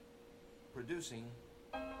producing.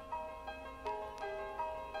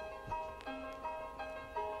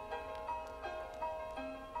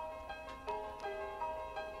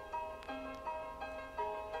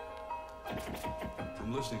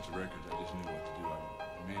 From listening to records, I just knew what to do. I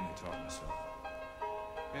mainly taught myself.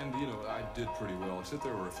 And, you know, I did pretty well, except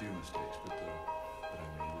there were a few mistakes that I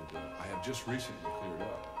made that I have just recently cleared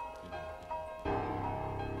up.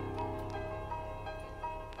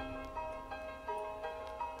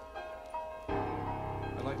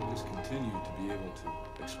 I'd like to just continue to be able to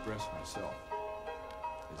express myself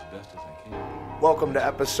as best as I can. Welcome to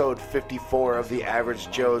episode 54 of the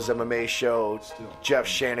Average Joe's MMA Show. Jeff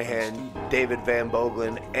Shanahan, David Van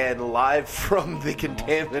Boegelen, and live from the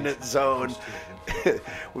contaminant zone,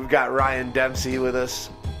 we've got Ryan Dempsey with us.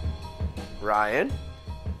 Ryan?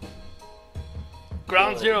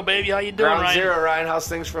 Ground zero, baby. How you doing, Ryan? Ground zero, Ryan. How's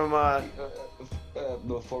things from...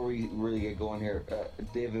 Before we really get going here,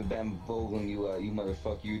 David Van Boegelen, you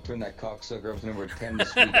motherfucker, you turned that cocksucker up to number 10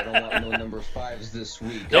 this week. I don't want no number 5s this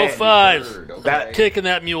week. No fives. Okay? Kicking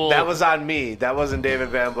that mule. That was on me. That wasn't David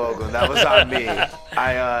Van Boegelen. That was on me.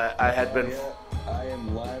 I had been... I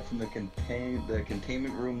am live from the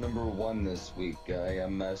containment room number 1 this week. I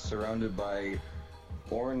am surrounded by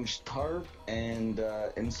orange tarp and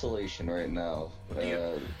insulation right now.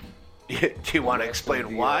 Do you want to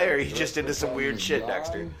explain why, or are you just into some weird shit,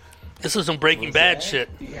 Dexter? This is some Breaking Bad shit.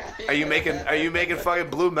 Are you making fucking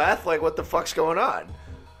blue meth? Like, what the fuck's going on?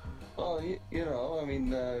 Well, you know, I mean,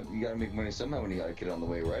 you gotta make money somehow when you got a kid on the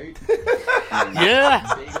way, right? Yeah.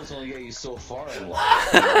 Bagels only get you so far in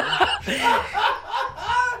life.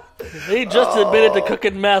 He just admitted to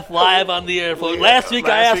cooking meth live on the air. Last week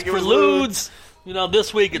I asked for lewds. You know,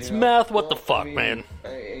 this week it's meth. What the fuck, man?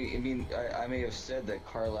 I may have said that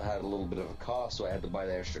Carla had a little bit of a cough, so I had to buy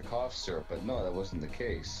the extra cough syrup, but no, that wasn't the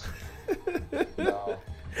case. No.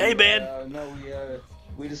 Hey, man.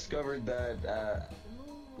 We discovered that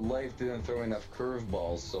life didn't throw enough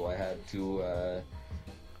curveballs, so I had to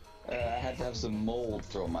have some mold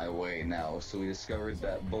thrown my way now. So we discovered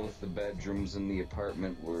that both the bedrooms in the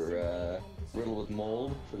apartment were riddled with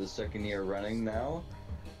mold for the second year running now.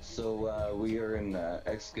 So we are in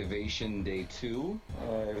excavation day 2.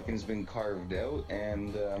 Everything's been carved out,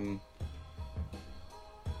 and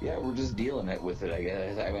yeah, we're just dealing with it, I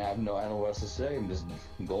guess. I mean, I don't know what else to say. I'm just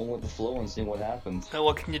going with the flow and seeing what happens. So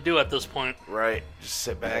what can you do at this point? Right, just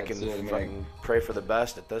sit back and fucking pray for the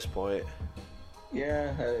best at this point.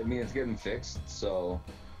 Yeah, I mean, it's getting fixed, so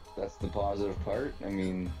that's the positive part. I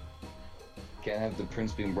mean, can't have the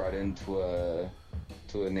prince being brought into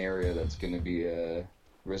an area that's going to be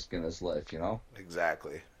risking his life, you know?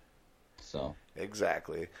 Exactly. So.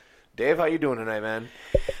 Exactly. Dave, how you doing tonight, man?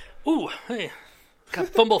 Ooh, hey. Got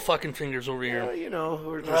fumble fucking fingers over here. Well, you know,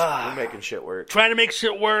 we're making shit work. Trying to make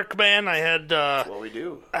shit work, man. I had That's what we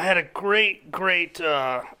do. I had a great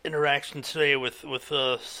interaction today with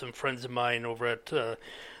some friends of mine over at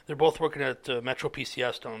they're both working at Metro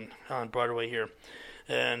PCS down on Broadway here.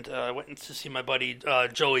 And I went to see my buddy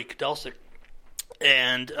Joey Kadelsic,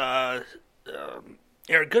 and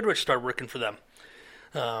Eric Goodrich started working for them.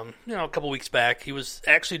 A couple weeks back, he was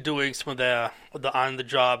actually doing some of the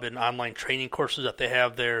on-the-job and online training courses that they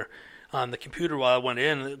have there on the computer while I went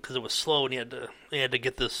in because it was slow, and he had to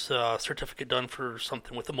get this certificate done for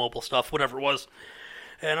something with the mobile stuff, whatever it was.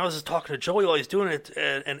 And I was just talking to Joey while he's doing it,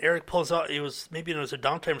 and Eric pulls out. It was maybe it was a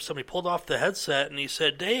downtime or somebody pulled off the headset, and he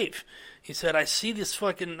said, "Dave," he said, I see the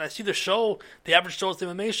show, the Average Joe's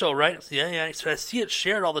MMA show, right?" I said, yeah. He said, "I see it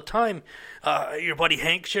shared all the time. Your buddy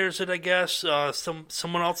Hank shares it, I guess.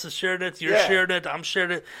 Someone else has shared it. You're sharing it. I'm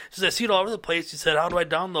sharing it." He said, "I see it all over the place." He said, "How do I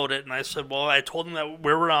download it?" And I said, "Well, I told him that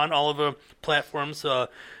we're on all of the platforms,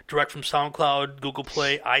 direct from SoundCloud, Google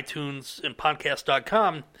Play, iTunes, and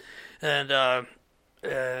podcast.com.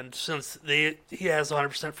 And since he has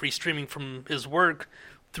 100% free streaming from his work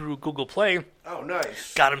through Google Play. Oh,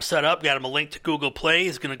 nice. Got him set up, got him a link to Google Play.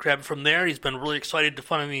 He's going to grab it from there. He's been really excited to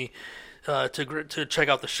finally to check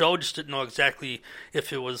out the show. Just didn't know exactly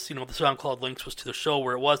if it was, the SoundCloud links was to the show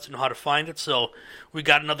where it was, didn't know how to find it. So we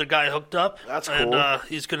got another guy hooked up. That's cool. And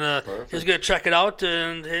he's gonna check it out,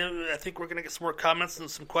 and I think we're gonna get some more comments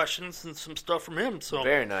and some questions and some stuff from him. So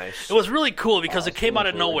very nice. It was really cool because it came out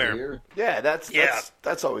of nowhere. Yeah,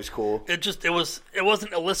 that's always cool. It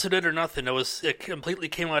wasn't elicited or nothing. It completely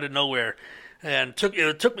came out of nowhere, and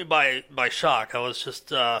it took me by shock. I was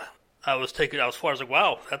just I was like,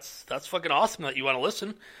 wow, that's fucking awesome that you want to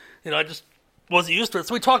listen. I just wasn't used to it.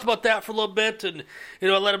 So we talked about that for a little bit, and I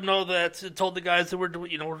let them know that, told the guys that we're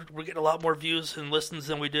getting a lot more views and listens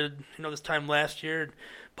than we did this time last year.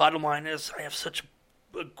 Bottom line is, I have such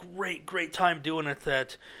a great time doing it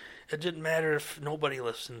that It didn't matter if nobody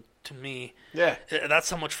listened to me. Yeah. That's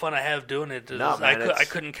how much fun I have doing it. No, man, I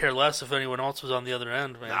couldn't care less if anyone else was on the other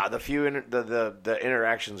end, man. Nah, the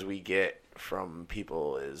interactions we get from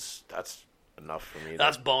people that's enough for me.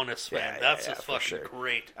 That's bonus, man. That's yeah, fucking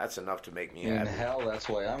great. That's enough to make me In happy. hell, that's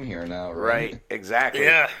why I'm here now, Right, exactly.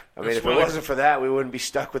 Yeah. I mean, if it wasn't for that, we wouldn't be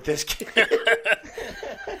stuck with this kid.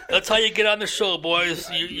 That's how you get on the show, boys.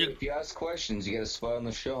 If you ask questions, you get a spot on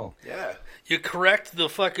the show. Yeah. You correct the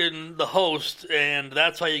host, and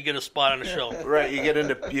that's how you get a spot on the show. Right, you get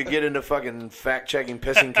into fucking fact checking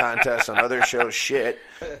pissing contests on other shows shit,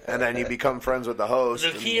 and then you become friends with the host.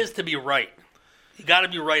 The key is to be right. You got to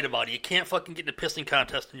be right about it. You can't fucking get in a pissing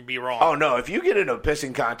contest and be wrong. Oh no, if you get into a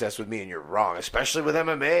pissing contest with me and you're wrong, especially with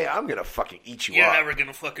MMA, I'm gonna fucking eat you up. You're never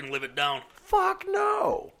gonna fucking live it down. Fuck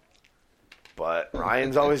no. But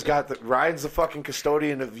Ryan's the fucking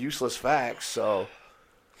custodian of useless facts, so.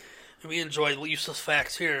 We enjoy useless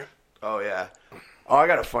facts here. Oh yeah. Oh, I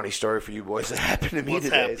got a funny story for you boys that happened to me What's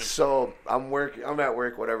today. happened? So I'm at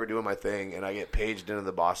work, whatever, doing my thing, and I get paged into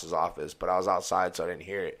the boss's office, but I was outside, so I didn't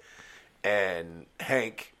hear it. And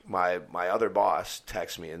Hank, my other boss,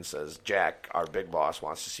 texts me and says, "Jack, our big boss,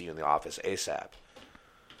 wants to see you in the office ASAP."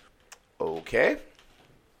 Okay.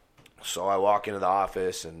 So I walk into the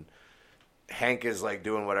office, and Hank is like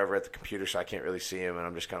doing whatever at the computer, so I can't really see him, and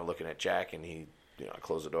I'm just kind of looking at Jack, and I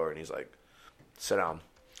close the door, and he's like, "Sit down."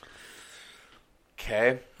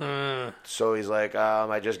 Okay. So he's like,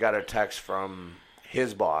 I just got a text from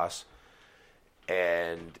his boss,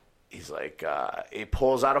 and he's like, he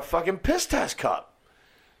pulls out a fucking piss test cup,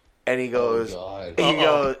 and he goes,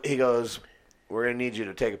 he goes, "We're gonna need you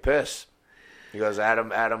to take a piss." He goes,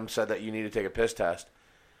 Adam said that you need to take a piss test.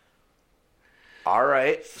 All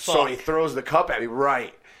right. Fuck. So he throws the cup at me.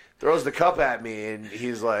 Right. Throws the cup at me, and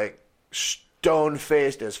he's like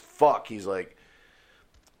stone-faced as fuck. He's like,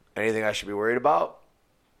 "Anything I should be worried about?"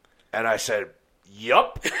 And I said,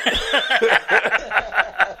 "Yup."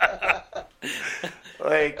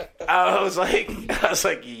 I was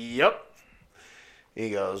like, "Yup." He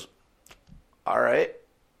goes, "All right."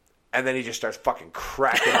 And then he just starts fucking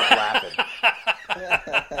cracking up laughing.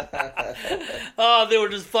 Oh, they were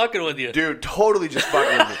just fucking with you. Dude, totally just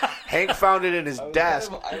fucking with me. Hank found it in his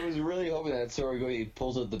desk. I was really hoping that story he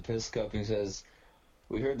pulls out the piss cup and he says,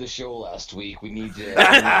 "We heard the show last week. We need to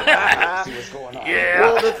see what's going on." Yeah.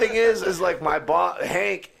 Well, the thing is like my boss,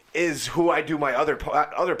 Hank, is who I do my other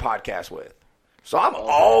podcast with. So I'm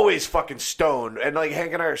always fucking stoned. And like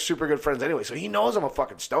Hank and I are super good friends anyway, so he knows I'm a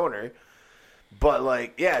fucking stoner. But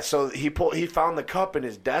like, yeah, so he found the cup in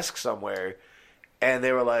his desk somewhere, and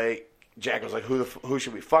they were like, Jack was like, who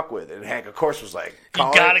should we fuck with? And Hank, of course, was like,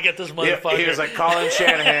 "You gotta get this motherfucker." He was like, "Colin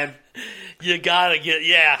Shanahan." You gotta get,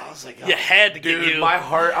 yeah. I was like, you had to dude, get you. my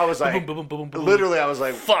heart, I was like, Boom, boom, boom, boom. literally, I was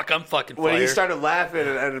like, fuck, I'm fucking when fired. he started laughing,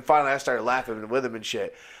 and finally I started laughing with him and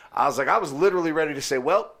shit. I was like, I was literally ready to say,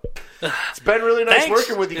 "Well, it's been really nice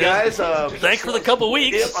working with you guys. Thanks for the couple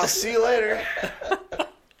weeks." Yep, I'll see you later."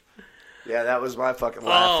 Yeah, that was my fucking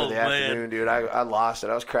laugh for the afternoon, dude. I lost it.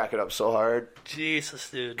 I was cracking up so hard. Jesus,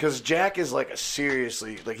 dude. Because Jack is like he's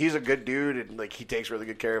a good dude, and like he takes really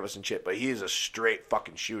good care of us and shit, but he's a straight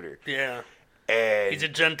fucking shooter. Yeah. And he's a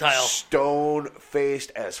Gentile.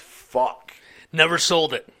 Stone-faced as fuck. Never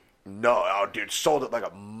sold it. No, dude, sold it like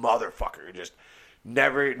a motherfucker. Just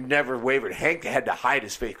never wavered. Hank had to hide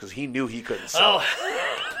his face because he knew he couldn't sell it.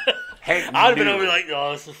 Hank I'd have been over like,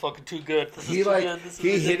 "Oh, this is fucking too good." He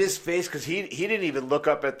hid his face because he didn't even look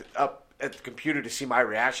up at the computer to see my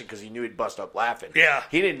reaction because he knew he'd bust up laughing. Yeah.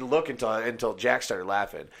 He didn't look until Jack started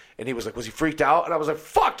laughing, and he was like, "Was he freaked out?" And I was like,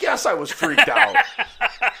 "Fuck yes, I was freaked out."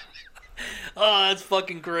 Oh, that's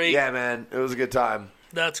fucking great. Yeah, man, it was a good time.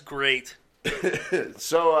 That's great.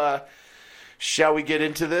 So, shall we get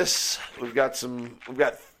into this? We've got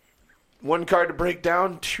one card to break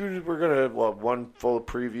down. One full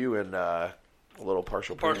preview and a little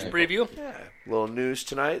partial preview. Yeah, a little news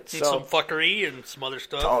tonight. And some fuckery and some other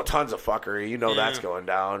stuff. Oh, tons of fuckery. You know that's going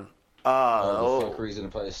down. The fuckery's going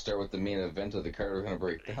to probably start with the main event of the card we're going to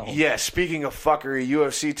break down. Yeah, speaking of fuckery,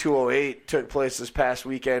 UFC 208 took place this past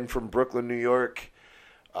weekend from Brooklyn, New York.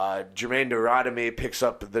 Jermaine Duratime picks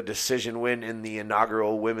up the decision win in the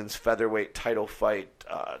inaugural women's featherweight title fight,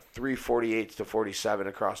 348-47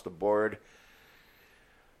 across the board.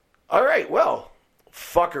 All right, well,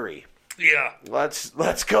 fuckery. Yeah.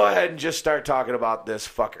 Let's go ahead and just start talking about this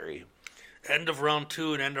fuckery. End of round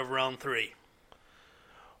 2 and end of round 3.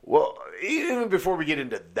 Well, even before we get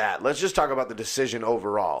into that, let's just talk about the decision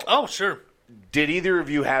overall. Oh, sure. Did either of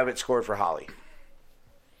you have it scored for Holly?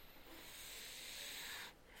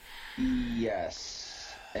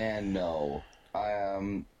 Yes and no. I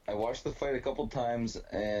I watched the fight a couple times,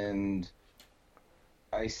 and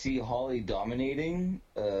I see Holly dominating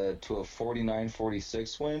to a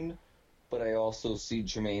 49-46 win, but I also see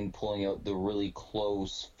Jermaine pulling out the really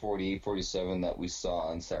close 48-47 that we saw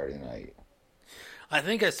on Saturday night. I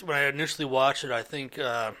think when I initially watched it, I think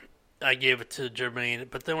I gave it to Jermaine,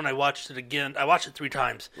 but then when I watched it again, I watched it 3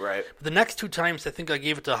 times. Right. But the next 2 times, I think I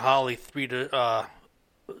gave it to Holly 3 to.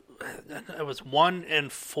 It was 1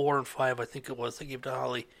 and 4 and 5. I think it was. I gave it to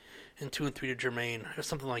Holly, and 2 and 3 to Jermaine, or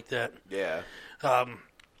something like that. Yeah.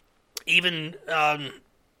 Even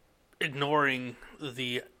ignoring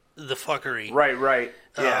the fuckery. Right.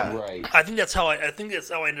 Yeah. Right. I think that's how I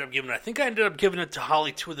ended up giving it. I think I ended up giving it to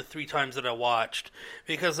Holly 2 of the 3 times that I watched,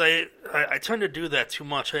 because I tend to do that too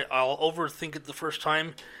much. I'll overthink it the first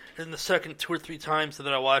time, and the second 2 or 3 times that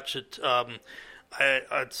I watch it, I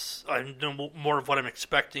know more of what I'm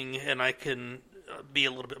expecting, and I can be a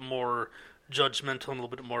little bit more judgmental and a little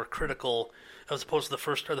bit more critical, as opposed to the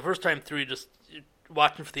first time through, you just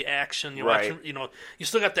watching for the action. You're right. watching, you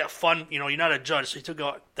still got that fun. You're not a judge, so you still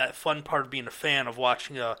got that fun part of being a fan of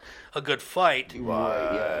watching a good fight.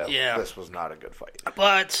 Yeah. This was not a good fight.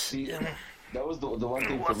 But See, that was the one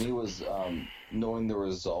thing for me was knowing the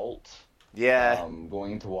result. Yeah.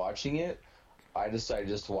 Going into watching it, I decided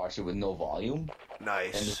just to watch it with no volume.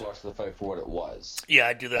 Nice. And just watch the fight for what it was. Yeah,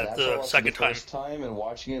 I do that the second time. First time and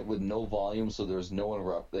watching it with no volume, so there's no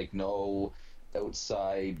interrupt, no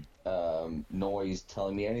outside noise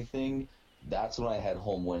telling me anything. That's when I had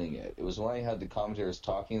home winning it. It was when I had the commentators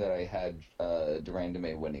talking that I had Duran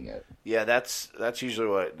Demey winning it. Yeah, that's usually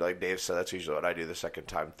what, like Dave said, that's usually what I do the second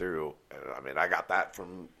time through. I mean, I got that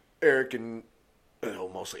from Eric and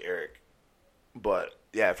mostly Eric. But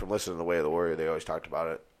yeah, from listening to The Way of the Warrior, they always talked about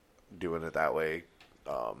it, doing it that way,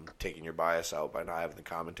 taking your bias out by not having the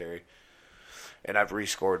commentary. And I've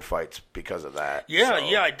rescored fights because of that.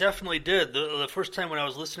 Yeah, I definitely did. The first time when I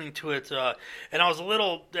was listening to it, and I was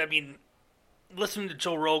listening to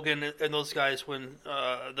Joe Rogan and those guys when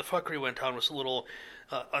the fuckery went on was a little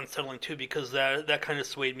unsettling too, because that kind of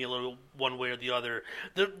swayed me a little one way or the other.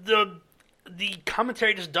 The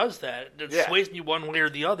commentary just does that. It sways me one way or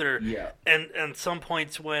the other. Yeah. And some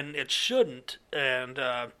points when it shouldn't. And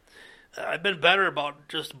I've been better about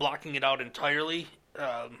just blocking it out entirely.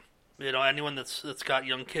 Anyone that's got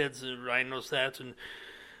young kids, Ryan knows that, and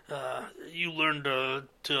you learn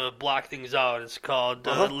to block things out. It's called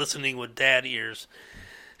listening with dad ears.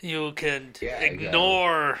 You can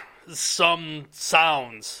ignore some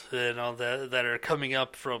sounds, that are coming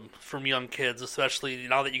up from young kids, especially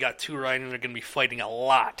now that you got 2 Ryan, and they're going to be fighting a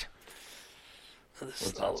lot.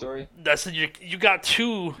 What's that, sorry? I said you got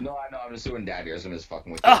 2. No, I know. I'm just doing dad ears. I'm just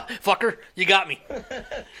fucking with you. Ah, fucker, you got me.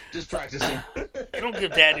 Just practicing. You don't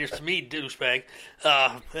give dad ears to me, douchebag.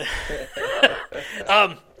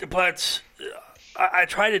 But I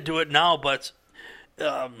try to do it now, but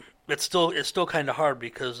it's still kind of hard,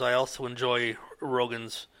 because I also enjoy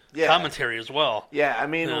Rogan's commentary as well. Yeah, I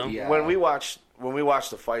mean, when we watch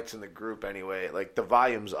the fights in the group anyway, like the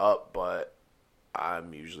volume's up, but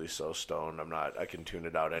I'm usually so stoned I can tune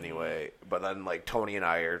it out anyway. But then like Tony and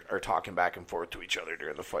I are talking back and forth to each other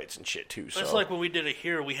during the fights and shit too. So it's like when we did it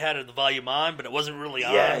here, we had the volume on, but it wasn't really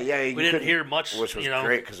on. Yeah, we didn't hear much, which was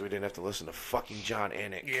great because we didn't have to listen to fucking John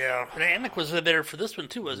Anik. Yeah, and Anik was there for this one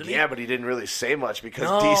too, wasn't he? Yeah, but he didn't really say much because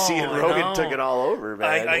DC and Rogan took it all over,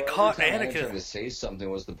 man. I caught Anik Anik trying to say something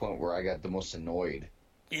was the point where I got the most annoyed.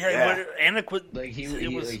 Yeah. But Anik was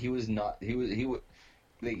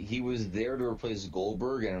he was there to replace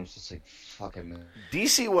Goldberg, and I was just like, fuck him, man.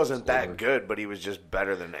 DC wasn't that good, but he was just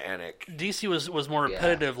better than Anik. DC was more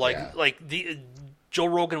repetitive, Joe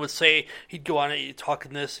Rogan would say, he'd go on and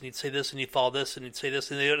talking this, and he'd say this, and he'd follow this, and he'd say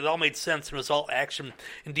this, and it all made sense, and it was all action,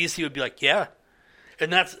 and DC would be like, yeah.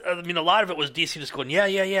 And that's, a lot of it was DC just going,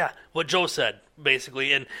 yeah, what Joe said,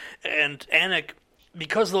 basically, and Anik,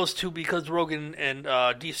 because Rogan and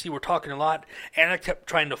DC were talking a lot, Anik kept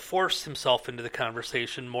trying to force himself into the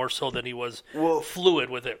conversation more so than he was fluid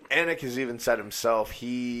with it. Anik has even said himself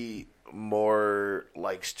he more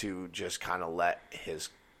likes to just kind of let his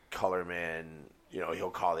color man, he'll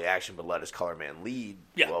call the action, but let his color man lead.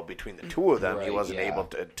 Yeah. Well, between the two of them, he wasn't able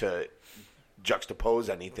to juxtapose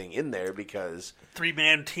anything in there because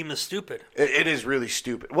 3-man team is stupid. It is really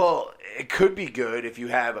stupid. Well, it could be good if you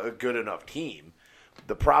have a good enough team.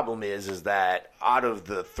 The problem is that out of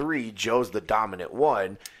the 3, Joe's the dominant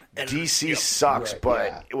one. And DC sucks,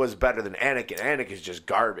 but it was better than Anik, and Anik is just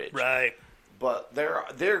garbage. Right. But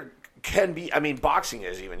there can be. Boxing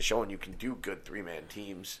is even showing you can do good 3-man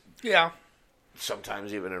teams. Yeah.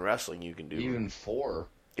 Sometimes even in wrestling you can do even 4.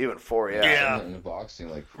 Even 4, yeah. Yeah. In boxing,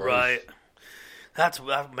 like Christ. Right. That's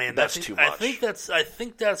too much. I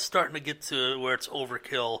think that's starting to get to where it's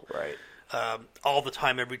overkill. Right. All the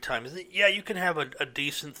time, every time. Yeah, you can have a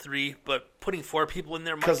decent 3, but putting 4 people in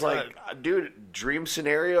there, because dude, dream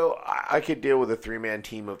scenario, I could deal with a 3-man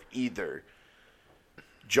team of either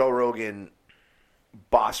Joe Rogan,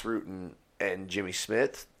 Boss Rutan, and Jimmy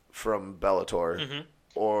Smith from Bellator,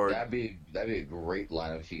 or that'd be a great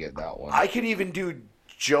lineup if you get that one. I could even do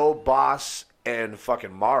Joe, Boss, and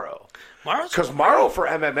fucking Morrow. Because Morrow for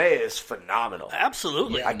MMA is phenomenal.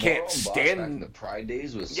 Absolutely. Yeah, I can't Morrow and Boss stand back in the Pride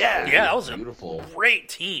days was that was beautiful. A great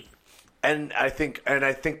team. And I think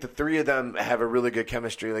the 3 of them have a really good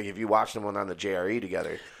chemistry. Like if you watch them on the JRE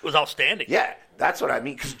together, It was outstanding. yeah, that's what I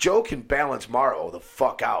mean. Because Joe can balance Morrow the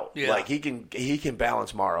fuck out. Yeah. Like he can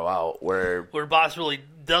balance Morrow out where Boss really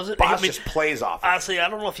doesn't. Boss just plays off. Honestly, I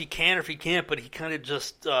don't know if he can or if he can't, but he kind of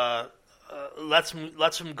just lets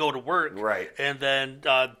him go to work, Right. and then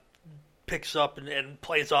picks up and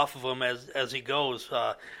plays off of him as he goes.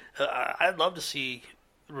 I'd love to see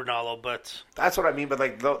Ronaldo, but That's what I mean. But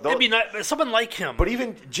like, it'd be nice, someone like him. But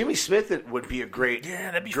even Jimmy Smith would be a great,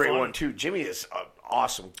 that'd be great fun. one too. Jimmy is an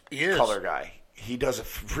awesome He is. color guy. He does a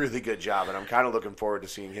really good job, and I'm kind of looking forward to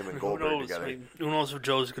seeing him and Goldberg together. Who knows if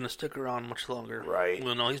Joe's going to stick around much longer? Right.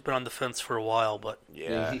 Well, no, he's been on the fence for a while, but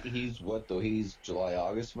Yeah, He's what though? He's July,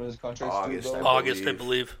 August when his contract's August, due, though? August, I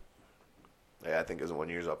believe. yeah. I think his 1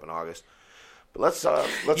 year's up in August. But let's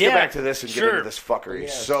get back to this and get into this fuckery. Yeah,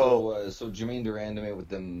 so Jermaine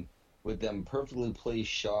Durandame with them perfectly placed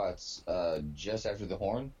shots just after the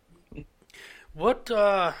horn. What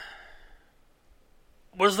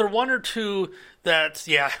was there one or two that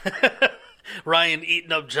Ryan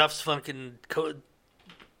eating up Jeff's fucking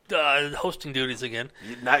hosting duties again?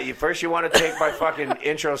 First you want to take my fucking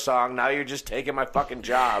intro song. Now you're just taking my fucking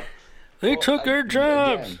job. They took our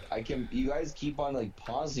jobs. Again, you guys keep on like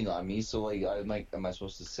pausing on me, so like I'm like, am I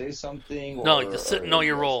supposed to say something? No, just sit and know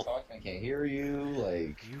your role. Talking, I can't hear you.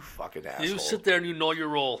 Like You fucking asshole. You sit there and you know your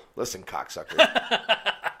role. Listen, cocksucker.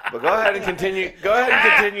 But go ahead and continue. Go ahead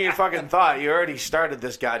and continue your fucking thought. You already started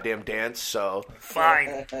this goddamn dance, so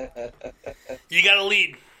Fine. You got to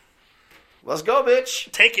lead. let's go,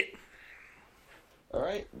 bitch. Take it. All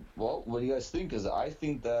right. Well, what do you guys think? Because I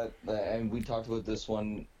think that, and we talked about this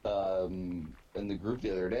one in the group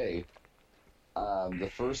the other day. The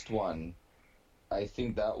first one, I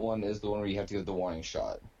think that one is the one where you have to give the warning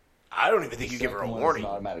shot. I don't even think you give her a Second one is warning. an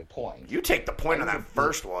automatic point. You take the point on that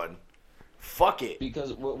first one. Fuck it.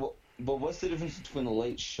 Because, but what's the difference between a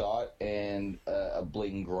late shot and a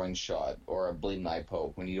blatant groin shot or a blatant eye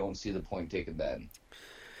poke when you don't see the point taken then?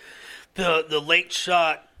 The late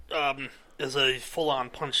shot is a full-on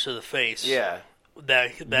punch to the face. Yeah.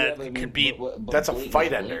 That but could be. but That's a blatant fight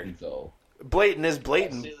is ender. blatant, though. Blatant is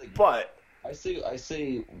blatant, but I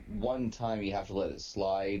say one time you have to let it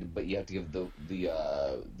slide, but you have to give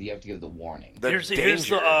the warning. Here's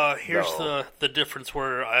danger, the difference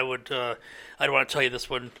where I'd want to tell you this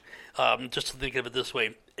one, just to think of it this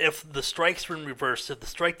way. If the strikes were in reverse, if the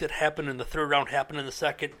strike that happened in the third round happened in the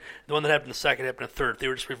second, the one that happened in the second happened in the third, if they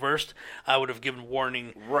were just reversed, I would have given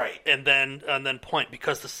warning, Right. and then point,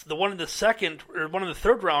 because the one in the second or one in the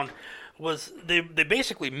third round was they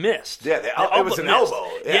basically missed. Yeah, it was an elbow.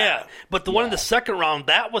 Yeah. But the one in the second round,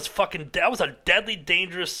 that was a deadly,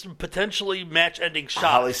 dangerous, potentially match-ending shot.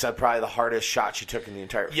 Holly said probably the hardest shot she took in the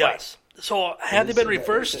entire fight. Yes. So had they been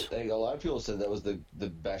reversed, a lot of people said that was the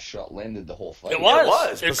best shot landed the whole fight. it was. It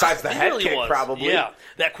was. Besides the head clearly kick, was. probably. Yeah,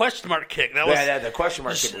 that question mark kick. That was the question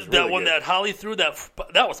mark kick was that really one good. that Holly threw. That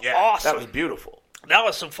was Yeah, awesome. that was beautiful. That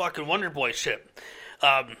was some fucking Wonder Boy shit.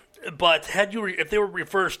 But if they were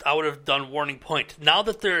reversed, I would have done warning point. Now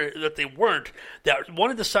that they weren't, that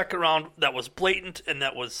one in the second round that was blatant and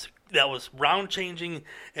that was round changing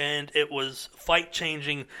and it was fight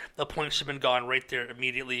changing, the point should have been gone right there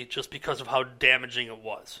immediately, just because of how damaging it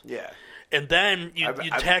was. Yeah. And then you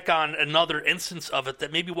tack on another instance of it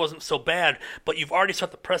that maybe wasn't so bad, but you've already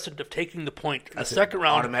set the precedent of taking the point in the second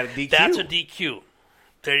round. Automatic DQ. That's a DQ.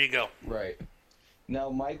 There you go. Right.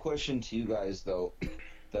 Now, my question to you guys, though,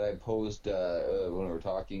 that I posed when we were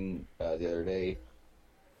talking the other day,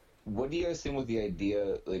 what do you guys think with the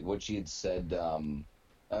idea, like what she had said, I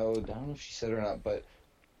don't know if she said it or not, but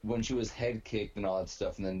when she was head kicked and all that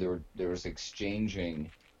stuff, and then there was exchanging,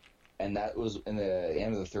 and that was in the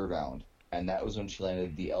end of the third round, and that was when she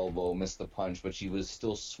landed the elbow, missed the punch, but she was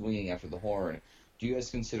still swinging after the horn. Do you guys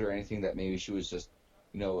consider anything that maybe she was just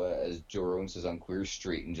as Joe Rogan says, on Queer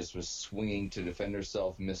Street, and just was swinging to defend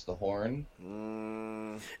herself, missed the horn.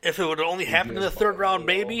 If it would have only happened in the third round,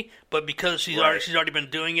 maybe, but because she's already been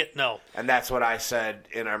doing it, no. And that's what I said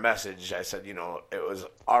in our message. I said, it was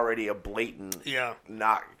already a blatant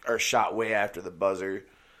knock or shot way after the buzzer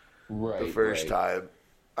the first time.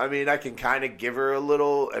 I mean, I can kind of give her a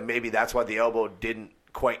little, and maybe that's why the elbow didn't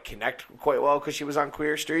quite connect quite well because she was on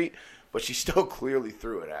Queer Street, but she still clearly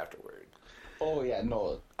threw it afterward. Oh, yeah,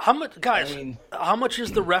 no. How much, guys, how much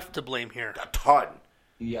is the ref to blame here? A ton.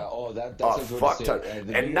 Yeah, that's a fuck ton.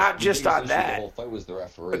 And not just on that. The whole fight was the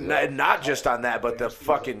referee. Not just on that, but the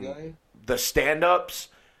fucking, the stand-ups,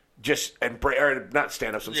 or not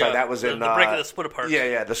stand-ups, I'm sorry, that was in... The break of the split aparts.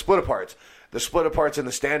 Yeah, the split aparts. The split aparts and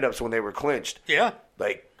the stand-ups when they were clinched. Yeah.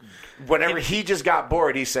 Like, whenever he just got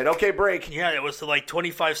bored, he said, okay, break. Yeah, it was like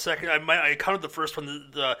 25 seconds. I counted the first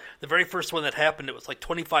one, the very first one that happened, it was like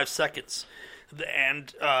 25 seconds.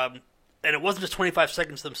 And it wasn't just 25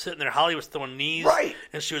 seconds of them sitting there. Holly was throwing knees. Right.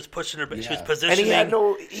 And she was pushing her, she was positioning.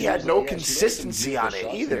 And he had no consistency on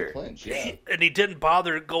it either. And he didn't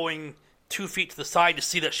bother going 2 feet to the side to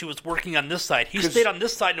see that she was working on this side. He stayed on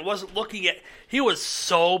this side and wasn't looking at... He was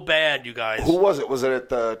so bad, you guys. Who was it? Was it at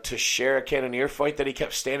the Teixeira Cannonier fight that he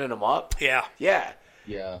kept standing him up? Yeah. Yeah.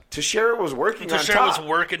 Yeah. Teixeira was working on top. Teixeira was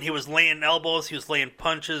working. He was laying elbows. He was laying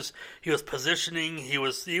punches. He was positioning. He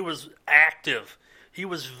was active. He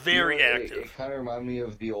was very active. It kind of reminded me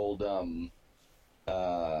of the old,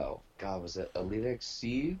 was it Elite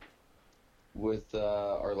XC with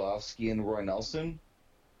Arlovsky and Roy Nelson?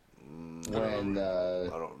 When I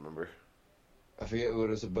don't remember. I forget what it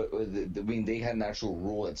was, but they had an actual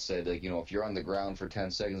rule that said, if you're on the ground for 10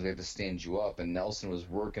 seconds, we have to stand you up. And Nelson was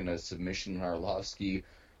working a submission on Arlovsky,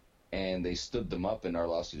 and they stood them up, and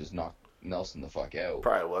Arlovsky just knocked Nelson the fuck out.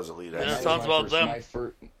 Probably was Elite XC. Yeah, sounds about them. My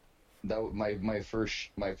first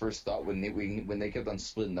thought when they kept on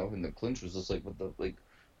splitting up in the clinch was just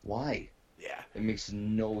why? Yeah, it makes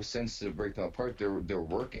no sense to break them apart. They're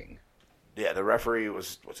working. Yeah, the referee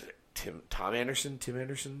was it Tim Anderson,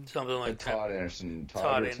 something like Todd that. Anderson,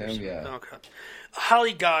 Todd Anderson. Anderson. Yeah. Okay.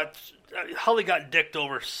 Holly got dicked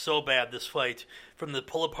over so bad this fight, from the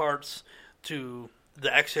pull aparts to the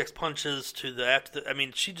XX punches to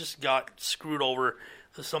she just got screwed over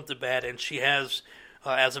to something bad, and she has.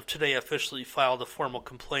 As of today, officially filed a formal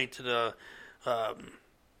complaint to the,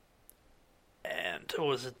 and what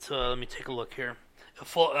was it? Let me take a look here.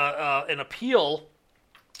 An appeal.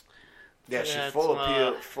 Yeah, she's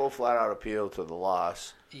full flat out appeal to the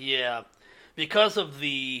loss. Yeah, because of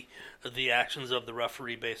the actions of the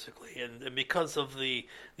referee, basically, and because of the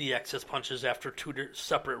excess punches after two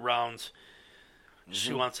separate rounds,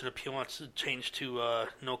 she wants an appeal. Wants to change to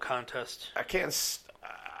no contest. I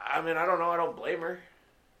don't know. I don't blame her.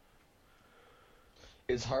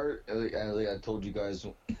 It's hard. I told you guys,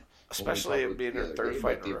 especially it being her third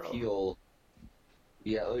fight in a row. Appeal.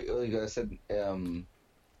 Yeah, like I said,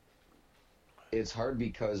 it's hard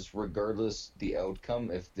because regardless the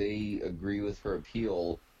outcome, if they agree with her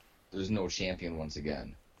appeal, there's no champion once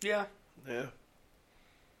again. Yeah. Yeah.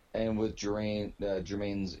 And with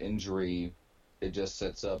Jermaine's injury, it just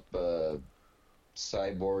sets up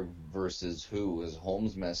Cyborg versus who? Is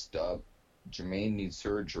Holmes messed up? Jermaine needs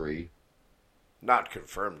surgery. Not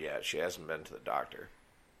confirmed yet. She hasn't been to the doctor.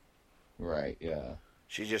 Right, yeah.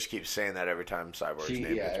 She just keeps saying that every time Cyborg's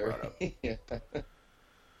name gets brought up. Yeah.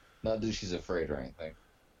 Not that she's afraid or anything.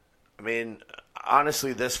 I mean,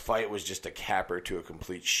 honestly, this fight was just a capper to a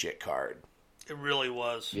complete shit card. It really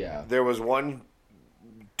was. Yeah. There was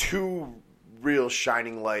two real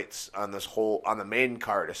shining lights on on the main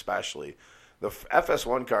card especially. The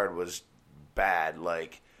FS1 card was bad,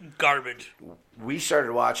 garbage. We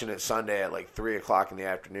started watching it Sunday at 3 o'clock in the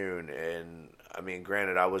afternoon, and I mean,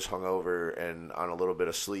 granted, I was hungover and on a little bit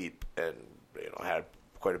of sleep, and had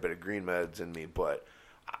quite a bit of green meds in me, but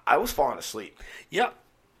I was falling asleep. Yeah,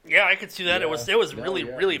 I could see that. Yeah. It was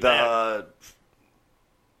really bad.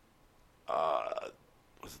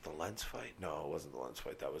 Was it the Lens fight? No, it wasn't the Lens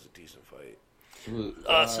fight. That was a decent fight.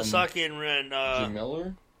 Sasaki and Jim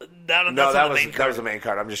Miller? That was the main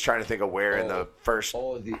card. I'm just trying to think of where in the first.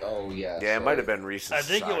 Yeah. Yeah, it might have been recent. I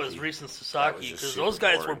think it was recent Sasaki because those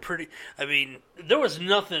guys were pretty. I mean, there was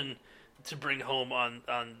nothing to bring home on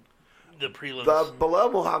the prelims. The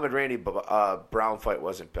Bilal Muhammad Randy Brown fight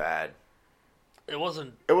wasn't bad. It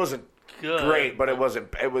wasn't. It wasn't good, great, but it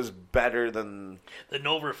wasn't. It was better than the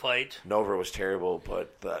Nover fight. Nover was terrible,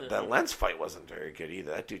 but the Lens fight wasn't very good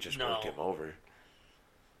either. That dude just worked him over.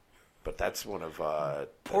 But that's one of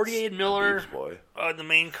Poirier and Miller on the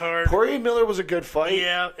main card. Poirier and Miller was a good fight.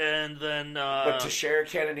 Yeah, and then but Teixeira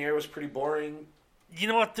Cannonier was pretty boring. You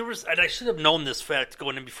know what? And I should have known this fact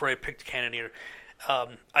going in before I picked Cannonier.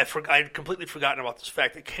 I'd completely forgotten about this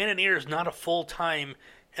fact that Cannonier is not a full-time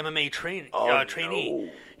MMA trainee. No.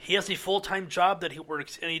 He has a full-time job that he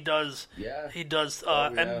works, and he does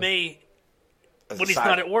MMA when he's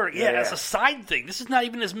not at work. Yeah, as a side thing. This is not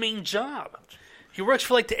even his main job. He works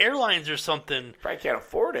for, like, the airlines or something. Probably can't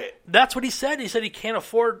afford it. That's what he said. He said he can't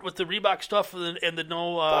afford, with the Reebok stuff and the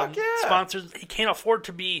no sponsors, he can't afford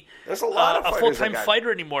to be a full-time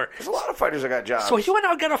fighter anymore. There's a lot of fighters that got jobs. So he went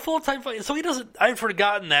out and got a full-time fighter. So he doesn't... I've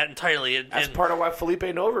forgotten that entirely. That's part of why Felipe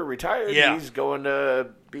Nova retired. Yeah. He's going to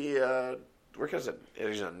be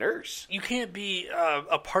he's a nurse. You can't be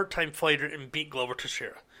a part-time fighter and beat Glover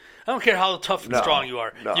Teixeira. I don't care how tough and strong you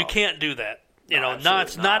are. No. You can't do that.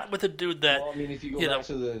 It's not with a dude that... Well, I mean, if you go back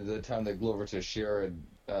to the time that Glover Teixeira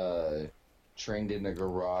trained in a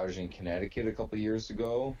garage in Connecticut a couple years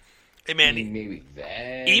ago, hey, man, maybe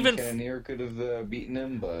then Cannonier could have beaten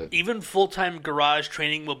him, but... Even full-time garage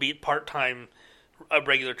training will beat part-time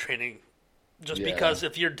regular training. Just because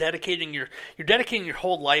if you're dedicating your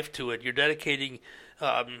whole life to it, you're dedicating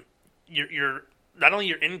your not only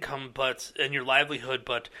your income and your livelihood,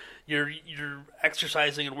 but you're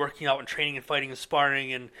exercising and working out and training and fighting and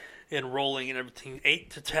sparring and rolling and everything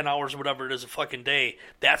 8 to 10 hours or whatever it is a fucking day.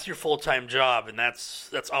 That's your full-time job, and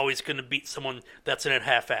that's always going to beat someone that's in it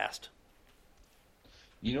half-assed.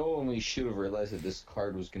 You know when we should have realized that this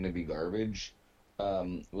card was going to be garbage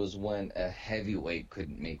was when a heavyweight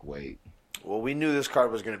couldn't make weight. Well, we knew this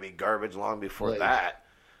card was going to be garbage long before that.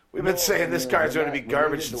 We've been saying this card's going to be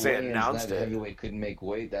garbage since they announced it. Heavyweight couldn't make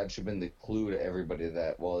weight. That should have been the clue to everybody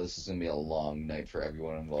that, this is going to be a long night for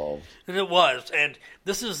everyone involved. And it was. And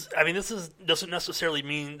this doesn't necessarily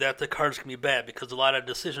mean that the card's going to be bad, because a lot of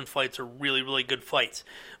decision fights are really, really good fights.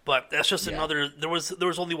 But that's just another... There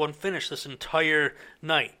was only one finish this entire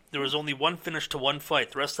night. There was only one finish to one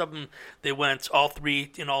fight. The rest of them, they went all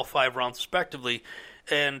 3 in all 5 rounds respectively.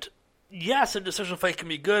 And... yes, a decision fight can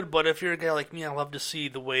be good, but if you're a guy like me, I love to see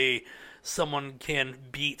the way someone can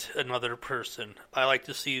beat another person. I like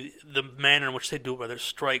to see the manner in which they do it, whether it's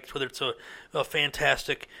strikes, whether it's a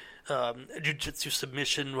fantastic jiu-jitsu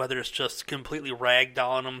submission, whether it's just completely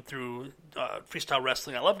ragdolling them through freestyle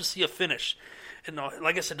wrestling. I love to see a finish. And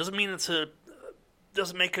like I said, doesn't mean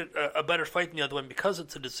doesn't make it a better fight than the other one because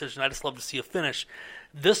it's a decision. I just love to see a finish.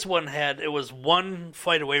 This one it was one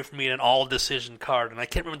fight away from being an all-decision card, and I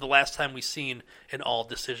can't remember the last time we seen an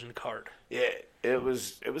all-decision card. Yeah, it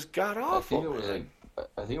was god-awful.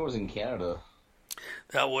 I think it was in Canada.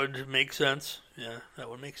 That would make sense. Yeah, that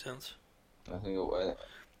would make sense. I think it was.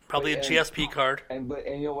 Probably a GSP card. And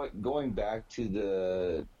you know what? Going back to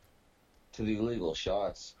the illegal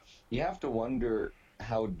shots, you have to wonder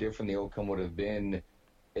how different the outcome would have been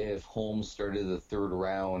if Holmes started the 3rd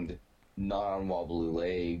round not on wobbly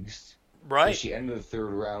legs. Right. She ended the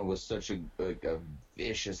 3rd round with such a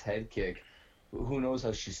vicious head kick. Who knows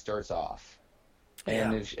how she starts off?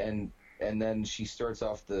 And and then she starts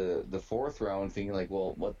off the 4th round thinking like,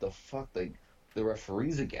 well, what the fuck? Like, the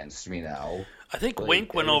referee's against me now. I think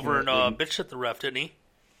Wink went over and bitched at the ref, didn't he?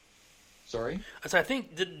 Sorry? I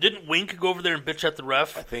think didn't Wink go over there and bitch at the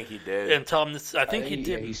ref? I think he did. And tell him this. I think he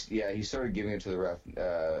did. He started giving it to the ref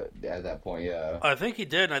at that point. Yeah. I think he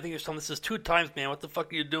did. And I think he was telling him, "This is 2 times, man. What the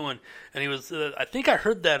fuck are you doing?" And he was. I think I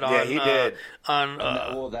heard that on. Yeah, he did.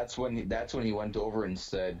 Well, that's when he went over and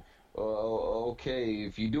said, "Oh, okay.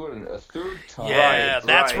 If you do it a 3rd time." Yeah,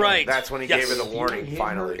 that's right. That's when he gave her the warning. Hit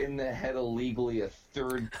finally, her in the head illegally a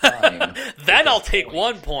 3rd time. That I'll take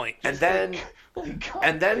 1 point. And then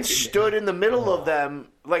stood in the middle of them,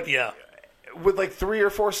 with like 3 or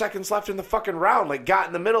 4 seconds left in the fucking round, like got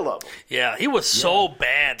in the middle of them. Yeah, he was so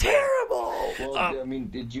bad. Terrible. Well, I mean,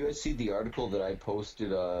 did you guys see the article that I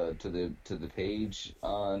posted to the page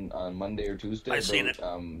on Monday or Tuesday? I seen it.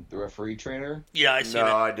 The referee trainer. Yeah, I seen it.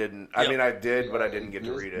 No, I didn't. I mean, I did, but I didn't get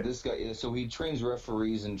to read it. This guy, so he trains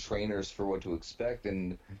referees and trainers for what to expect,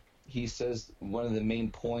 and he says one of the main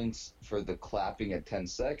points for the clapping at 10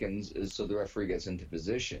 seconds is so the referee gets into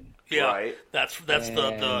position. Yeah, right. That's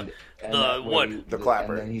the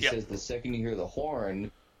clapper. And then he says the second you hear the horn,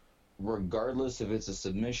 regardless if it's a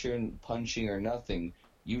submission, punching, or nothing,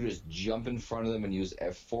 you just jump in front of them and use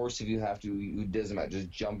force if you have to. It doesn't matter. Just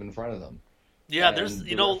jump in front of them. Yeah, and there's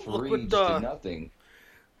look what did nothing.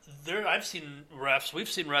 I've seen refs. We've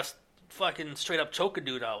seen refs fucking straight up choke a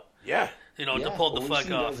dude out. Yeah. To pull the fuck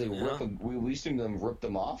off. We've seen them rip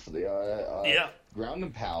them off. Ground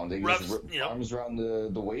and pound. They refs, just rip arms around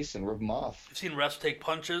the waist and rip them off. I've seen refs take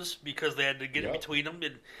punches because they had to get in between them.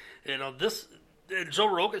 And, Joe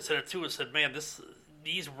Rogan said it too. He said, man,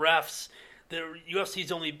 these refs, the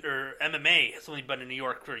UFC's MMA has only been in New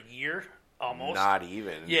York for a year, almost. Not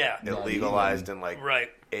even. Yeah. It legalized in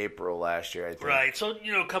right. April last year, I think. Right. So,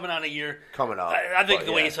 coming on a year. Coming up. I think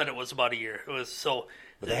the way you said it was about a year. It was so.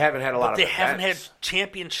 But they haven't had a lot of events. They haven't had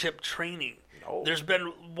championship training. No. There's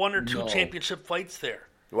been 1 or 2 championship fights there.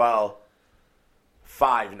 Well,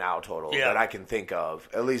 5 now total that I can think of.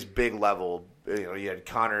 At least big level. You had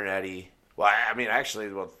Conor and Eddie. Well, I mean,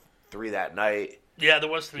 actually, 3 that night. Yeah, there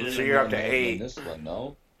was 3. So you're up to 8. This one,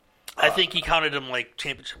 no? I think he counted them like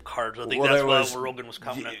championship cards. I think that's where Rogan was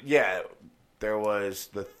counting it. Yeah, there was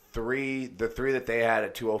the 3 that they had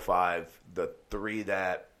at 205, the 3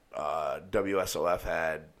 that WSOF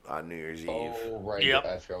had on New Year's Eve. Oh, right. Yep.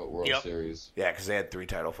 I forgot what World Series. Yeah, because they had 3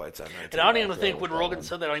 title fights on night. And I don't even think when Rogan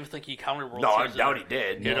said that, I don't even think he counted World Series. No, I doubt he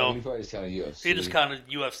did. He probably just counted UFC. He just counted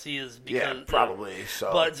UFC as because... Yeah, probably.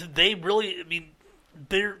 So, but they really, I mean,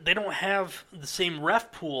 they don't have the same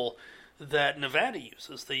ref pool that Nevada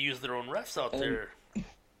uses. They use their own refs out there,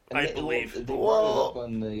 I believe.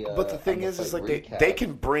 But the thing is like they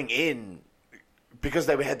can bring in, because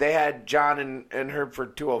they had John and Herb for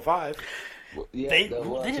 205. They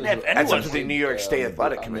didn't have anyone. That's up to the New York State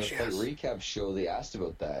Athletic Commission. On the fight recap show, they asked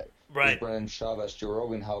about that. Right. Brennan Schaub asked Joe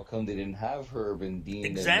Rogan how come they didn't have Herb and Dean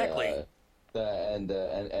and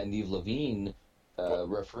Yves Levine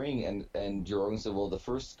refereeing, and Joe Rogan said, well, the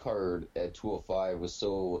first card at 205 was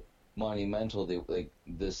so monumental,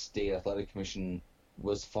 the State Athletic Commission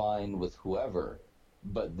was fine with whoever.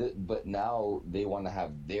 But now they want to have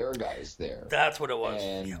their guys there. That's what it was.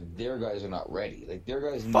 And their guys are not ready. Like, their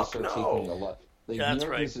guys need to start taking a lot. Like, New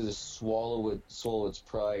York needs to swallow its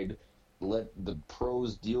pride, let the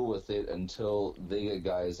pros deal with it until they get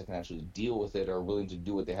guys that can actually deal with it, are willing to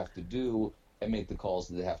do what they have to do, and make the calls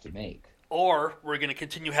that they have to make. Or we're going to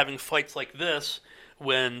continue having fights like this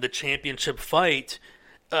when the championship fight,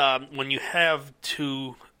 when you have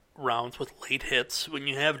 2 rounds with late hits, when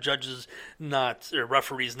you have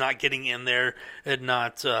referees not getting in there and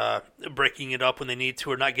not breaking it up when they need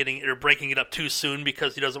to, or breaking it up too soon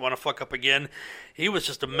because he doesn't want to fuck up again. He was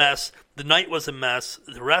just a mess. The night was a mess.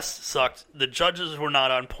 The rest sucked. The judges were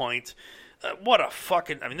not on point. What a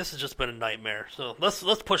fucking... I mean, this has just been a nightmare. So let's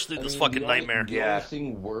push through this fucking nightmare. The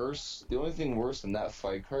only thing worse than that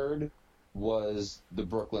fight card was the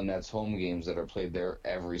Brooklyn Nets home games that are played there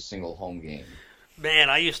every single home game. Man,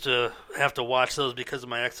 I used to have to watch those because of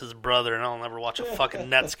my ex's brother, and I'll never watch a fucking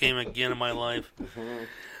Nets game again in my life.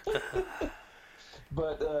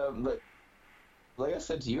 But, like I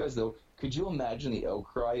said to you guys, though, could you imagine the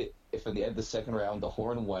outcry if at the end of the second round the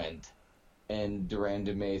horn went and Duran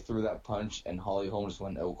DeMay threw that punch and Holly Holm just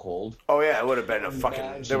went out cold? Oh yeah, it would have been there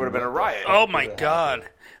would have been a riot. Oh my god.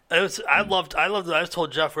 I loved. I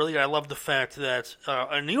told Jeff earlier. I love the fact that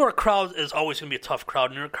a New York crowd is always going to be a tough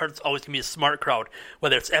crowd. New York crowd is always going to be a smart crowd.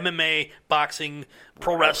 Whether it's MMA, boxing,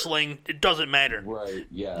 pro wrestling, it doesn't matter. Right.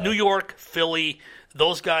 Yeah. New York, Philly,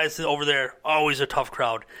 those guys over there, always a tough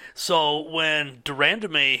crowd. So when Duran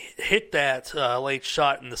DeMay hit that late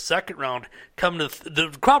shot in the second round,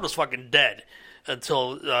 the crowd was fucking dead.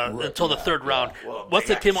 Until the third round. Well, once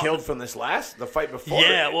they came killed from the fight before.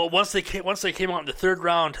 Yeah, well, once they came out in the third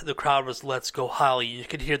round, the crowd was "Let's go Holly." You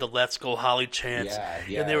could hear the "Let's go Holly" chants,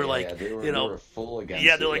 and they were like, they were full against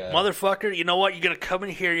they're like, "Motherfucker, you know what? You're gonna come in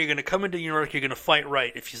here. You're gonna come into New York. You're gonna fight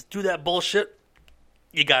right. If you do that bullshit,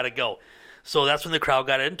 you gotta go." So that's when the crowd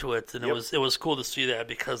got into it, and it was cool to see that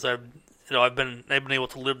because I've been able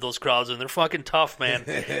to live those crowds, and they're fucking tough, man.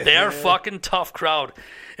 They are fucking tough crowd.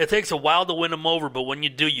 It takes a while to win them over, but when you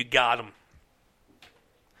do, you got them.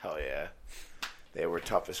 Hell yeah. They were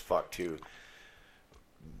tough as fuck, too.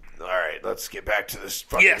 All right, let's get back to this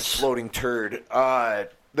fucking floating turd.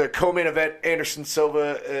 The co-main event, Anderson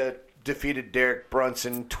Silva defeated Derek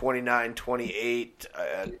Brunson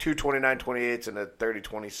 29-28, 2 29-28s and a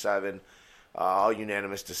 30-27, all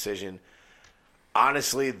unanimous decision.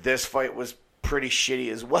 Honestly, this fight was pretty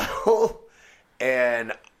shitty as well,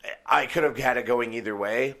 and I could have had it going either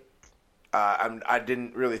way. I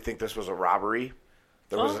didn't really think this was a robbery.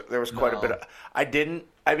 There was quite a bit of... I didn't.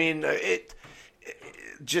 I mean, it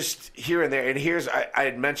just here and there. And I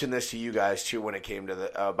had mentioned this to you guys too when it came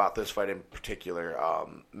to about this fight in particular.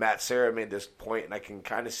 Matt Serra made this point, and I can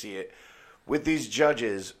kind of see it with these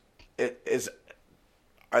judges.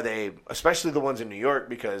 Are they, especially the ones in New York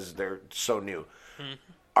because they're so new? Mm-hmm.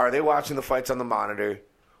 Are they watching the fights on the monitor,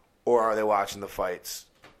 or are they watching the fights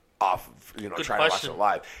off of, trying to watch it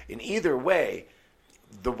live? In either way,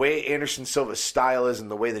 the way Anderson Silva's style is and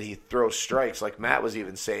the way that he throws strikes, like Matt was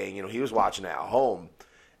even saying, he was watching it at home,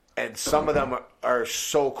 and some of them are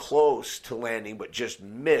so close to landing, but just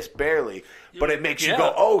miss barely. But it makes you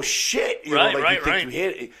go, "Oh shit!" You think you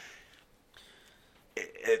hit it.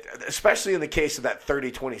 Especially in the case of that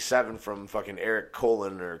 30-27 from fucking Eric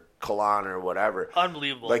Colon or whatever.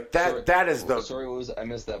 Unbelievable. Like that. Sorry, that is the. Sorry, what was I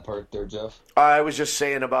missed that part there, Jeff? I was just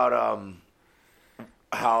saying about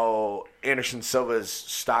how Anderson Silva's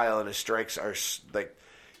style and his strikes are like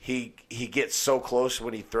he gets so close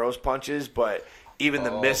when he throws punches, but. Even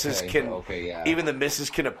the misses even the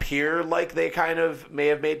misses can appear like they kind of may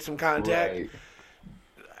have made some contact. Right.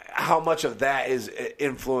 How much of that is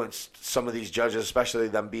influenced some of these judges, especially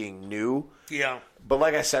them being new? Yeah. But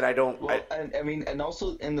like I said, I don't. Well, and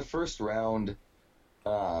also in the first round,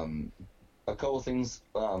 a couple things.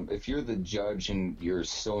 If you're the judge and you're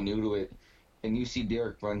so new to it, and you see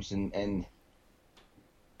Derek Brunson, and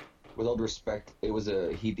with all due respect, it was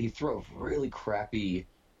he threw a really crappy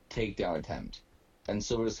takedown attempt. And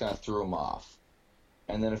so we just kind of threw him off.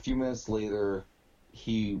 And then a few minutes later,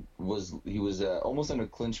 he was almost in a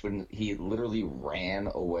clinch, but he literally ran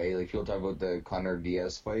away. Like, people talk about the Conor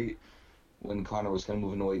Diaz fight, when Conor was kind of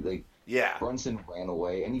moving away. Like, yeah, Brunson ran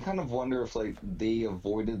away. And you kind of wonder if, like, they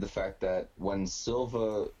avoided the fact that when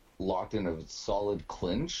Silva locked in a solid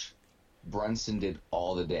clinch, Brunson did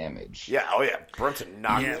all the damage. Yeah, oh yeah, Brunson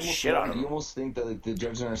knocked the shit out of him. You almost think that, like, the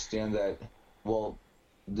judges understand that, well,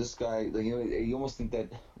 this guy, like, you almost think that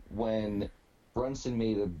when Brunson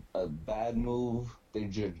made a bad move, they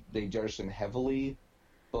judged him heavily,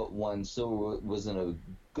 but when Silva was in a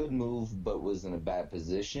good move but was in a bad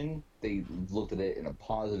position, they looked at it in a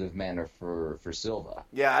positive manner for Silva.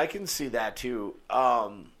 Yeah, I can see that too.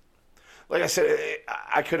 Like I said,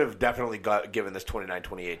 I could have definitely given this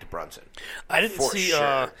 29-28 to Brunson. I didn't see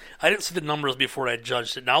the numbers before I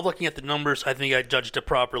judged it. Now looking at the numbers, I think I judged it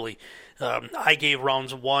properly. I gave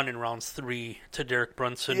rounds 1 and rounds 3 to Derek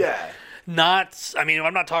Brunson. Yeah.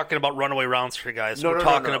 I'm not talking about runaway rounds here, guys. We're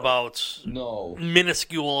talking about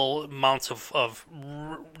minuscule amounts of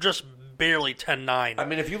just barely 10-9. I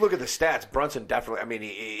mean, if you look at the stats, Brunson definitely. I mean,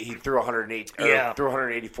 he threw 108, threw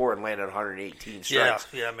 184 and landed 118 strikes.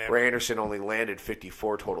 Yeah, man. Where Anderson only landed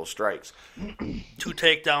 54 total strikes. 2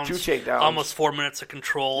 takedowns, almost 4 minutes of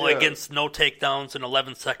control against no takedowns and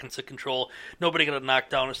 11 seconds of control. Nobody got a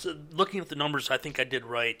knockdown. Looking at the numbers, I think I did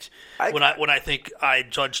right when I think I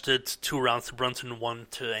judged it 2 rounds to Brunson, 1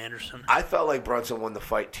 to Anderson. I felt like Brunson won the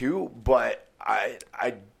fight too, but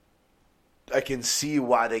I can see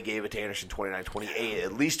why they gave it to Anderson 29-28,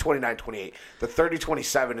 at least 29-28. The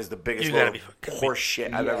 30-27 is the biggest horse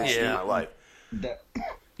shit I've ever seen in my life. And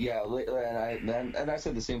I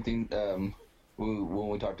said the same thing when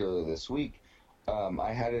we talked earlier this week.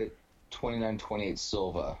 I had it 29-28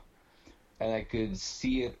 Silva, and I could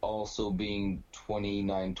see it also being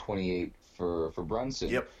 29-28 for Brunson.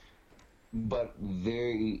 Yep. But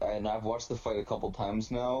and I've watched the fight a couple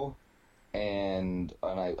times now. And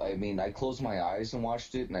I mean, I closed my eyes and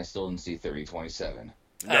watched it, and I still didn't see 30-27.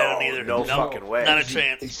 I don't either. No fucking way. Not a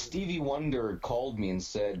chance. Stevie Wonder called me and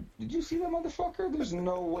said, "Did you see that motherfucker? There's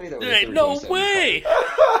no way that was there ain't no way."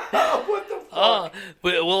 What the fuck?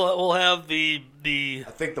 We'll have the I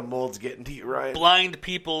think the mold's getting to you, right? Blind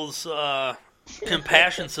People's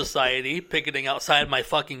Compassion Society picketing outside my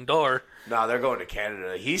fucking door. No, they're going to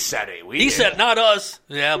Canada. He said it. He said, not us.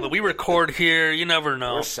 Yeah, but we record here. You never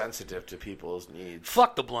know. We're sensitive to people's needs.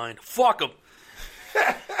 Fuck the blind. Fuck them.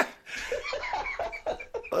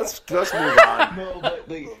 Let's move on. No, but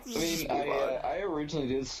I originally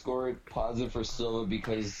did score it positive for Silva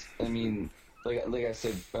because, I mean, like I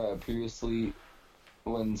said previously,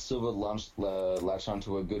 when Silva latched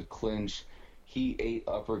onto a good clinch, he ate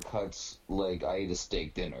uppercuts like I ate a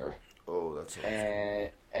steak dinner. Oh, that's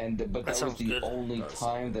but that was the only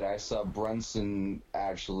time that I saw Brunson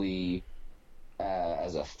actually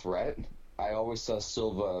as a threat. I always saw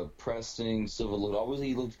Silva pressing. He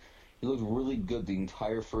looked really good the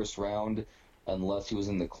entire first round, unless he was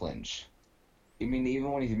in the clinch. I mean,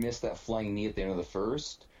 even when he missed that flying knee at the end of the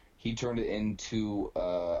first, he turned it into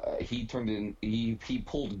he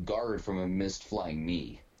pulled guard from a missed flying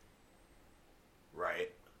knee.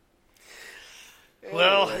 Right.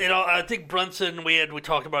 Well, I think Brunson. We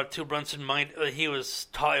talked about it too. Brunson he was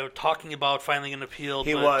talking about filing an appeal.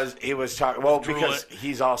 He was talking because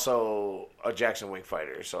he's also a Jackson Wink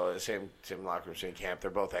fighter, so the same locker room, same camp.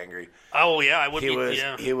 They're both angry. Oh yeah, I would.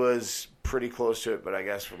 He was pretty close to it, but I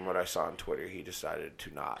guess from what I saw on Twitter, he decided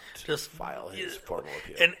to not file his formal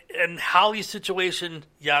appeal. And Holly's situation,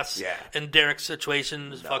 yes. Yeah. And Derek's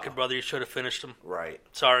situation, his fucking brother, you should have finished him. Right.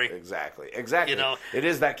 Sorry. Exactly. You know, it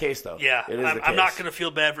is that case, though. Yeah. It is the case. I'm not going to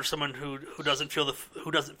feel bad for someone who doesn't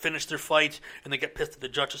finish their fight and they get pissed at the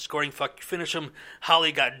judges scoring. Fuck, finish him.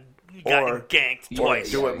 Holly got ganked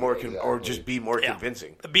twice. Do it more, or just be more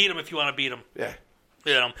convincing. Beat him if you want to beat him. Yeah.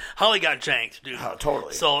 You know, Holly got janked, dude. Oh,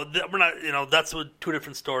 totally. So we're not, you know, that's two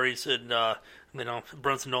different stories, and you know,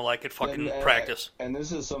 Brunson don't like it. Fucking practice. And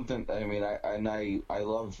this is something. I mean, I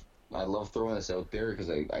love throwing this out there because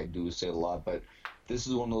I do say it a lot, but this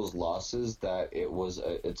is one of those losses that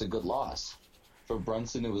it's a good loss for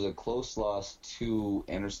Brunson. It was a close loss to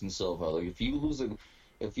Anderson Silva. Like if you lose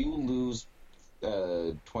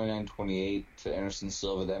 29-28 to Anderson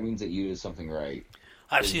Silva, that means that you did something right.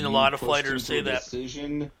 I've seen a lot of fighters say that.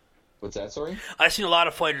 What's that, sorry? I've seen a lot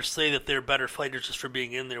of fighters say that they're better fighters just for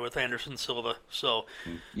being in there with Anderson Silva. So,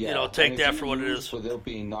 you know, take that for what it is. Without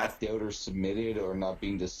being knocked out or submitted or not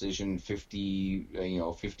being decision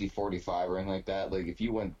 50-45 or anything like that. Like, if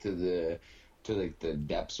you went to the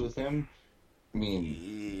depths with him, I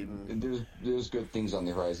mean, there's good things on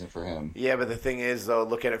the horizon for him. Yeah, but the thing is, though,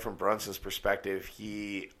 look at it from Brunson's perspective.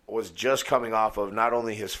 He was just coming off of not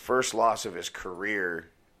only his first loss of his career,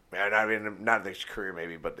 I mean, not his career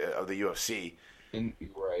maybe, but of the UFC, and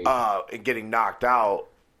getting knocked out.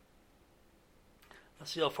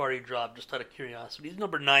 Let's see how far he dropped, just out of curiosity. He's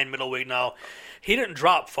number 9 middleweight now. He didn't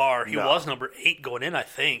drop far. He was number 8 going in, I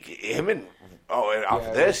think. Yeah.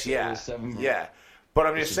 But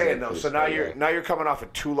I'm just saying though. So now you're coming off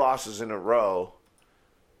of 2 losses in a row.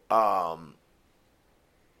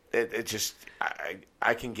 It just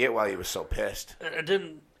I can get why he was so pissed. It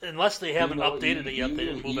didn't, unless they haven't updated it yet. They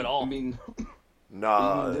didn't move at all. I mean,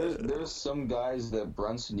 no. There's some guys that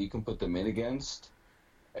Brunson you can put them in against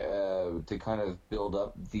to kind of build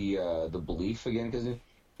up the belief again, because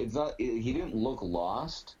it's not. He didn't look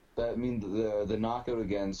lost. I mean, the knockout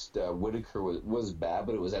against Whitaker was bad,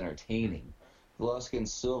 but it was entertaining. The loss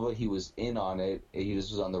against Silva, he was in on it. He just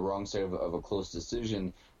was on the wrong side of a close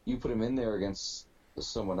decision. You put him in there against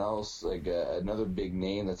someone else, like another big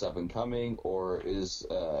name that's up and coming, or is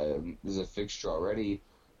a fixture already,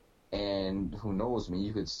 and who knows,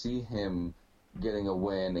 you could see him getting a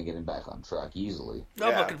win and getting back on track easily.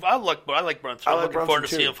 I like Brunson. I'm looking forward to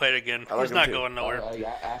seeing him fight again. He's not going nowhere.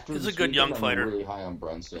 He's a good young fighter. I'm really high on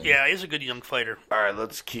Brunson. Yeah, he's a good young fighter. All right,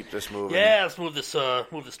 let's keep this moving. Yeah, let's move this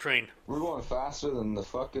train. We're going faster than the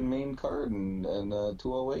fucking main card and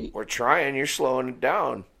 208. We're trying. You're slowing it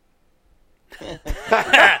down.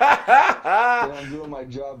 I'm doing my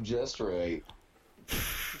job just right.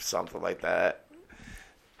 Something like that.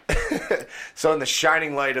 So in the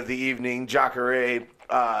shining light of the evening, Jacare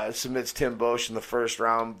submits Tim Bosch in the first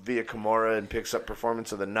round via Kimura and picks up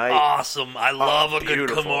performance of the night. Awesome. I love a good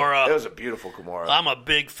Kimura. It was a beautiful Kimura. I'm a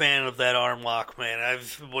big fan of that arm lock, man.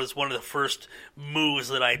 Was one of the first moves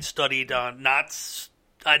that I'd studied on.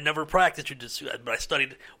 I'd never practiced jiu-jitsu, but I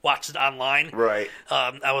watched it online. Right.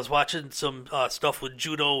 I was watching some stuff with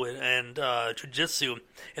judo and jiu-jitsu,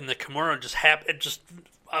 and the Kimura just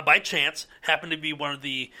by chance happened to be one of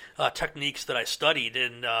the techniques that I studied,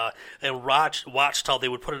 and watched how they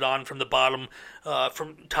would put it on from the bottom,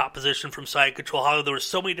 from top position, from side control. How there were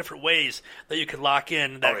so many different ways that you could lock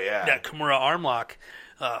in that Kimura arm lock.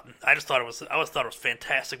 I thought it was a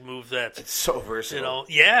fantastic move. It's so versatile.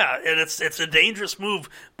 And it's a dangerous move,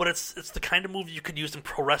 but it's the kind of move you could use in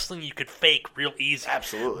pro wrestling. You could fake real easy.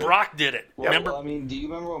 Absolutely. Brock did it. Well, remember? I mean, do you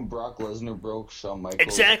remember when Brock Lesnar broke Shawn Michaels'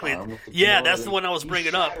 exactly. arm with the Yeah, Kimura? that's the one I was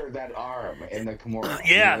bringing up. He shattered that arm in the Kimura.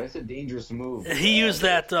 Yeah, that's a dangerous move. He used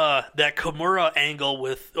that Kimura angle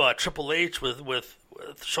with Triple H with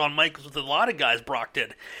Shawn Michaels, with a lot of guys. Brock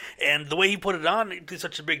did, and the way he put it on, he's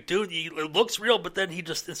such a big dude. It looks real, but then he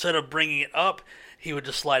just, instead of bringing it up, he would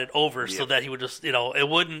just slide it over so that he would just, it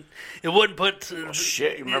wouldn't put.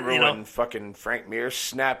 Shit, you remember when fucking Frank Mir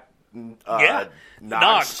snapped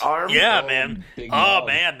Nogg's arm? Yeah, man. Oh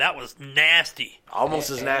man, that was nasty. Almost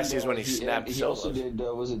as nasty as when he snapped He Silva's. also did.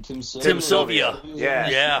 Was it Tim Sylvia? Tim Sylvia.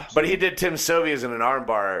 Yeah. But he did Tim Sylvia's in an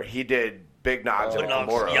armbar. He did Big Nogs in a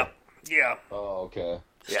Kimura. Yep. Yeah. Oh, okay.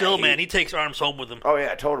 Still, man, he takes arms home with him. Oh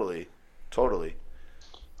yeah, totally.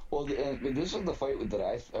 Well, this was the fight that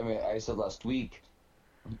I said last week.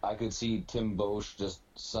 I could see Tim Bosch just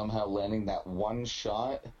somehow landing that one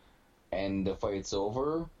shot, and the fight's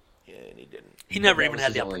over. Yeah, and he didn't. He never even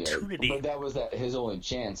had the opportunity. But that was his only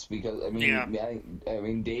chance, because I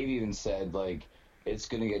mean, Dave even said, like, it's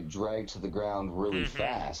going to get dragged to the ground really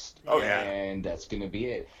fast. Oh, yeah. And that's going to be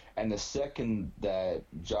it. And the second that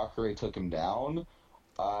Jacare took him down,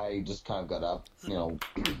 I just kind of got up,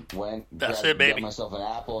 went, got myself an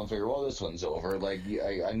apple and figured, well, this one's over. Like,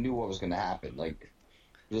 I knew what was going to happen. Like,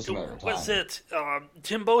 just a matter of time. Was it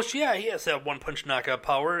Tim Bosch? Yeah, he has that one-punch knockout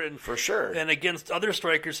power. And for sure. And against other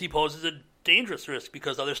strikers, he poses a dangerous risk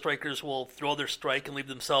because other strikers will throw their strike and leave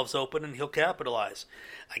themselves open, and he'll capitalize.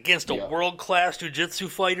 Against a world-class jiu-jitsu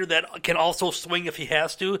fighter that can also swing if he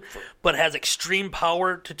has to, but has extreme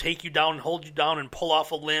power to take you down, hold you down, and pull off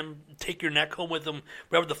a limb, take your neck home with him,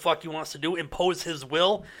 whatever the fuck he wants to do, impose his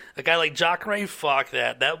will. A guy like Jacare, fuck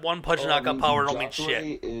that. That one-punch knockout power don't mean shit.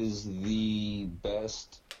 Jacare is the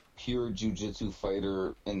best pure jiu-jitsu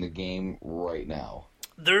fighter in the game right now.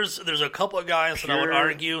 There's a couple of guys that I would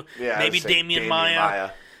argue. Yeah, maybe Damian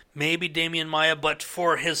Maia. Maybe Damian Maia, but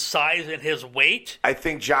for his size and his weight, I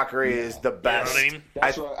think Jacare is the best. You know what I mean?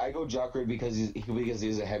 That's why I go Jacare because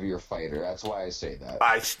he's a heavier fighter. That's why I say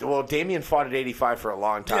that. Well, Damian fought at 85 for a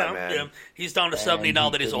long time, man. Yeah. He's down to 70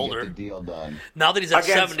 now that he's older. Get the deal done. Now that he's at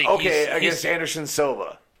 70, against Anderson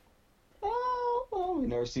Silva. Oh, we've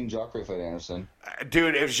never seen Jacare fight Anderson.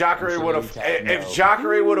 Dude, if Jacare would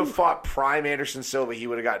have fought prime Anderson Silva, he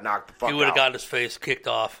would have got knocked the fuck out. He would have got his face kicked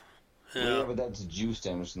off. Yeah, but that's juiced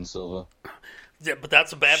Anderson Silva. Yeah, but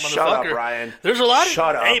that's a bad motherfucker. Shut up, Ryan. There's a lot of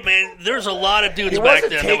Shut up. Hey man, there's a lot of dudes He back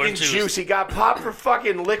wasn't then that were taking juiced. juice. He got popped for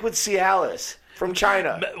fucking liquid Cialis from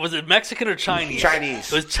China. Was it Mexican or Chinese?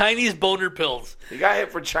 Chinese. It was Chinese boner pills. He got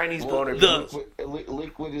hit for Chinese boner pills.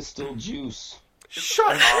 Liquid is still juice.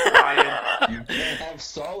 Shut up, Ryan. You can't have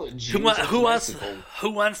solid juice. Who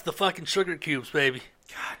wants the fucking sugar cubes, baby?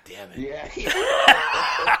 God damn it. Yeah.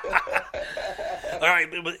 All right,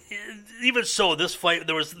 but even so, this fight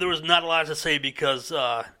there was not a lot to say because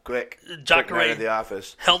Quick Jacare night at the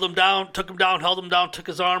office. held him down, took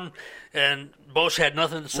his arm, and Bosch had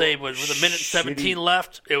nothing to say. But with a minute 17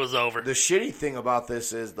 left, it was over. The shitty thing about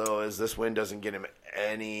this is this win doesn't get him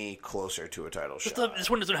any closer to a title shot. This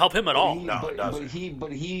win doesn't help him at all. It doesn't.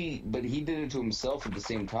 But he did it to himself at the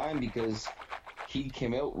same time because he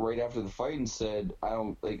came out right after the fight and said,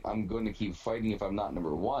 I'm going to keep fighting if I'm not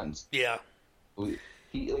number one. Yeah.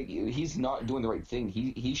 He's not doing the right thing.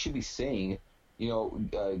 He should be saying,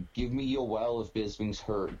 give me Yoel if Bisping's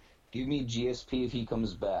hurt. Give me GSP if he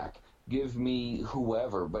comes back. Give me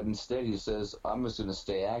whoever. But instead he says, I'm just going to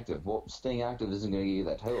stay active. Well, staying active isn't going to give you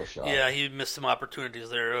that title shot. Yeah, he missed some opportunities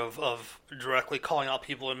there of directly calling out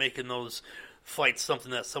people and making those fights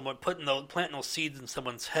something that planting those seeds in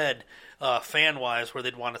someone's head, fan wise, where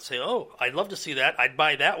they'd want to say, "Oh, I'd love to see that. I'd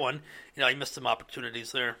buy that one." He missed some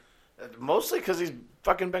opportunities there. Mostly because he's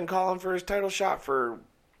fucking been calling for his title shot for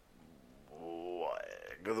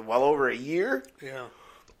well over a year. Yeah.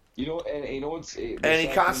 And he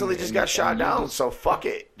constantly just got shot down. So fuck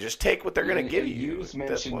it, just take what they're gonna give you. You just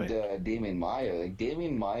mentioned Damian Maia. Like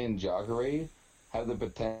Damian Maia and Jacare have the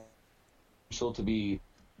potential to be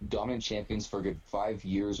dominant champions for a good 5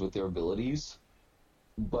 years with their abilities,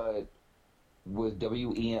 but with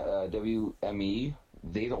WME,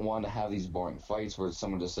 they don't want to have these boring fights where it's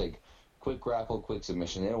someone just like quick grapple, quick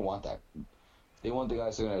submission. They don't want that. They want the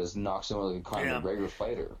guys that are going to just knock someone like a Conor McGregor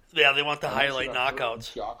fighter. Yeah, they want the highlight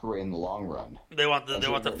knockouts. Jacare in the long run. They want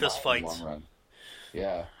the fist fights. In the long run.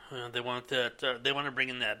 Yeah. They want that. They want to bring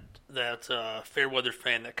in that fair weather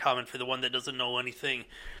fan, that common for the one that doesn't know anything.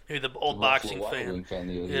 Maybe the old boxing fan.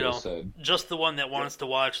 Just the one that wants to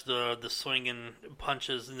watch the swinging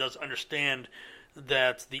punches and doesn't understand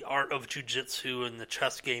that the art of jiu-jitsu and the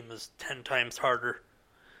chess game is 10 times harder.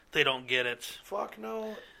 They don't get it. Fuck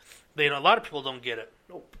no. A lot of people don't get it.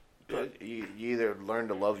 Nope. You either learn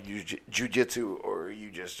to love jiu-jitsu or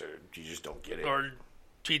you just don't get it. Or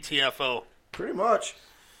GTFO. Pretty much.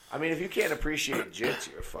 I mean, if you can't appreciate jits,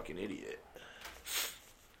 you're a fucking idiot.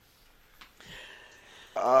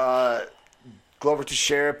 Glover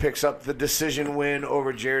Teixeira picks up the decision win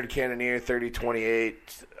over Jared Cannonier, 30-28,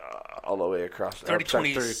 all the way across.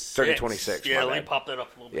 30-26. Yeah, let me pop that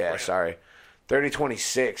up a little bit. Yeah, sorry.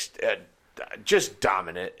 30-26, just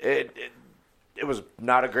dominant. It was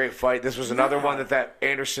not a great fight. This was another one that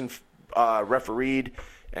Anderson refereed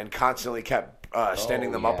and constantly kept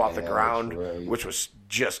standing them up off the ground, which was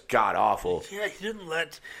just god-awful. Yeah, he didn't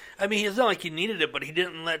let... I mean, it's not like he needed it, but he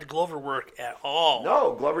didn't let Glover work at all.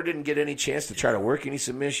 No, Glover didn't get any chance to try to work any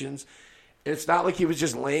submissions. It's not like he was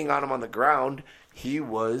just laying on him on the ground. He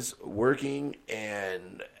was working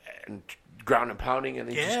and ground and pounding.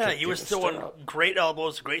 And he was throwing great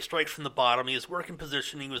elbows, great strikes from the bottom. He was working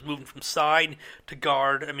position. He was moving from side to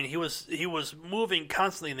guard. I mean, he was moving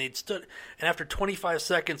constantly, and they'd stood. And after 25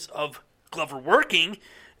 seconds of Glover working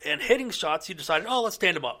and hitting shots, he decided, let's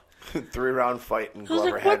stand him up. 3-round fight, and I was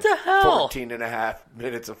Glover like, what had the hell? 14 and a half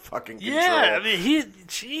minutes of fucking control. Yeah, I mean,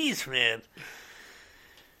 jeez, man.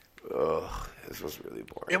 Ugh, this was really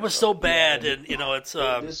boring. It was so bad, and it's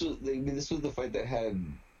this was the fight that had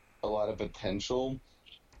a lot of potential.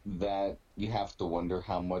 That you have to wonder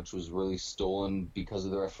how much was really stolen because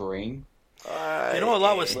of the refereeing. a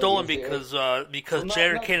lot was stolen because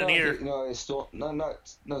Jared Cannonier. Not stolen,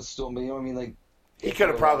 but you know what I mean. Like he could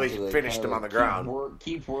have probably finished him on the ground.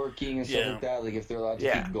 Keep working and stuff like that. Like if they're allowed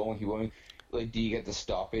to keep going. Like, do you get the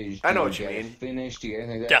stoppage? I know what you mean. Finish? Do you get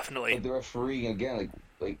anything like that? Definitely. But the referee again,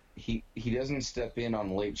 like he doesn't step in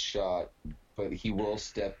on late shot, but he will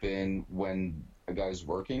step in when a guy's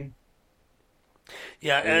working.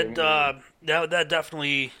 Yeah, and that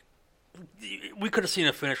definitely, we could have seen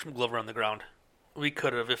a finish from Glover on the ground. We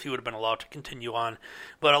could have if he would have been allowed to continue on.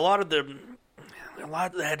 But a lot that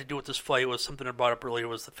had to do with this fight was something I brought up earlier,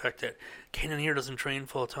 was the fact that Cannonier doesn't train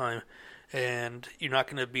full time, and you're not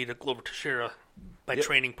going to beat a Glover Teixeira by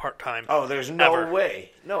training part time. Oh, there's no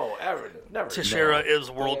way. No, ever. Never. Teixeira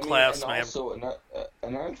is world class, man. Also,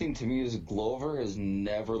 another thing to me is Glover has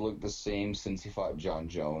never looked the same since he fought John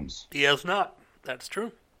Jones. He has not. That's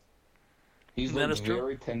true. He's looked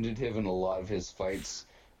very tentative in a lot of his fights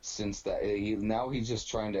since that. Now he's just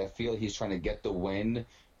trying to trying to get the win,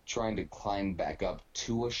 trying to climb back up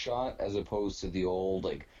to a shot, as opposed to the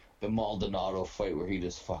old, the Maldonado fight where he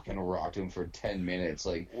just fucking rocked him for 10 minutes.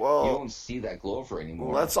 You don't see that Glover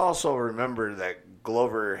anymore. Let's also remember that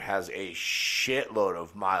Glover has a shitload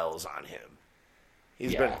of miles on him.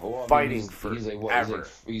 He's been fighting for ever.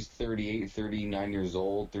 He's 38, 39 years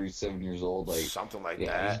old, 37 years old. Something like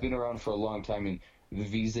that. He's been around for a long time, and the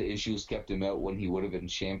visa issues kept him out when he would have been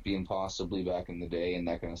champion possibly back in the day and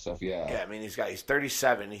that kind of stuff, Yeah, I mean, he's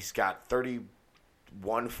 37. He's got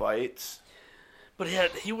 31 fights. But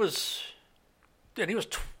he was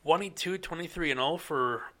 22,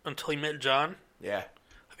 23-0 until he met John. Yeah.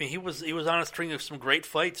 I mean, he was on a string of some great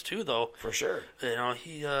fights too, though. For sure.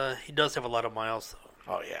 He does have a lot of miles, though.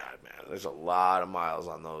 Oh yeah, man. There's a lot of miles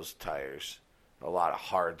on those tires. A lot of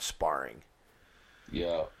hard sparring.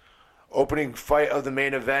 Yeah. Opening fight of the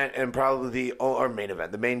main event and probably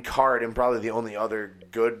the main card, and probably the only other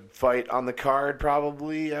good fight on the card,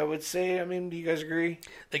 probably, I would say. I mean, do you guys agree?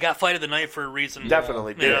 They got fight of the night for a reason.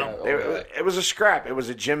 Definitely did. It was a scrap. It was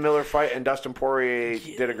a Jim Miller fight, and Dustin Poirier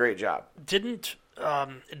did a great job. Didn't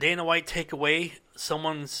Dana White take away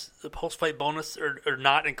someone's post-fight bonus, or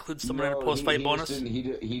not include someone in a post-fight bonus?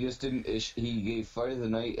 He just didn't issue. He gave fight of the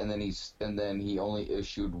night, and then he only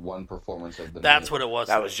issued one performance of the night. That's what it was.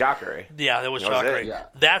 That was Jacare. Yeah, that was Jacare. Yeah.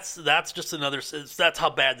 That's just another. That's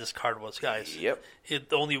how bad this card was, guys. Yep.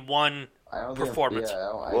 Only one performance.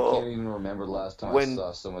 I can't even remember the last time I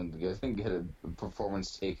saw someone get a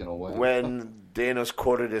performance taken away. When Dana's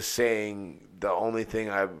quoted as saying, the only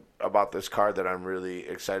thing about this card that I'm really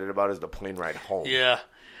excited about is the plane ride home. Yeah,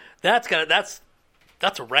 that's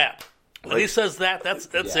a wrap. When he says that's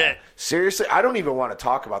it. Seriously, I don't even want to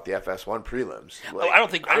talk about the FS1 prelims. I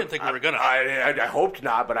didn't think we were gonna. I hoped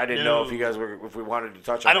not, but I didn't know if you guys if we wanted to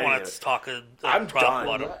touch on it. I don't want to talk. I'm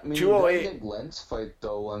done. I mean, 208. Lentz fight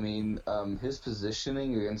though. I mean, his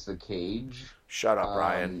positioning against the cage. Shut up,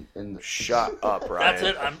 Ryan. Shut up, Ryan. That's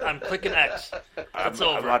it. I'm clicking X. It's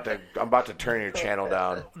over. I'm about to turn your channel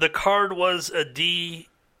down. The card was a D.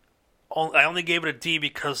 I only gave it a D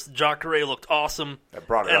because Jacare looked awesome,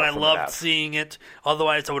 and I loved seeing it.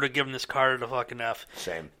 Otherwise, I would have given this card a fucking F.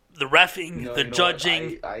 Same. The reffing, the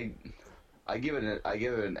judging. I give it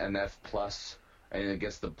an F plus, and it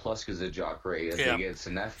gets the plus because of Jacare. I think it's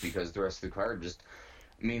an F because the rest of the card just.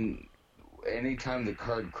 I mean, anytime the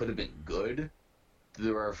card could have been good,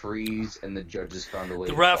 the referees and the judges found a way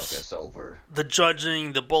to fuck us over. The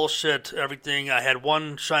judging, the bullshit, everything. I had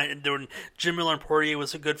one shine. Jim Miller and Poirier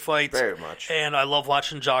was a good fight. Very much. And I love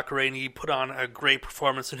watching Jacare, and he put on a great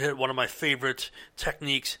performance and hit one of my favorite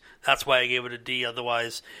techniques. That's why I gave it a D.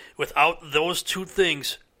 Otherwise, without those two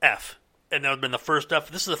things, F. And that would have been the first F.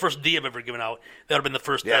 This is the first D I've ever given out. That would have been the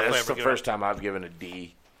first F I've ever given out. Yeah, that's the first time I've given a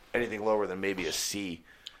D. Anything lower than maybe a C.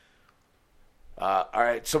 All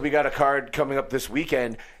right, so we got a card coming up this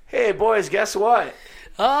weekend. Hey, boys, guess what?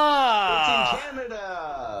 It's in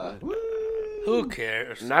Canada. Woo! Who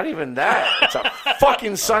cares? Not even that. It's a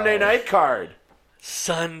fucking Sunday night card.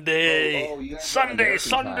 Sunday. Sunday. That's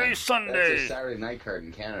a Saturday night card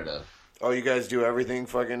in Canada. Oh, you guys do everything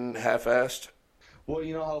fucking half-assed? Well,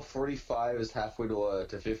 you know how 45 is halfway to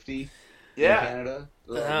 50 in Canada?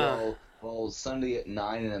 Well, Sunday at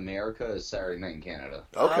 9 in America is Saturday night in Canada.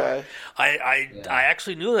 Okay. I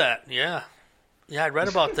actually knew that, yeah. Yeah, I read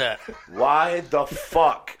about that. Why the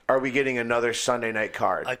fuck are we getting another Sunday night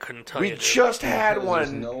card? I couldn't tell we you. We just had Because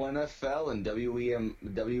one. There's no NFL and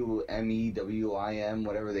WME, WIM,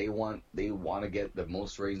 whatever they want. They want to get the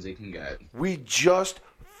most ratings they can get. We just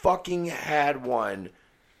fucking had one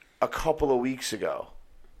a couple of weeks ago.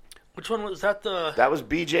 Which one was that? That was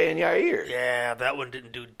BJ and Yair. Yeah, that one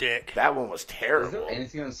didn't do dick. That one was Is terrible. there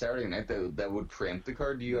anything on Saturday night that would preempt the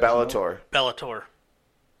card? Do you guys Bellator. Bellator.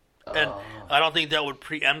 And I don't think that would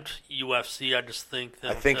preempt UFC. I just think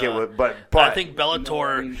that... I think it would, but I think Bellator... No,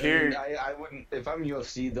 I mean, here- I wouldn't. If I'm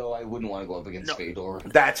UFC, though, I wouldn't want to go up against Fedor.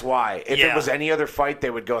 That's why. If Yeah. it was any other fight,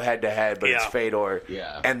 they would go head to head, but it's Yeah. Fedor.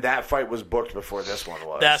 Yeah. And that fight was booked before this one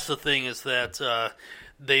was. That's the thing, is that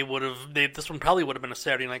they would have... This one probably would have been a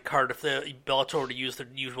Saturday night card. If the Bellator were to use their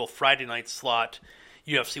usual Friday night slot,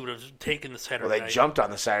 UFC would have taken the Saturday Well, they night. jumped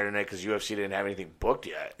on the Saturday night because UFC didn't have anything booked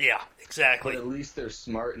yet. Yeah, exactly. But at least they're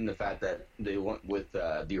smart in the fact that they went with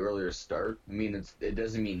the earlier start. I mean, it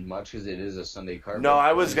doesn't mean much because it is a Sunday card. No, but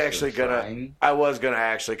I was at least actually they're gonna. trying. I was gonna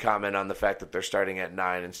actually comment on the fact that they're starting at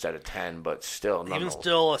 9 instead of 10, but still, Even nonetheless.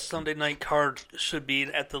 still, a Sunday night card should be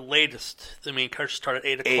at the latest. The main card should start at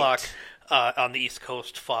 8 8. o'clock on the East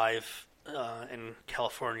Coast, 5 in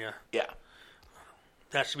California. Yeah,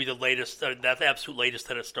 That should be the latest. That's the absolute latest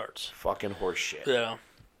that it starts. fucking horseshit. Yeah.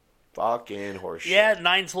 Fucking horseshit. Yeah,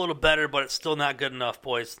 9's a little better, but it's still not good enough,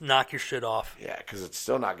 boys. Knock your shit off. Yeah, because it's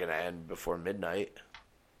still not gonna end before midnight.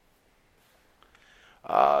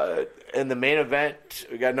 In the main event,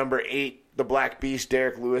 we got number 8, the Black Beast,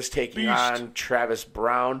 Derek Lewis, taking on Travis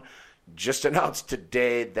Brown. Just announced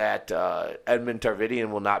today that Edmund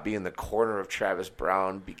Tarvidian will not be in the corner of Travis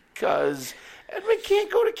Brown because Edmund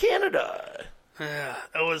can't go to Canada. Yeah,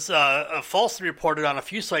 it was falsely reported on a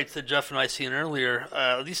few sites that Jeff and I seen earlier.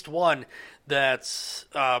 At least one that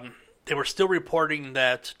they were still reporting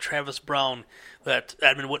that Travis Brown, that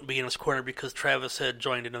Edmund wouldn't be in his corner because Travis had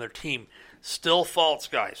joined another team. Still false,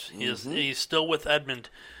 guys. He's still with Edmund.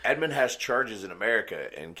 Edmund has charges in America,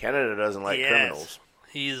 and Canada doesn't like criminals.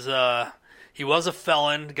 He's he was a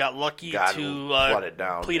felon, got lucky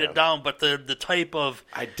to plead it down, but the type of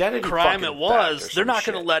identity crime it was, they're not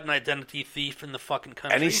going to let an identity thief in the fucking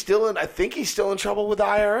country. And he's still in. I think he's still in trouble with the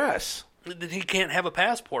IRS. He can't have a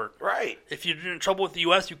passport. Right. If you're in trouble with the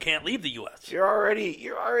U.S., you can't leave the U.S. You're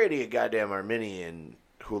already a goddamn Armenian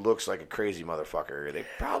who looks like a crazy motherfucker. They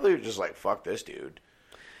probably are just like, fuck this dude.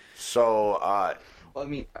 So, Well, I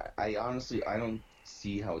mean, I honestly, I don't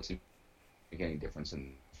see how it's make any difference in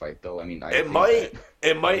the fight, though. I mean, it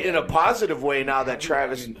might in a positive way now that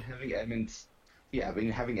Travis having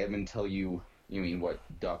Edmund tell you mean what,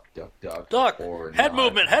 duck, or head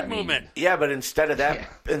movement. Yeah, but instead of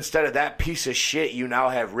that piece of shit, you now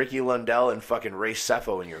have Ricky Lundell and fucking Ray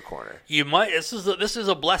Sefo in your corner. You might. This is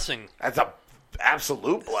a blessing. That's a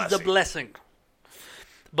absolute blessing. It's a blessing.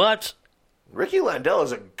 But Ricky Lundell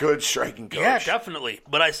is a good striking coach. Yeah, definitely.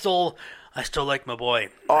 But I still like my boy.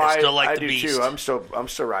 I still like the Beast. I do too. I'm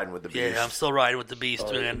still riding with the Beast. Yeah, I'm still riding with the Beast,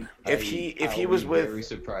 man. If he was with, very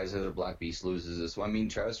surprised that the Black Beast loses this one. I mean,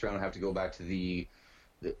 Travis Brown would have to go back to the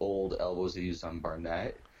old elbows they used on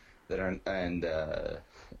Barnett that are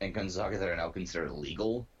and Gonzaga that are now considered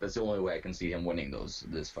illegal. That's the only way I can see him winning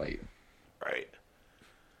this fight. Right.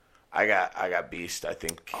 I got Beast. I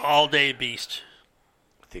think all day Beast.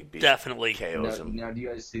 I think Beast definitely KOs him. Now, do you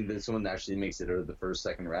guys think that someone actually makes it out of the first,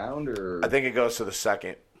 second round, or? I think it goes to the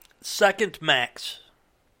second. Second max.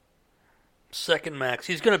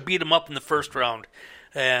 He's going to beat him up in the first round,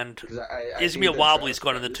 and he's going to be a wobblies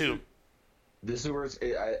going in the 2. This is where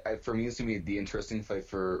for me it's going to be the interesting fight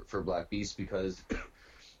for Black Beast because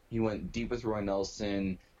he went deep with Roy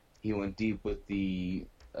Nelson. He went deep with the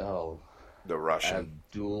Russian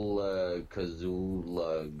Abdullah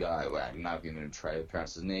Kazula guy. Well, I'm not even going to try to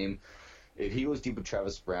pronounce his name. If he goes deep with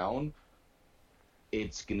Travis Brown,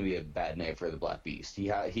 it's going to be a bad night for the Black Beast. He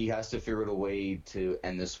has to figure out a way to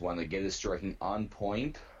end this one, to get his striking on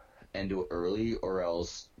point and do it early, or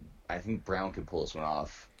else I think Brown could pull this one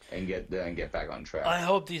off and get back on track. I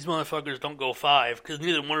hope these motherfuckers don't go 5, because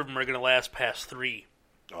neither one of them are going to last past 3.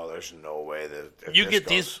 Oh, there's no way that you get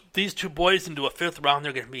these two boys into a 5th round,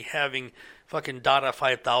 they're going to be having fucking Dada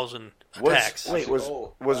 5000 attacks.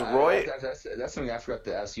 Was Roy? That's something I forgot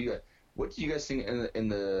to ask you. What did you guys think in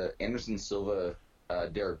the Anderson Silva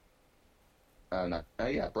Derek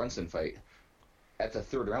Brunson fight at the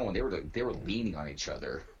 3rd round when they were leaning on each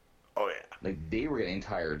other? Oh yeah, like they were getting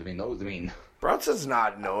tired. I mean Brunson's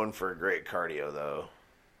not known for great cardio though.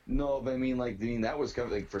 No, but I mean that was kind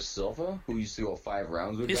of like for Silva, who used to go 5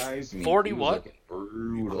 rounds with guys. 40 what?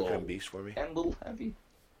 Brutal. Beast for me. And a little heavy.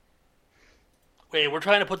 Wait, we're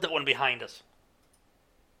trying to put that one behind us.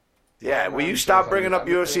 Yeah, will you stop bringing up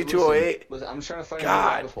UFC 208? I'm trying to find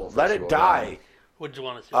God, let it die. What do you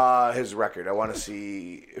want to see? His record. I want to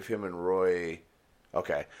see if him and Roy...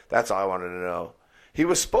 Okay, that's all I wanted to know. He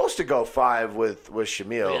was supposed to go 5 with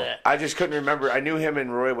Shamil. Yeah. I just couldn't remember. I knew him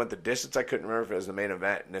and Roy went the distance. I couldn't remember if it was the main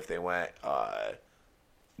event and if they went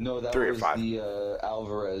No, that 3 or was 5. the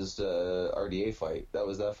Alvarez RDA fight. That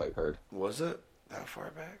was that fight card. Was it that far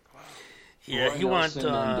back? Wow. Yeah, Roy he went. Nelson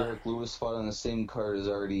and Derek Lewis fought on the same card as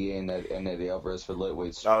RDA and Eddie Alvarez for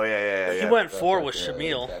lightweights. Oh, yeah. He went 4 with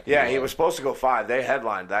Shamil. Yeah, he was supposed to go 5. They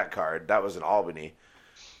headlined that card. That was in Albany.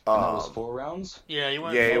 And that was 4 rounds? Yeah, he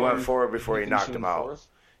went. Yeah, 4. he went 4 before he knocked him out. 4th?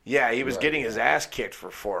 Yeah, he was Right, getting his ass kicked for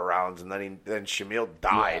 4 rounds, and then Shamil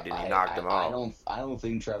died, and he knocked him out. I don't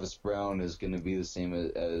think Travis Brown is going to be the same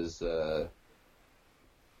as I'm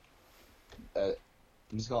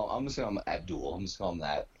just calling him Abdul. I'm just calling him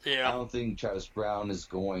that. Yeah. I don't think Travis Brown is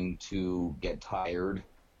going to get tired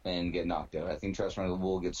and get knocked out. I think Travis Brown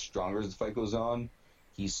will get stronger as the fight goes on.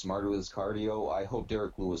 He's smarter with his cardio. I hope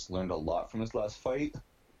Derek Lewis learned a lot from his last fight,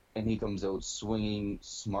 and he comes out swinging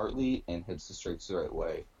smartly and hits the strikes the right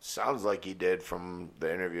way. Sounds like he did from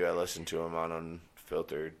the interview I listened to him on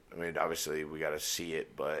Unfiltered. I mean, obviously we got to see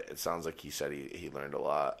it, but it sounds like he said he learned a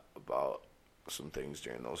lot about some things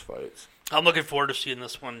during those fights. I'm looking forward to seeing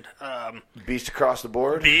this one. Beast across the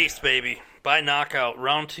board? Beast, baby. By knockout.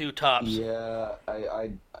 Round 2 tops. Yeah,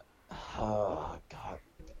 oh, God.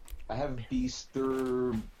 I have Beast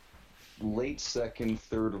late second,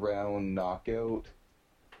 third round knockout.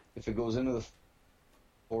 If it goes into the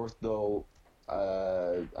 4th, though,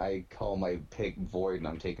 I call my pick void, and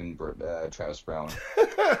I'm taking Travis Brown.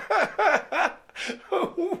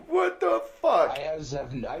 What the fuck? I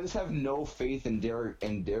just have no faith in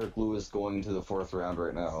Derek Lewis going to the 4th round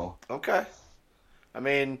right now. Okay. I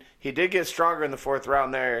mean, he did get stronger in the 4th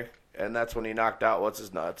round there, and that's when he knocked out what's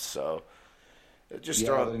his nuts. So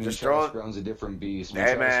Travis Brown's a different beast.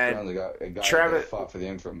 Hey, man, Brown's a guy Travis that fought for the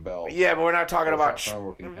interim belt. Yeah, but we're not talking about.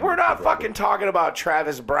 We're not fucking talking about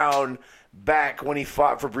Travis Brown back when he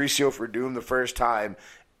fought Fabricio Verdum the first time,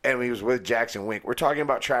 and he was with Jackson Wink. We're talking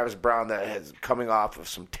about Travis Brown that is coming off of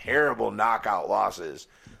some terrible knockout losses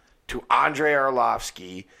to Andrei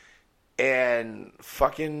Arlovsky and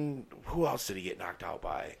fucking who else did he get knocked out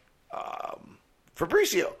by?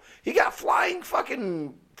 Fabricio. He got flying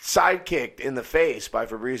fucking sidekicked in the face by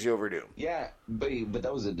Fabricio Verdum. Yeah, but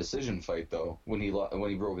that was a decision fight though. When he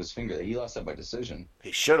broke his finger, he lost that by decision.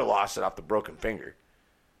 He should have lost it off the broken finger.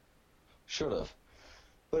 Should have.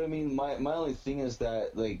 But I mean, my only thing is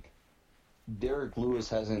that like Derek Lewis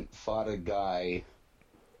hasn't fought a guy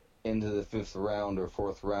into the 5th round or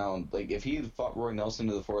 4th round. Like if he had fought Roy Nelson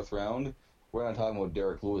to the 4th round, we're not talking about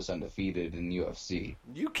Derek Lewis undefeated in UFC.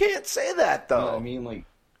 You can't say that though. You know what I mean, like.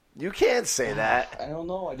 You can't say that. I don't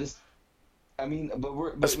know.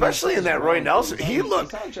 Especially in that Roy Nelson, he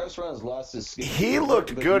looked. He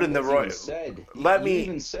looked good in the Roy. Let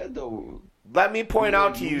me point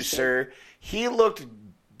out to you, sir. He looked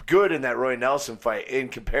good in that Roy Nelson fight in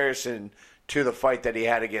comparison to the fight that he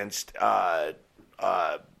had against the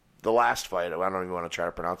last fight. I don't even want to try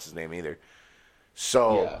to pronounce his name either.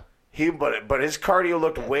 So but his cardio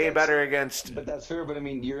looked way better against. But that's fair. But I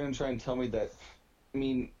mean, you're gonna try and tell me that. I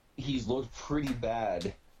mean, he's looked pretty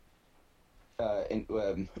bad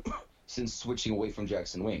since switching away from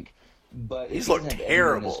Jackson Wink. But he's looked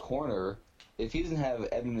terrible. If he doesn't have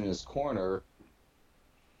Edmund in his corner,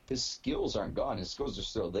 his skills aren't gone. His skills are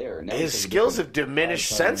still there. Now his skills have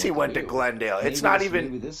diminished since he went to Glendale. Maybe it's not even.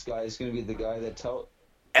 Maybe this guy is going to be the guy that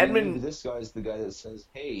Edmund. Maybe this guy is the guy that says,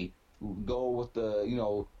 "Hey, go with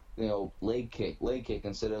the leg kick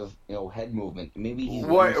instead of head movement." Maybe he's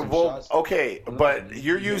okay, but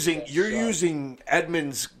you're using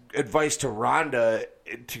Edmund's advice to Ronda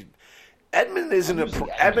to. Edmund isn't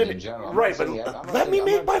Edmund, right? But let me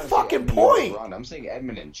make my fucking point. I'm saying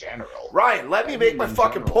Edmund in general. Ryan, let me make my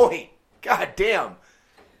fucking point. God damn.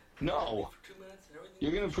 No,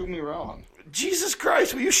 you're gonna prove me wrong. Jesus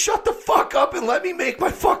Christ, will you shut the fuck up and let me make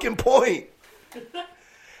my fucking point?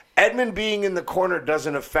 Edmund being in the corner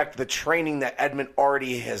doesn't affect the training that Edmund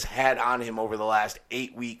already has had on him over the last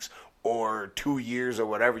 8 weeks or 2 years or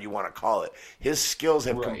whatever you want to call it. His skills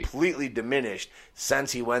have completely diminished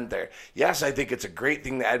since he went there. Yes, I think it's a great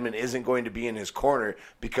thing that Edmund isn't going to be in his corner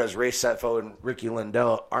because Ray Setfo and Ricky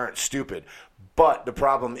Lindell aren't stupid. But the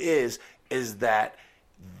problem is that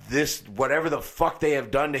this, whatever the fuck they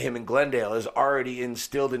have done to him in Glendale, is already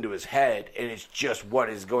instilled into his head, and it's just what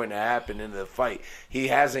is going to happen in the fight. He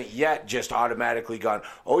hasn't yet just automatically gone,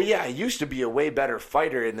 oh yeah, I used to be a way better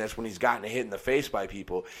fighter in this when he's gotten hit in the face by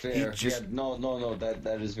people. Fair. No,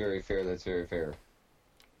 that is very fair. That's very fair.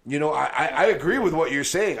 I agree with what you're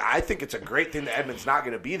saying. I think it's a great thing that Edmund's not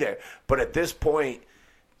going to be there. But at this point,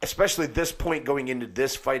 especially this point going into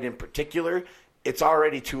this fight in particular, it's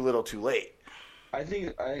already too little too late.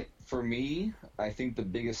 For me, I think the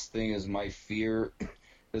biggest thing is my fear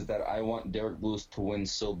is that I want Derek Lewis to win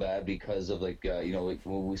so bad because of like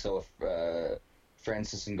when we saw with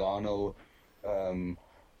Francis Ngannou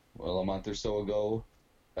a month or so ago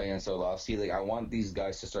against Arlovsky. Like, I want these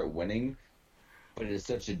guys to start winning, but it is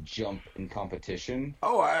such a jump in competition.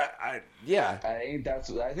 Oh, yeah. I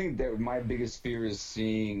think that my biggest fear is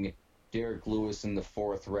seeing Derek Lewis in the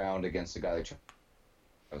 4th round against a guy like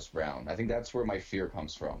Travis Brown. I think that's where my fear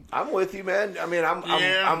comes from. I'm with you, man. I mean,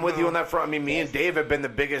 I'm with you on that front. I mean, me and Dave have been the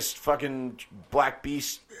biggest fucking Black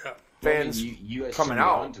Beast fans coming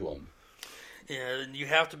out. Onto him. Yeah, you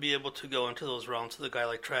have to be able to go into those rounds with a guy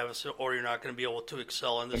like Travis, or you're not going to be able to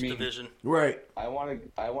excel in this division. Right. I want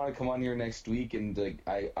to come on here next week and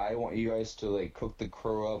I want you guys to cook the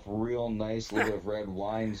crow up real nice, a little bit of red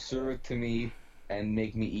wine, serve it to me, and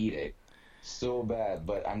make me eat it. So bad,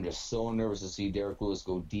 but I'm just so nervous to see Derek Lewis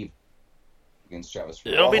go deep against Travis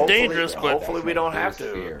Brown. It'll be dangerous, but hopefully we don't have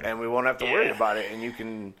to, and we won't have to worry about it, and you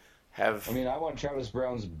can have... I want Travis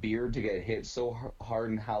Brown's beard to get hit so hard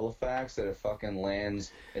in Halifax that it fucking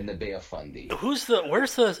lands in the Bay of Fundy. Where,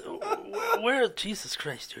 Jesus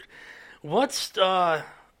Christ, dude.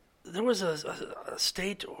 There was a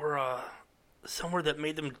state or somewhere that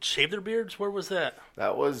made them shave their beards? Where was that?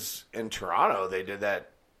 That was in Toronto. They did that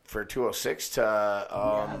for 206 to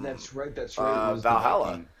that's right.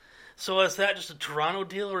 Valhalla. So is that just a Toronto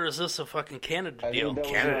deal, or is this a fucking Canada deal? I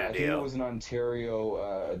think it was an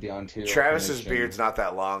Ontario, the Ontario. Travis's Commission. beard's not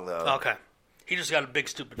that long though. Okay, he just got a big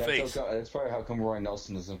stupid face. That's probably how come Roy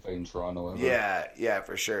Nelson doesn't fight in Toronto. Ever. Yeah,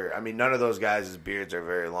 for sure. I mean, none of those guys' beards are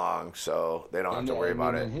very long, so they don't have to worry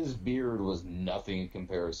about it. And his beard was nothing in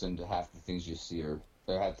comparison to half the things you see,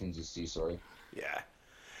 Sorry. Yeah.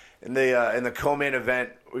 In the co-main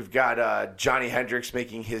event, we've got Johnny Hendricks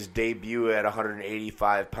making his debut at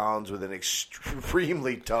 185 pounds with an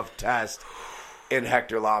extremely tough test in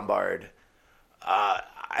Hector Lombard.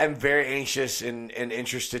 I'm very anxious and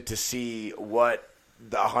interested to see what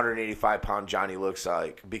the 185-pound Johnny looks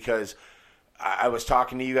like, because I was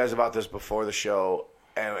talking to you guys about this before the show,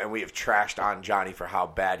 and we have trashed on Johnny for how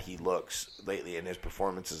bad he looks lately in his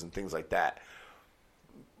performances and things like that.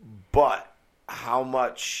 But how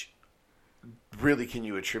much really can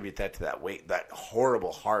you attribute that to that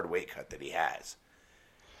horrible hard weight cut that he has?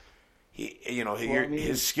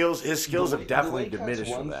 His skills have definitely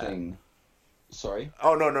diminished from that. Sorry?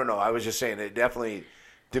 Oh, no. I was just saying it definitely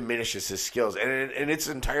diminishes his skills, and it's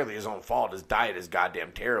entirely his own fault. His diet is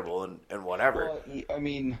goddamn terrible and whatever. Well,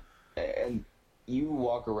 and you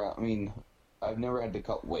walk around. I've never had to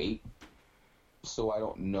cut weight, so I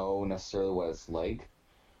don't know necessarily what it's like.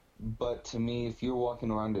 But to me, if you're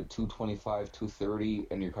walking around at 225, 230,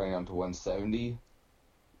 and you're cutting down to 170,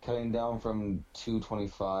 cutting down from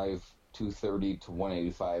 225, 230 to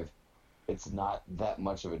 185, it's not that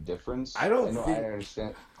much of a difference. I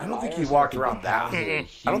understand. I don't think he walked around that. I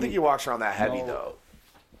don't think he walks around that heavy though.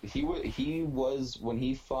 He was when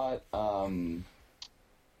he fought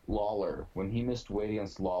Lawler, when he missed weight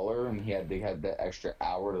against Lawler, and they had that extra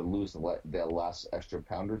hour to lose the last extra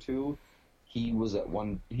pound or two. He was at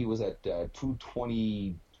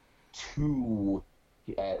 222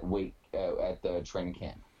 at weight at the training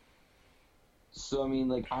camp. So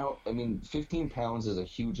 15 pounds is a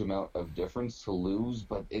huge amount of difference to lose,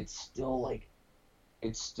 but it's still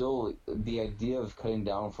the idea of cutting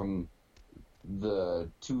down from the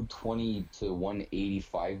 220 to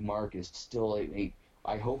 185 mark is still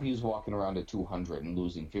I hope he's walking around at 200 and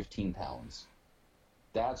losing 15 pounds.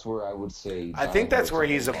 That's where I would say. I think that's where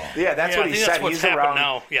he's. That's what he said. He's around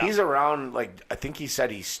now. Yeah. He's around I think he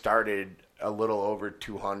said he started a little over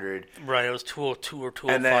 200. Right, it was 202 or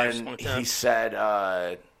 205. And then something like he said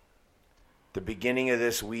the beginning of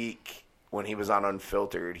this week when he was on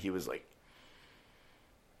Unfiltered, he was a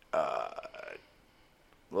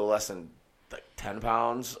little less than 10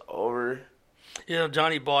 pounds over.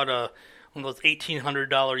 Johnny bought one of those $1,800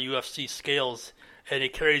 UFC scales. And he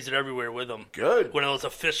carries it everywhere with him. Good. One of those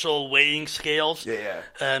official weighing scales. Yeah.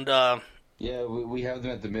 And we have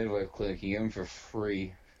them at the midwife clinic. You get them for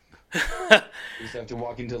free. You just have to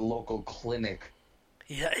walk into the local clinic.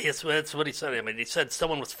 Yeah, that's what he said. He said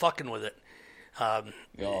someone was fucking with it.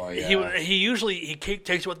 He usually takes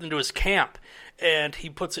it with him to his camp, and he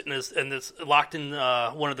puts it in this locked in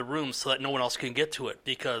one of the rooms so that no one else can get to it,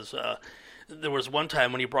 because. There was one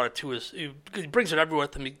time when he brought it to he brings it everywhere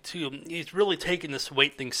with him. He's really taking this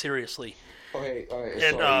weight thing seriously. Okay,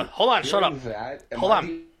 and hold on, shut up. Hold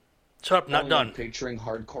on. Shut up, not done. Picturing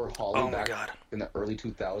hardcore Holly Oh my back God. in the early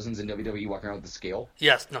 2000s in WWE walking around with the scale.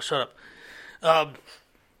 Yes, no, shut up.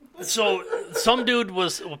 So some dude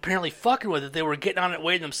was apparently fucking with it. They were getting on it,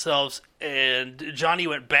 weighing themselves, and Johnny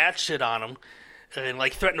went batshit on him and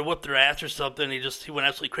like threatened to whip their ass or something. He went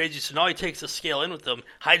absolutely crazy. So now he takes the scale in with them,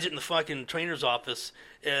 hides it in the fucking trainer's office,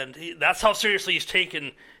 and that's how seriously he's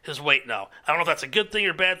taking his weight now. I don't know if that's a good thing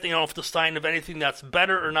or bad thing. I don't know if it's a sign of anything that's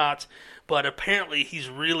better or not, but apparently he's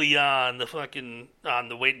really on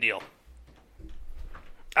the weight deal.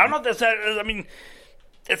 I don't know if that's that. I mean,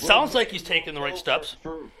 it sounds like he's taking the right steps.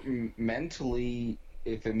 For mentally,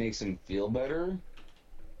 if it makes him feel better,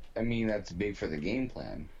 I mean, that's big for the game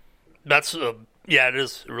plan. That's, yeah, it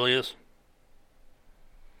is. It really is.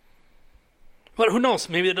 But who knows?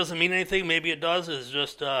 Maybe it doesn't mean anything. Maybe it does. It's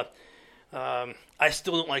just, I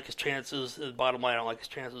still don't like his chances. Bottom line, I don't like his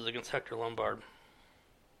chances against Hector Lombard.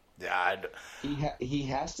 Yeah, he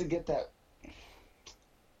has to get that.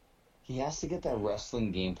 He has to get that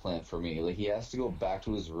wrestling game plan for me. Like, he has to go back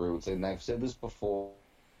to his roots. And I've said this before.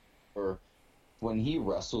 When he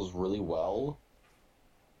wrestles really well,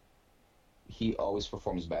 he always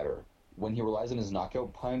performs better. When he relies on his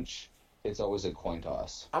knockout punch, it's always a coin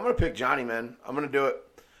toss. I'm gonna pick Johnny, man. I'm gonna do it.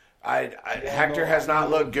 Hector has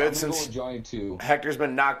not looked good since Johnny too. Hector's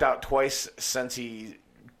been knocked out twice since he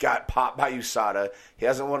got popped by USADA. He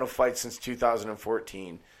hasn't won a fight since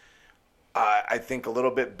 2014. I think a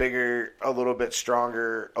little bit bigger, a little bit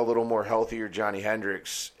stronger, a little more healthier Johnny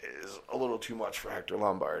Hendricks is a little too much for Hector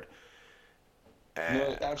Lombard. And,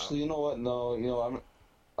 No, actually, you know what? No,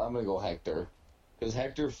 I'm gonna go Hector, because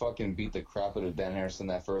Hector fucking beat the crap out of Dan Harrison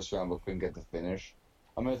that first round, but couldn't get the finish.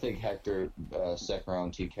 I'm gonna take Hector second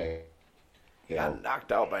round TK. he got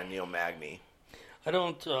knocked out by Neil Magny. I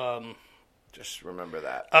don't, Just remember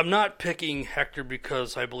that. I'm not picking Hector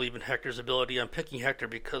because I believe in Hector's ability. I'm picking Hector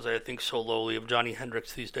because I think so lowly of Johnny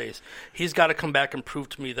Hendricks these days. He's got to come back and prove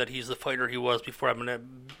to me that he's the fighter he was before I'm going to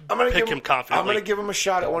pick him confidently. I'm going to give him a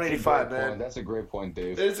shot at 185, man. That's a great point,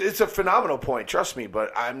 Dave. It's a phenomenal point, trust me.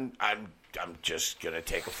 But I'm just going to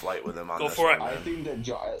take a flight with him on Go this for one, it. man. I think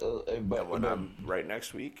that, And when I'm right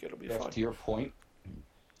next week, it'll be Jeff, fun. to your point,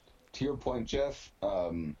 Jeff.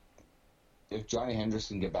 If Johnny Hendricks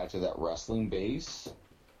can get back to that wrestling base,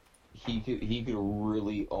 he could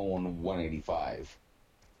really own 185.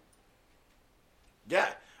 Yeah,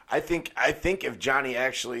 I think if Johnny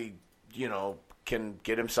actually, can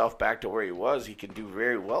get himself back to where he was, he can do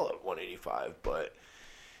very well at 185. But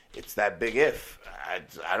it's that big if.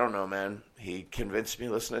 I don't know, man. He convinced me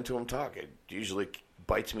listening to him talk. It usually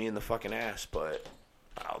bites me in the fucking ass, but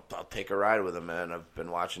I'll take a ride with him, man. I've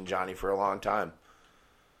been watching Johnny for a long time.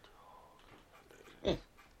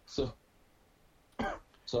 So I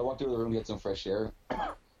walked over to the room to get some fresh air.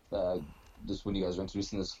 Just when you guys were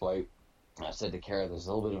introducing this fight, I said to Kara, there's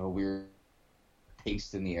a little bit of a weird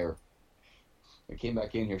taste in the air. I came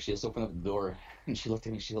back in here. She just opened up the door, and she looked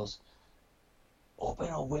at me. She goes, open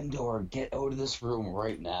a window or get out of this room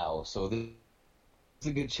right now. So there's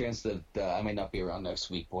a good chance that I may not be around next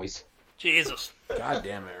week, boys. Jesus. God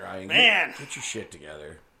damn it, Ryan. Man. Get your shit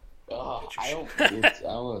together. I don't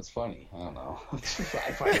know. It's funny. I don't know. I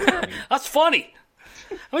find it funny. That's funny.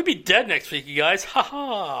 I might be dead next week, you guys. Ha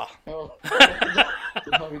ha. Oh,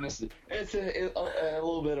 it's a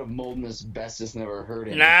little bit of mold and asbestos never hurt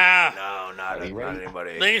any. Nah. No, not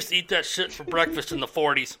anybody. They used to eat that shit for breakfast in the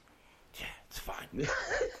 40s. Yeah, it's fine.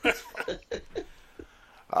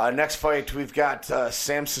 Next fight, we've got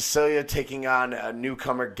Sam Cecilia taking on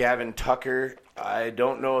newcomer Gavin Tucker. I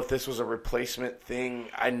don't know if this was a replacement thing.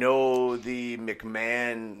 I know the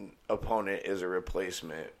McMahon opponent is a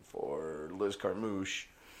replacement for Liz Carmouche.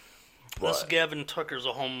 This Gavin Tucker's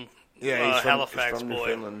a home he's Halifax from boy.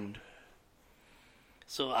 Newfoundland.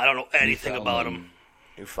 So I don't know anything about him.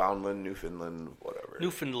 Newfoundland, whatever.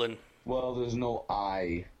 Newfoundland. Well, there's no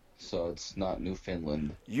I, so it's not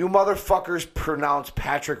Newfoundland. You motherfuckers pronounce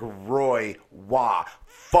Patrick Roy Wah.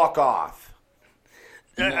 Fuck off.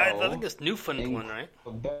 I think it's Newfoundland, right?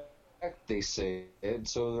 Quebec, they say it,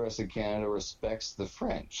 so the rest of Canada respects the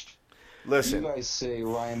French. Listen, you guys say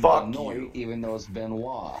Ryan fuck Benoit, you. even though it's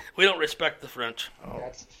Benoit. We don't respect the French.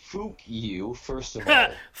 That's Fook you, first of all.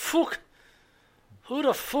 Fook. Who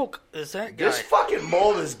the fuck is that guy? This fucking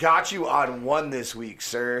mold has got you on one this week,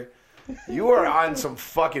 sir. You are on some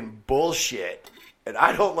fucking bullshit, and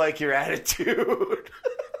I don't like your attitude.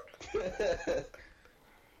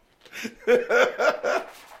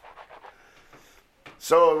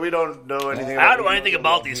 So we don't know anything I about don't know anything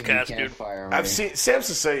about these cats, dude. I've seen Sam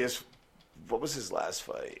Cecilia's. What was his last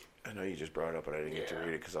fight? I know you just brought it up, but I didn't get to read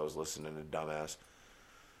it because I was listening to dumbass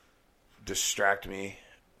distract me.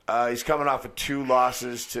 He's coming off of 2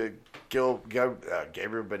 losses to Gabriel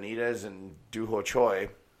Benitez and Du Ho Choi.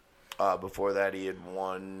 Before that, he had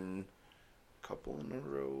won a couple in a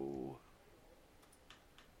row.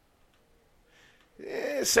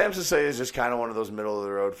 Sam Cecilia is just kind of one of those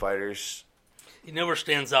middle-of-the-road fighters. He never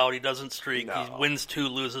stands out. He doesn't streak. No. He wins 2,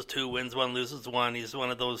 loses 2, wins 1, loses 1. He's one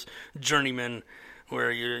of those journeymen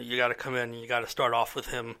where you got to come in and you got to start off with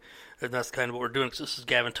him. And that's kind of what we're doing, because this is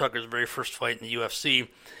Gavin Tucker's very first fight in the UFC.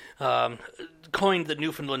 Coined the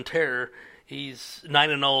Newfoundland Terror. He's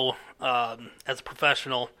 9-0 as a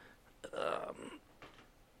professional.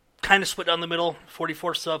 Kind of split down the middle,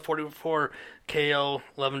 44 sub, 44 KO,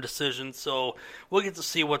 11 decisions. So we'll get to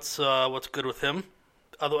see what's good with him.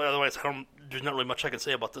 Otherwise, there's not really much I can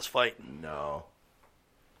say about this fight. No.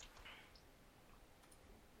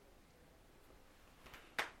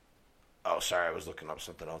 Oh, sorry, I was looking up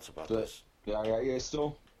something else about this. Yeah, you guys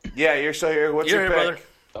still? Yeah, you're still here. What's You're your here, pick?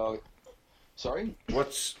 brother. Sorry?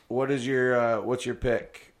 What's your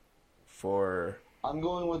pick for? I'm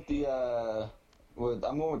going with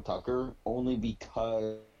I'm going with Tucker only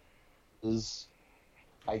because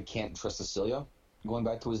I can't trust Cecilia. Going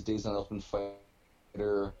back to his days on Ultimate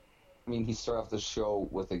Fighter, I mean, he started off the show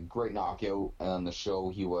with a great knockout, and on the show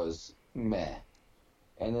he was meh.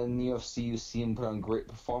 And then in the UFC, you see him put on great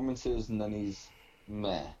performances, and then he's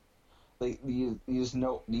meh. Like you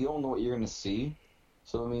don't know what you're gonna see.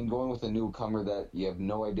 So I mean, going with a newcomer that you have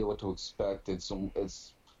no idea what to expect, it's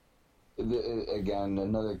again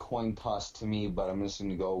another coin toss to me. But I'm just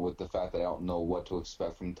gonna go with the fact that I don't know what to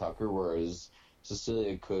expect from Tucker, whereas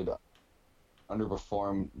Cecilia could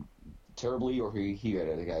underperform terribly, or he got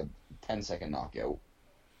like a 10-second knockout.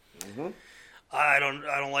 Mm-hmm. I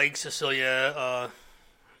don't like Cecilia.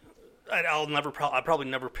 I'll probably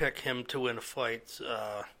never pick him to win a fight,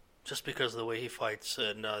 just because of the way he fights.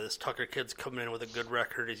 And this Tucker kid's coming in with a good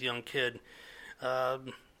record. He's a young kid.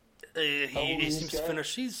 He seems to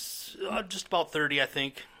finish. He's just about 30, I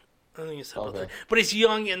think. I think he's about 30. But he's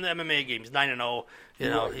young in the MMA game. He's 9-0.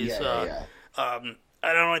 He's.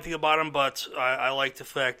 I don't know anything about him, but I like the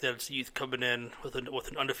fact that it's youth coming in with an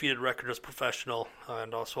undefeated record as a professional,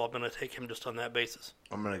 and also I'm going to take him just on that basis.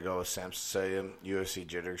 I'm going to go with Sam Cecilia, UFC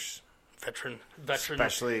jitters. Veteran.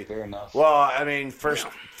 Especially, fair enough. Well, I mean, for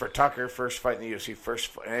Tucker, first fight in the UFC,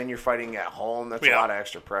 and you're fighting at home. That's a lot of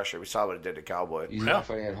extra pressure. We saw what it did to Cowboy. He's not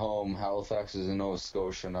fighting at home. Halifax is in Nova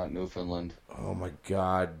Scotia, not Newfoundland. Oh my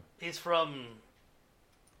God. He's from.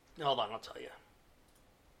 Hold on, I'll tell you.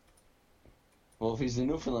 Well, if he's the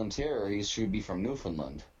Newfoundland Terror, he should be from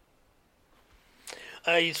Newfoundland.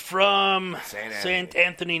 He's from St.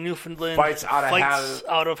 Anthony, Newfoundland. Fights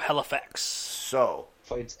out of Halifax. So.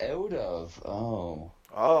 Fights out of. Oh.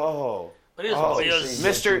 But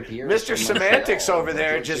Mr. Semantics over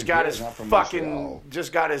there just got his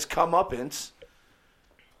comeuppance.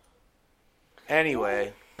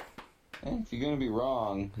 Anyway. If you're gonna be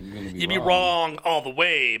wrong, you'd be wrong all the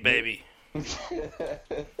way, baby.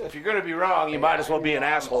 If you're gonna be wrong, you might as well be an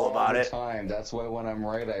asshole about it. That's why when I'm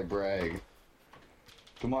right, I brag.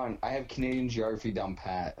 Come on, I have Canadian geography down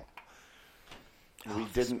pat. We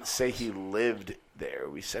didn't say he lived there.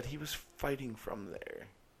 We said he was fighting from there.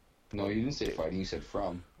 No, you didn't say fighting. You said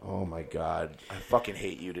from. Oh my God, I fucking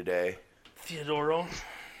hate you today, Theodoro.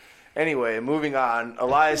 Anyway, moving on.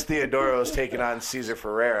 Elias Theodoro's taking on Cesar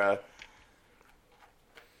Ferreira.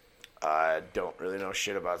 I don't really know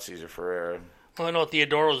shit about Cesar Ferreira. Well, I know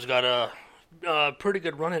Theodoro's got a pretty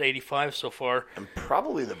good run at 85 so far. And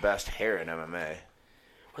probably the best hair in MMA.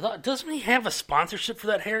 Doesn't he have a sponsorship for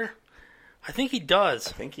that hair? I think he does.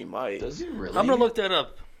 I think he might. Does he really? I'm going to look that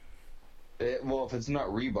up. Well, if it's not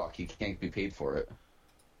Reebok, he can't be paid for it.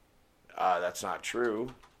 That's not true.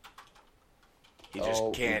 He just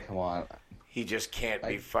can't. Come on. He just can't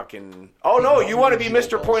be fucking... Oh, no, you want to be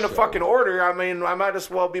Mr. Point of fucking Order. I mean, I might as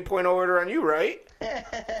well be Point of Order on you, right?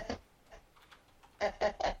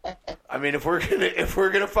 I mean, if we're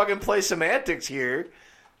gonna fucking play semantics here,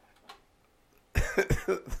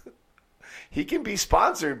 he can be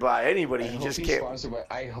sponsored by anybody. He just can't...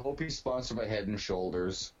 I hope he's sponsored by Head and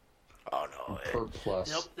Shoulders. Oh, no. Perk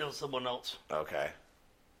Plus. Nope, it was someone else. Okay.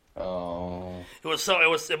 Oh.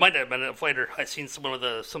 It might have been a fighter. I seen someone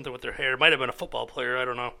with something with their hair. It might have been a football player. I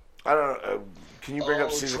don't know. I don't know. Can you bring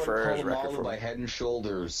up Cesar Ferreira's record for me? By Head and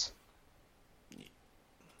Shoulders.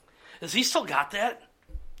 Has he still got that?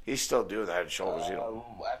 He's still doing that Head and Shoulders.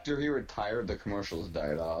 After he retired, the commercials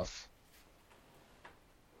died off.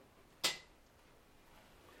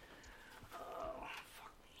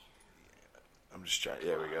 I'm just trying.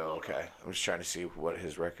 There we go. Okay. I'm just trying to see what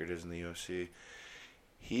his record is in the UFC.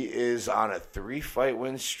 He is on a 3-fight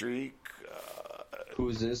win streak.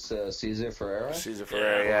 Who's this? Cesar Ferreira? Cesar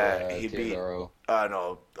Ferreira, yeah. He beat... Teodoro?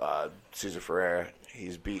 Cesar Ferreira.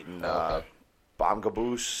 He's beaten Bomb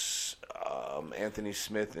Caboose, Anthony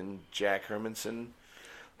Smith, and Jack Hermanson.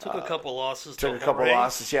 Took a couple losses. To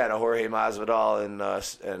Jorge Masvidal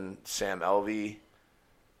and Sam Alvey.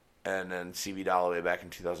 And then C.V. Dalloway back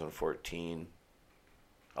in 2014.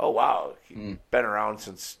 Oh, wow. He's been around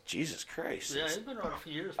since... Jesus Christ. Yeah, he's been around a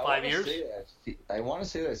few years. 5 years. I want to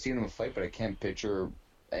say that I've seen him fight, but I can't picture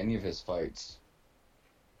any of his fights.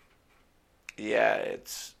 Yeah,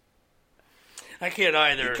 it's... I can't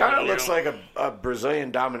either. He kind of looks like a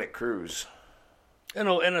Brazilian Dominic Cruz. In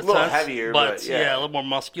a little sense, heavier, but yeah. a little more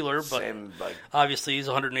muscular. But Same, like, obviously, he's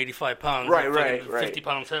 185 pounds. Right. 50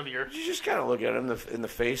 pounds heavier. You just kind of look at him in the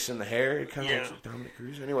face and the hair. It kind of looks like Dominic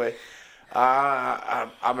Cruz. Anyway, I'm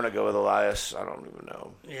going to go with Elias. I don't even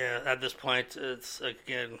know. Yeah, at this point, it's,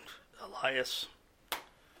 again, Elias.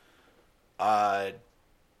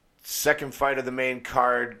 Second fight of the main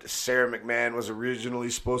card, Sarah McMahon was originally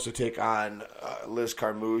supposed to take on Liz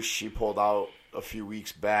Carmouche. She pulled out a few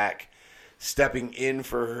weeks back. Stepping in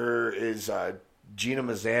for her is Gina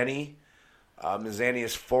Mazzani. Mazzani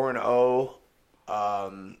is 4-0.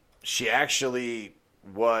 She actually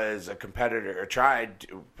was a competitor,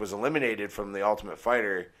 was eliminated from the Ultimate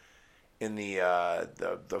Fighter in the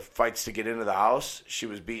fights to get into the house. She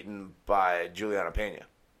was beaten by Juliana Pena.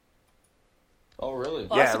 Oh, really?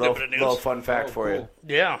 Well, yeah, little fun fact for you.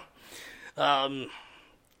 Yeah.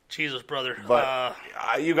 Jesus, brother. But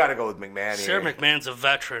you got to go with McMahon here. Sarah McMahon's a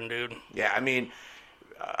veteran, dude. Yeah, I mean,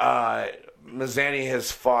 Mazzani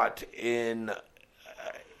has fought in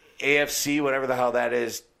AFC, whatever the hell that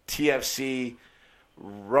is, TFC,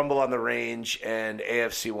 Rumble on the Range, and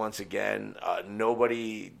AFC once again.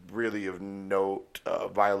 Nobody really of note.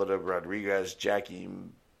 Violeta Rodriguez, Jackie,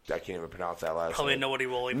 I can't even pronounce that last Probably name. nobody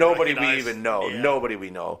will even Nobody recognize. we even know. Yeah. Nobody we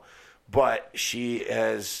know. But she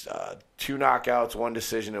has 2 knockouts, 1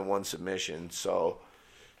 decision, and 1 submission. So,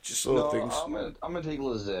 just little things. I'm gonna take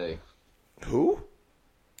Lizay. Who?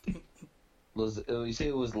 You say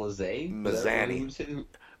it was Lizay? Mazzani.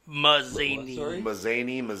 Mazzani.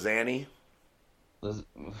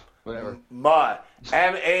 Mazzani. Whatever.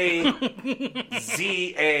 M-A-Z-A-N-Y.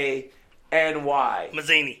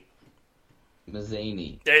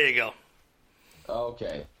 Mazzani. There you go.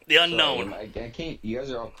 Okay. The unknown. Sorry, I can't. You guys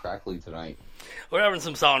are all crackly tonight. We're having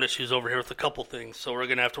some sound issues over here with a couple things, so we're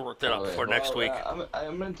gonna have to work that out before next week. I'm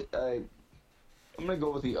gonna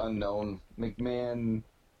go with the unknown. McMahon,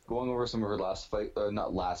 going over some of her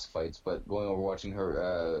not last fights, but going over watching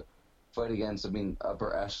her fight against,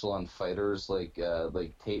 upper echelon fighters like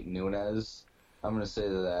Tate Nunes. I'm gonna say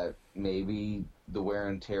that maybe the wear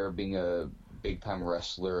and tear of being a big time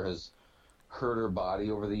wrestler has hurt her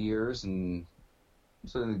body over the years, and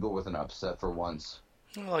so I'm going to go with an upset for once.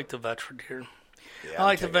 I like the veteran here. Yeah, I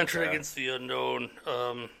like the veteran against the unknown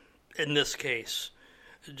in this case,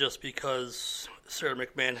 just because Sarah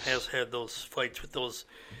McMahon has had those fights with those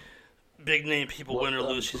big name people, win or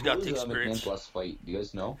lose. She's got the experience. McMahon's last fight? Do you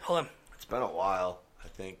guys know? Hold on. It's been a while, I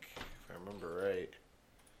think, if I remember right.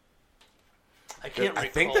 I can't recall. I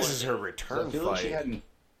think this is her return I feel fight. like she hadn't.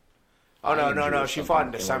 Oh, no. She fought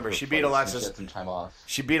in December. She beat Alexis. She had some time off.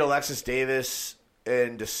 She beat Alexis Davis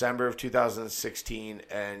in December of 2016,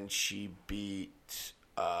 and she beat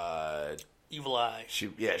Evil Eye. She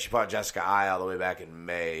fought Jessica Eye all the way back in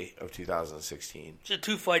May of 2016. She had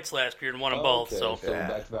 2 fights last year and won them both. Okay. So Yeah.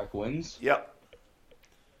 Back-to-back wins. Yep.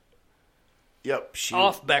 She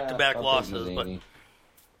off back-to-back I'll take losses, but Mazzani.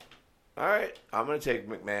 All right, I'm gonna take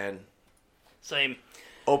McMahon. same.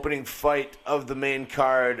 Opening fight of the main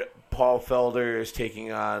card, Paul Felder is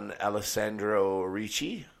taking on Alessandro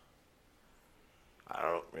Ricci. I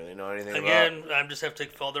don't really know anything about. Again, I just have to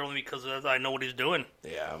take Felder only because I know what he's doing.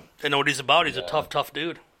 Yeah. I know what he's about. He's a Yeah. tough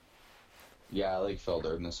dude. Yeah, I like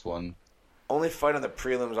Felder in this one. Only fight on the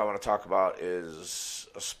prelims I want to talk about is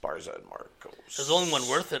Esparza and Marcos. There's only one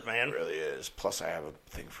worth it, man. It really is. Plus, I have a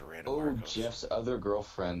thing for Randall Oh, Marcos. Jeff's other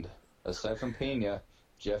girlfriend. Aside from Pena,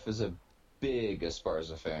 Jeff is a big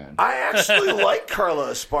Esparza fan. I actually like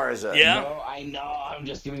Carla Esparza. Yeah? No, I know. I'm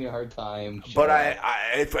just giving you a hard time. But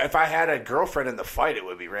if I had a girlfriend in the fight, it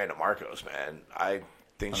would be Randall Marcos, man. I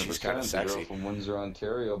think she's kind of The sexy. girl from Windsor,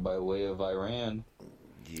 Ontario, by way of Iran.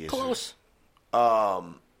 Yes. Close.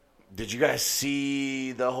 Did you guys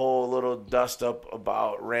see the whole little dust up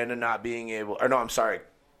about Randa not being able, or no, I'm sorry,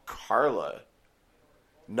 Carla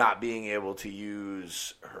not being able to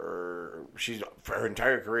use her, for her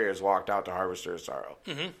entire career has walked out to Harvester of Sorrow.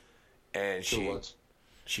 Mm-hmm. And she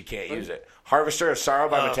can't use it. Harvester of Sorrow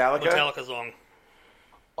by Metallica? Metallica song.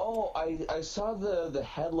 Oh, I saw the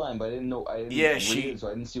headline, but I didn't know. I didn't read it, so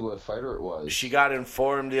I didn't see what fighter it was. She got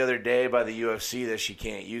informed the other day by the UFC that she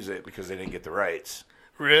can't use it because they didn't get the rights.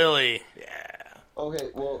 Really? Yeah. Okay,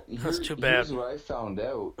 well, That's too bad. Here's what I found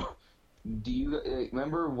out. Do you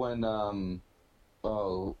remember when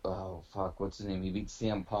oh fuck, what's his name? He beat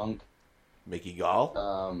CM Punk. Mickey Gall?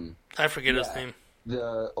 I forget his name.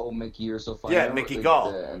 Mickey or so far. Yeah, Mickey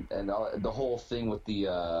Gall. And the whole thing with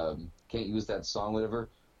the can't use that song, whatever.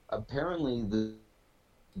 Apparently, the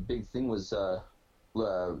big thing was the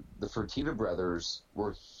Fertitta brothers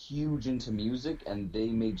were huge into music, and they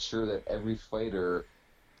made sure that every fighter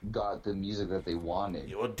got the music that they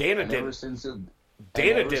wanted. Well, Dana didn't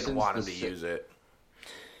want him to use it.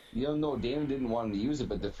 No, Dana didn't want him to use it,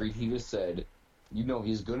 but the Fertitta said,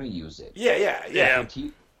 he's going to use it. Yeah.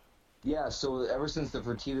 Yeah, so ever since the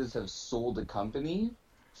Fertittas have sold the company,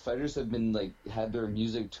 fighters have been, had their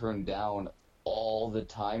music turned down all the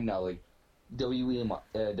time now.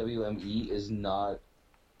 WME is not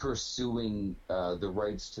pursuing the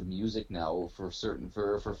rights to music now for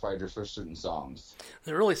fighters for certain songs.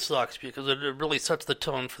 It really sucks because it really sets the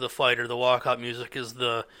tone for the fighter. The walkout music is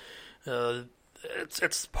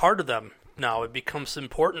it's part of them now. It becomes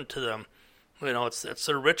important to them. It's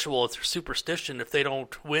their ritual. It's their superstition. If they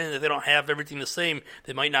don't win, if they don't have everything the same,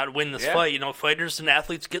 they might not win this fight. Fighters and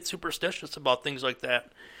athletes get superstitious about things like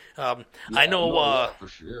that. I know. For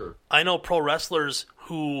sure. I know pro wrestlers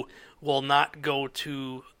who will not go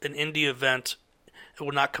to an indie event. It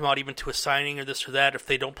will not come out even to a signing or this or that if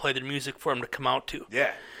they don't play their music for them to come out to.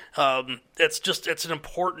 Yeah. It's an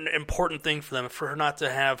important thing for them. For her not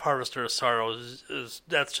to have Harvester of Sorrows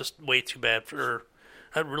that's just way too bad for her.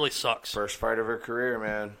 That really sucks. First fight of her career,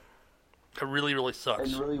 man. It really, really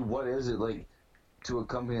sucks. And really, what is it like to a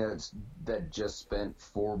company that just spent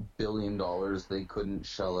 $4 billion? They couldn't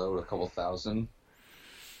shell out a couple thousand.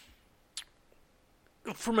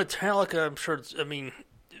 For Metallica, I'm sure.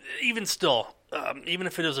 Even still, even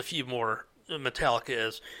if it is a few more, Metallica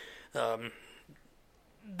is.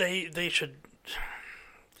 They should.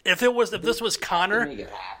 If this was Connor, make it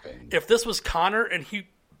happen. If this was Connor and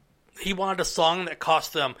he wanted a song that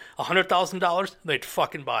cost them $100,000, they'd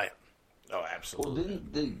fucking buy it. Oh, absolutely. Well,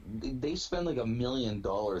 didn't they spend $1 million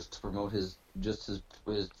to promote his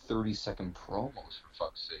 30-second promos, for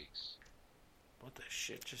fuck's sakes? What the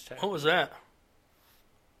shit just happened? What was that?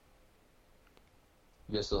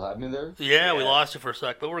 You guys still have me there? Yeah, we lost you for a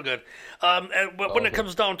sec, but we're good. But when it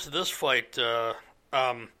comes down to this fight,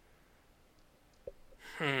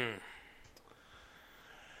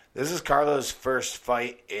 This is Carla's first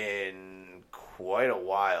fight in quite a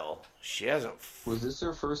while. She hasn't. Was this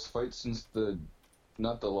her first fight since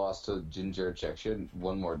not the loss to Ginger Czech? She had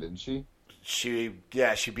one more, didn't she? She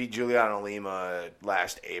beat Juliana Lima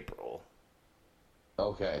last April.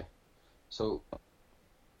 Okay. So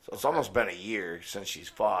it's almost been a year since she's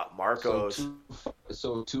fought. Marcos.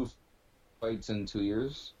 So two fights in 2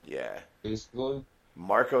 years? Yeah. Basically?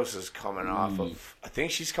 Marcos is coming off of. I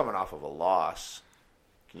think she's coming off of a loss.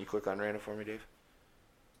 Can you click on random for me, Dave?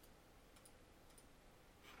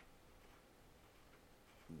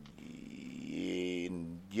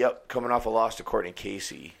 Yep, coming off a loss to Courtney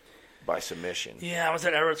Casey by submission. Yeah, I was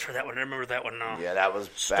at Everett's for that one. I remember that one now. Yeah, that was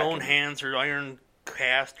Stone Hands or Iron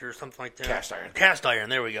Cast or something like that. Cast Iron. Cast Iron,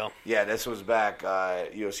 there we go. Yeah, this was back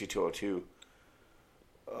UFC 202.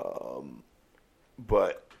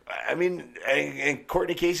 But, and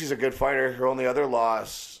Courtney Casey's a good fighter. Her only other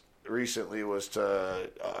loss recently was to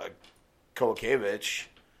Kovacevic.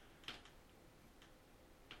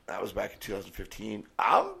 That was back in 2015.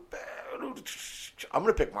 I'm going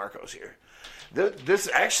to pick Marcos here. This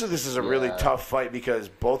is a really tough fight because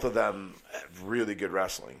both of them have really good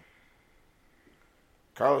wrestling.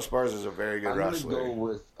 Carlos Esparza is a very good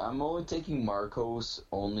wrestler. I'm only taking Marcos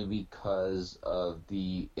only because of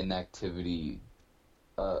the inactivity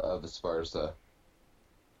of Esparza.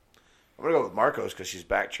 I'm going to go with Marcos because she's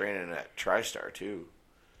back training at TriStar, too.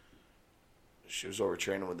 She was over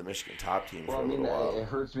training with the Michigan top team for a little while. It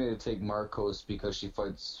hurts me to take Marcos because she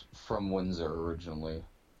fights from Windsor originally.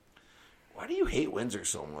 Why do you hate Windsor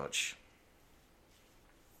so much?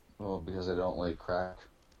 Well, because I don't like crack.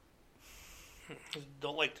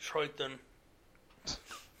 Don't like Detroit, then.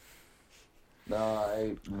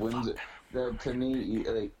 No, Windsor. To me,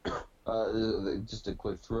 just a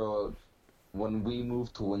quick throw out. When we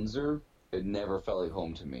moved to Windsor, it never felt like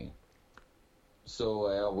home to me. So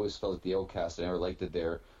I always felt like the outcast. I never liked it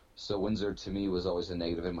there. So Windsor, to me, was always a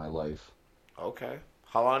negative in my life. Okay.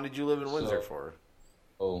 How long did you live in Windsor for?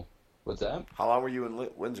 Oh, what's that? How long were you in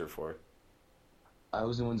Windsor for? I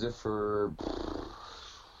was in Windsor for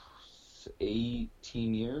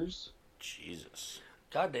 18 years. Jesus.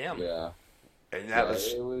 God damn. Yeah. And that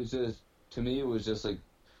was... It was just, to me, it was just like,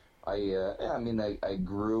 I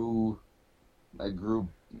grew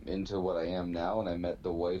into what I am now, and I met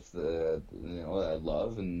the wife that I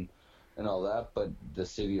love and all that, but the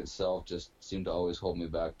city itself just seemed to always hold me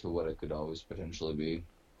back to what it could always potentially be.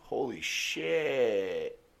 Holy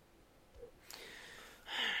shit.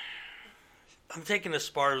 I'm taking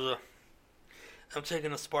Esparza. In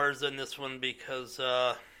this one because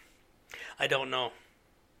I don't know.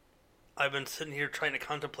 I've been sitting here trying to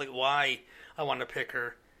contemplate why I want to pick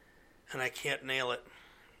her, and I can't nail it.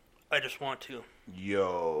 I just want to.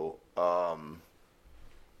 Yo,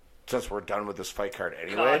 since we're done with this fight card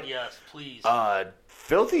anyway. God, yes, please.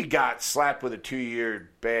 Filthy got slapped with a 2-year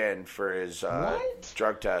ban for his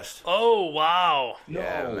drug test. Oh, wow.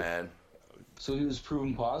 Yeah, No. man. So he was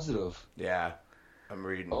proven positive. Yeah. I'm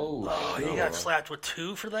reading. Oh, he got slapped with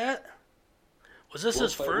 2 for that? Was this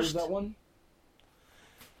his fight first? was that one?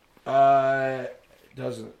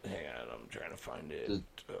 Doesn't... Hang on, I'm trying to find it.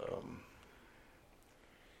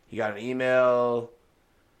 He got an email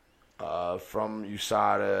from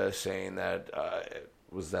USADA saying that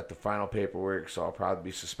was that the final paperwork, so I'll probably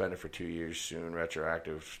be suspended for 2 years soon,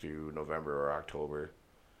 retroactive to November or October.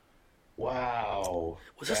 Wow.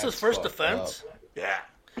 Was this his first offense? Yeah.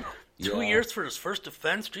 2 years for his first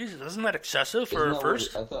offense? Jesus, isn't that excessive for a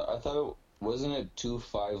first? I thought wasn't it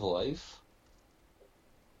 2-5 life?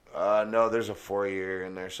 No, there's a 4-year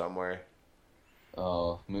in there somewhere.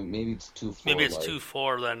 Oh, maybe it's 2-4. Maybe it's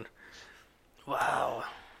 2-4 then. Wow.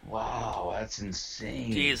 Wow, that's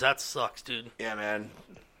insane. Jeez, that sucks, dude. Yeah, man.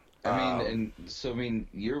 I mean,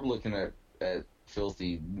 you're looking at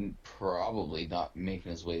Filthy probably not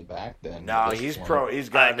making his way back then. No, he's pro. He's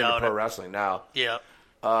gotten into pro wrestling now. Yeah.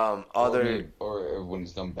 Or when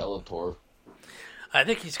he's done Bellator. I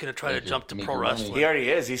think he's going to try to jump to pro wrestling. He already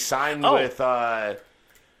is. He signed with...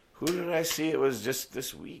 who did I see? It was just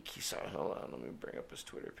this week. He signed... Hold on. Let me bring up his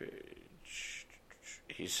Twitter page.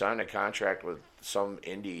 He signed a contract with some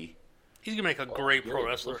indie. He's going to make a great pro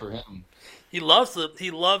wrestler. For him. He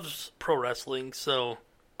loves pro wrestling, so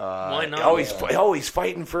why not? He's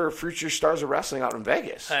fighting for Future Stars of Wrestling out in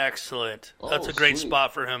Vegas. Excellent. That's a great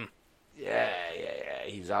spot for him. Yeah.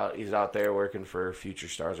 He's out there working for Future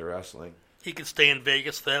Stars of Wrestling. He can stay in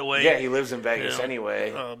Vegas that way. Yeah, he lives in Vegas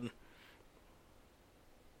anyway.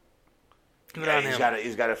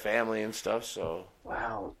 He's got a family and stuff, so...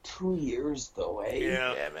 Wow, 2 years though, eh?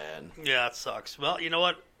 Yeah, man. Yeah, it sucks. Well, you know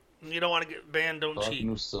what? You don't want to get banned, don't cheat.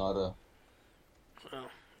 USADA. Well,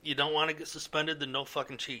 you don't want to get suspended, then no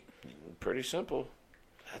fucking cheat. Pretty simple.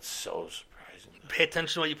 That's so surprising. Pay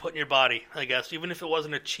attention to what you put in your body, I guess. Even if it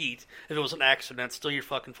wasn't a cheat, if it was an accident, it's still your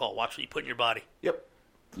fucking fault. Watch what you put in your body. Yep.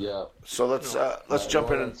 Yeah. So let's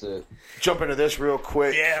jump into this real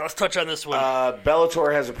quick. Yeah, let's touch on this one.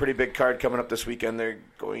 Bellator has a pretty big card coming up this weekend. They're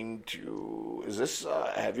going to... Is this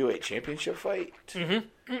a heavyweight championship fight? Mm-hmm.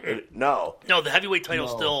 No, the heavyweight title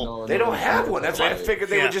still... They don't have one. That's why I figured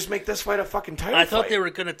they would just make this fight a fucking title fight. I thought they were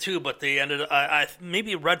going to too, but they ended... I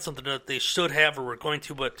maybe read something that they should have or were going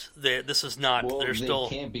to, but this is not. Well, They're still...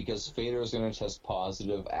 They can't because Fedor's going to test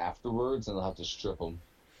positive afterwards, and they'll have to strip him.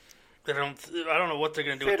 I don't know what they're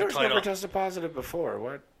going to do with the Fedor's title. never tested positive before.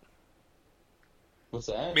 What? What's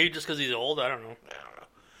that? Maybe just because he's old. I don't know.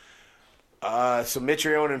 So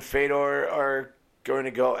Mitrione and Fedor are going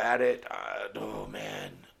to go at it. Oh man,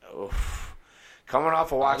 oof. Coming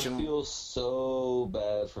off of watching. I feel so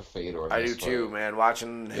bad for Fedor. I do too, man.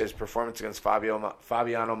 Watching his performance against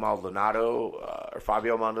Fabiano Maldonado, or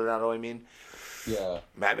Fabio Maldonado, I mean. Yeah.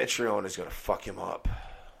 Matt Mitrione is going to fuck him up.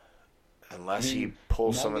 Unless he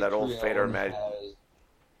pulls some of that old Fedor magic.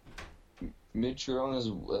 Mitrione has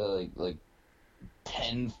like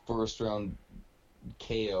 10 first-round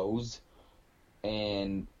KOs,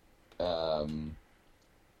 and fucking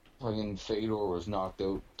Fedor was knocked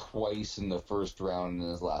out twice in the first round in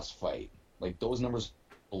his last fight. Like, those numbers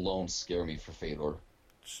alone scare me for Fedor.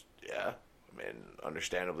 Yeah, I mean,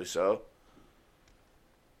 understandably so.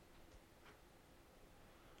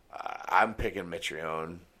 I'm picking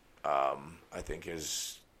Mitrione. I think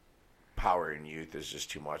his power and youth is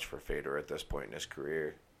just too much for Fedor at this point in his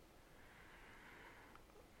career.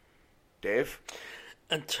 Dave?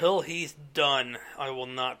 Until he's done, I will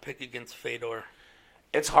not pick against Fedor.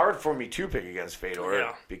 It's hard for me to pick against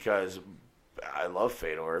Fedor because I love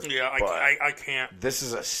Fedor. Yeah, I can't. This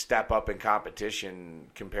is a step up in competition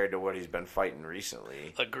compared to what he's been fighting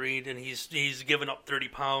recently. Agreed, and he's given up 30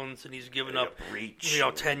 pounds, and he's given up reach,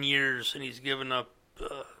 10 years, and he's given up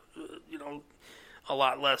a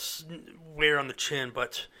lot less wear on the chin.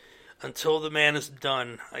 But Until the man is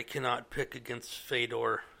done, I cannot pick against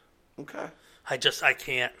Fedor. Okay. I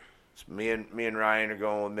can't. So me and Ryan are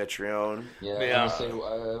going with Mitrione. Yeah. I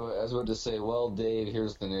was about to say, well, Dave,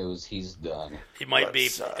 here's the news. He's done. He might be.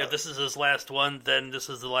 If this is his last one, then this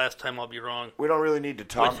is the last time I'll be wrong. We don't really need to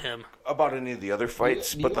talk with him about any of the other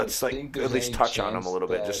fights, but let's at least touch on them a little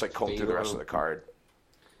bit, just comb through the rest of the card.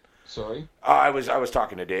 Sorry? I was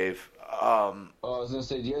talking to Dave. I was going to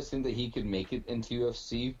say, do you guys think that he could make it into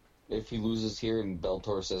UFC if he loses here and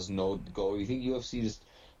Bellator says no go? You think UFC just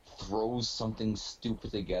throws something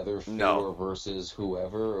stupid together, Fedor versus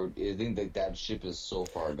whoever, or do you think that ship is so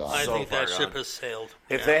far gone? I think that ship has sailed.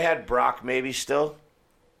 If they had Brock, maybe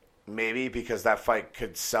because that fight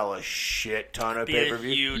could sell a shit ton of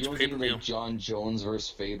pay-per-view. Huge you don't pay-per-view. think like John Jones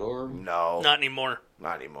versus Fedor? No, not anymore.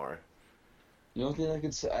 You don't think I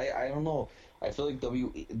could say? I don't know. I feel like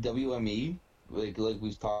WME, like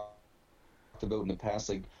we've talked about in the past,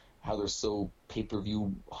 like how they're so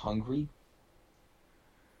pay-per-view hungry.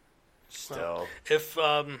 Still, if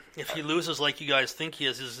he loses like you guys think he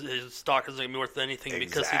is, his stock isn't going to be worth anything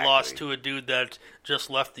because he lost to a dude that just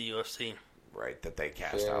left the UFC. Right, that they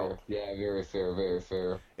cast out. Yeah, very fair, very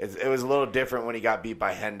fair. It was a little different when he got beat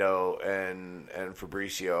by Hendo and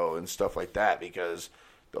Fabricio and stuff like that, because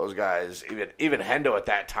those guys, even Hendo at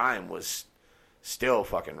that time was still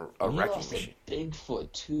fucking a wrecking machine.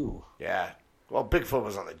 Bigfoot too. Yeah, well, Bigfoot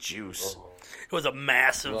was on the juice. It was a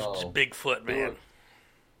massive Bigfoot, man.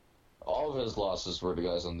 All of his losses were to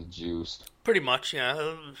guys on the juice. Pretty much,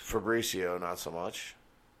 yeah. Fabricio, not so much.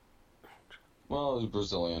 Well, he was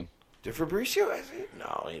Brazilian. Did Fabricio?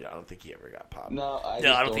 No, I don't think he ever got popped. No, I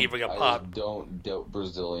don't think he ever got popped. I don't doubt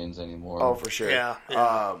Brazilians anymore. Oh, for sure. Yeah.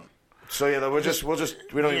 So yeah, we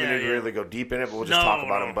don't even need to really go deep in it, but we'll just talk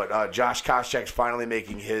about him. But Josh Koscheck's finally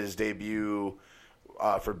making his debut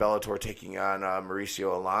for Bellator, taking on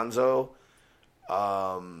Mauricio Alonso.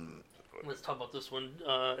 Let's talk about this one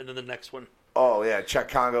and then the next one. Oh yeah, Czech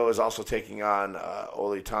Congo is also taking on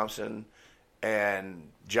Ole Thompson, and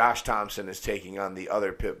Josh Thompson is taking on the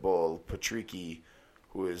other pit bull, Patricky,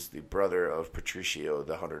 who is the brother of Patricio,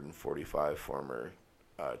 the 145 former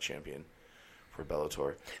champion for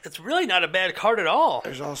Bellator. It's really not a bad card at all.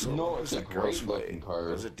 There's also it's a great looking card.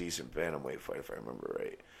 It was a decent bantamweight fight if I remember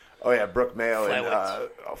right. Oh yeah, Brooke Mayo and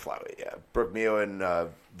flyweight. Yeah, Brooke Mayo and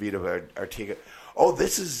Vito Artiga. Oh,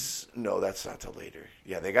 that's not till later.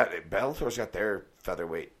 Yeah, Bellator's got their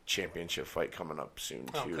featherweight championship fight coming up soon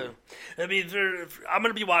too. Okay. I mean, I'm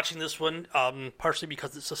going to be watching this one partially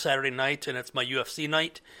because it's a Saturday night and it's my UFC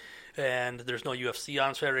night, and there's no UFC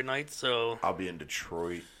on Saturday night, so I'll be in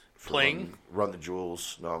Detroit for playing Run the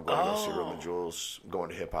Jewels. No, I'm going to go see Run the Jewels. I'm going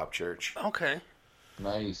to Hip Hop Church. Okay.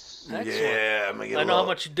 Nice. Excellent. Yeah, I know how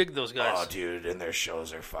much you dig those guys. Oh, dude, and their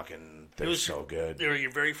shows are they're so good. They were your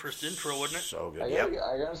very first intro, wasn't it? So good.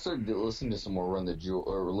 I gotta start listening to some more Run the Jewels,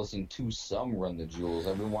 or listening to some Run the Jewels.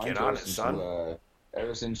 I've been wanting to listen to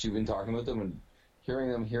ever since you've been talking about them and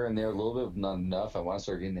hearing them here and there a little bit, not enough. I want to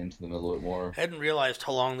start getting into them a little bit more. I hadn't realized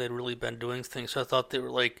how long they'd really been doing things, so I thought they were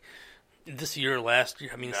like this year or last year.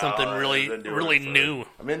 I mean, something really new.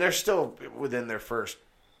 I mean, they're still within their first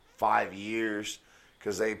 5 years.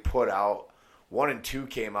 Because they put out 1 and 2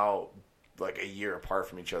 came out like a year apart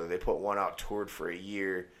from each other. They put 1 out, toured for a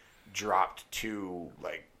year, dropped 2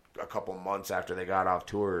 like a couple months after they got off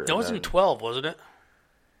tour. That was in 12, wasn't it?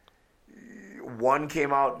 1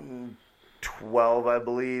 came out in 12, I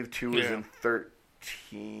believe. 2 was in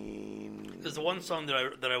 13. There's the one song that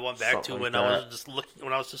I went back to when I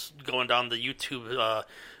was just going down the YouTube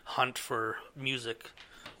hunt for music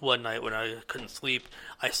one night when I couldn't sleep.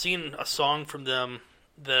 I seen a song from them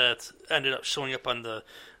that ended up showing up on the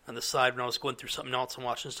side when I was going through something else and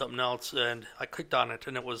watching something else, and I clicked on it,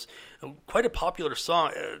 and it was quite a popular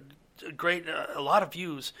song, great, a lot of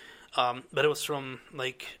views, but it was from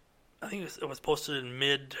like I think it was posted in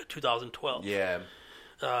mid 2012. Yeah.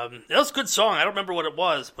 That was a good song. I don't remember what it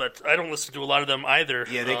was, but I don't listen to a lot of them either.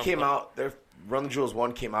 Yeah, they came out. Their Run the Jewels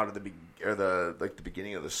 1 came out at the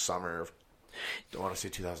beginning of the summer. I want to say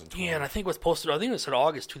 2012. Yeah, and I think it was posted. I think it was in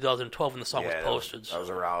August 2012 when the song was posted. That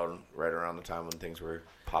was right around the time when things were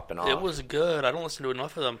popping off. It was good. I don't listen to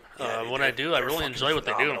enough of them. When I do, I really enjoy what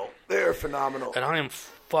they do. They're phenomenal. And I am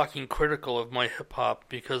fucking critical of my hip hop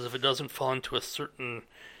because if it doesn't fall into a certain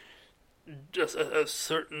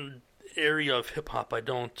area of hip hop, I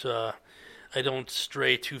don't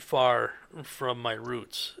stray too far from my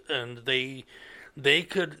roots, and they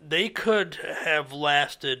could have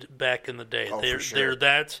lasted back in the day. They're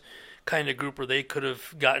that kind of group where they could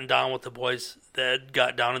have gotten down with the boys that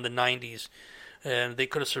got down in the 90s and they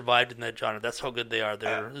could have survived in that genre. That's how good they are.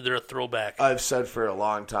 They're a throwback. I've said for a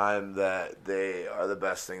long time that they are the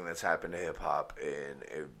best thing that's happened to hip-hop in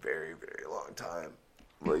a very, very long time.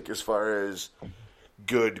 Like, as far as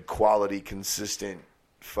good, quality, consistent,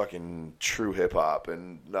 fucking true hip-hop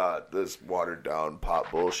and not this watered-down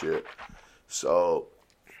pop bullshit. So,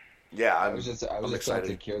 yeah, I'm excited. I was excited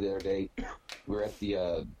to Care the other day. We're at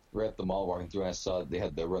the mall walking through, and I saw they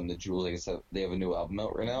had the Run the Jewels. I guess they have a new album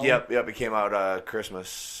out right now. Yep. It came out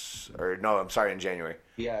Christmas, in January.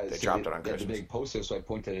 Yeah, they dropped it on Christmas. They had the big poster, so I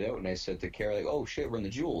pointed it out, and I said to Kara, like, "Oh shit, Run the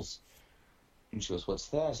Jewels." And she goes, "What's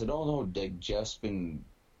that?" I said, "Oh no, like Jeff's been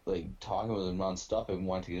like talking with them nonstop and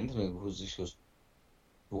wanting to get into them." She goes,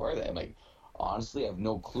 "Who are they?" I'm like, "Honestly, I have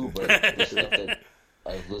no clue, but the stuff that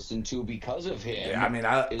I've listened to because of him, yeah, I mean,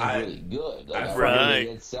 is really good. Like, right.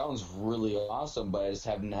 It sounds really awesome, but I just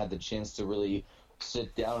haven't had the chance to really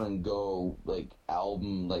sit down and go like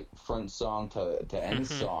album, like front song to end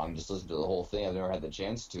song, just listen to the whole thing. I've never had the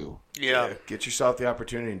chance to. Yeah. Get yourself the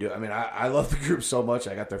opportunity to do it. I mean, I love the group so much.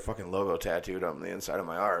 I got their fucking logo tattooed on the inside of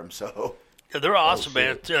my arm. So Yeah, they're awesome,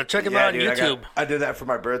 man. Check them out on YouTube. I did that for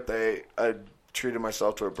my birthday. I treated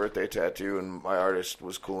myself to a birthday tattoo, and my artist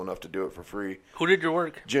was cool enough to do it for free. Who did your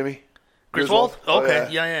work? Jimmy Griswold? Okay,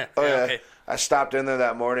 Oh, yeah. Okay. I stopped in there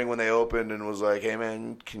that morning when they opened and was like, "Hey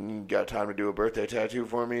man, can you got time to do a birthday tattoo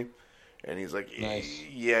for me?" And he's like, Nice.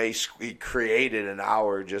 "Yeah." He created an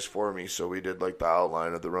hour just for me, so we did like the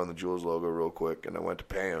outline of the Run the Jewels logo real quick, and I went to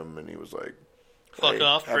pay him, and he was like, Fuck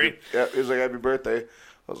off, free. Yeah, he was like, "Happy birthday."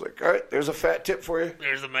 I was like, "All right, there's a fat tip for you.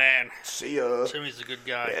 There's the man. See ya." Jimmy's a good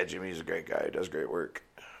guy. Yeah, Jimmy's a great guy. He does great work.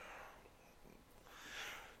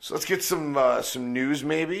 So let's get some news,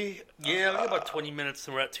 maybe. Yeah, we got about 20 minutes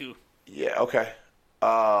and we're at 2. Yeah, okay.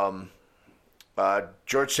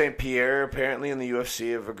 George St. Pierre apparently in the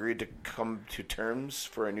UFC have agreed to come to terms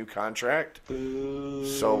for a new contract.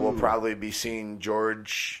 So we'll probably be seeing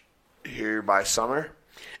George here by summer.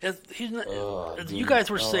 He's not, you guys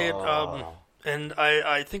were saying, and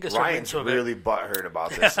I think I started reading Ryan's some of it. really butthurt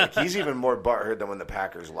about this. Like, he's even more butthurt than when the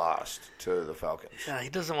Packers lost to the Falcons. Yeah, he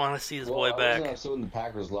doesn't want to see his Well, boy back. I was when the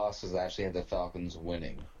Packers lost, because I actually had the Falcons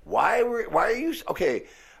winning. Why are you okay?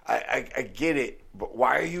 I get it, but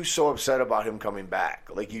why are you so upset about him coming back?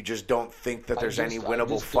 Like, you just don't think that there's any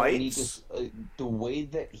winnable fights? The way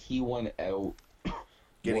that he went out,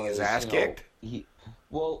 Getting his ass kicked?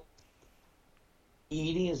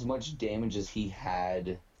 Eating as much damage as he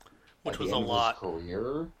had, Which at was the a end of lot. His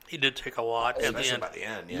career. He did take a lot at the Especially end. by the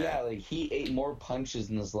end, Yeah, like he ate more punches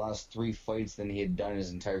in his last 3 fights than he had done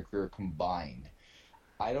his entire career combined.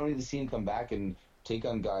 I don't need to see him come back and take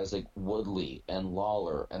on guys like Woodley and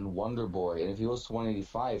Lawler and Wonderboy, and if he goes to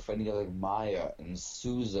 185, fighting guys like Maya and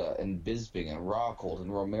Souza and Bisping and Rockhold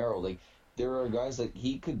and Romero, like there are guys that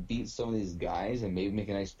he could beat some of these guys and maybe make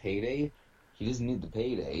a nice payday. He doesn't need the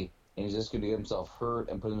payday, and he's just going to get himself hurt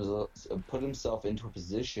and put himself into a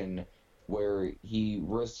position where he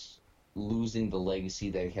risks losing the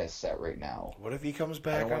legacy that he has set right now. What if he comes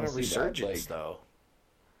back on a resurgence, though?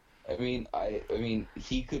 I mean,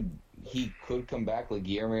 he could come back like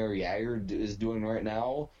Guillermo Jagger is doing right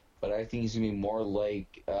now, but I think he's gonna be more like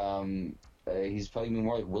he's probably gonna be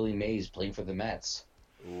more like Willie Mays playing for the Mets.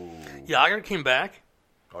 Ooh. Yager came back?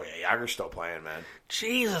 Oh yeah, Jagger's still playing, man.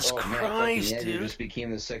 Jesus Christ, man, dude! He just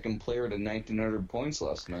became the second player to 1,900 points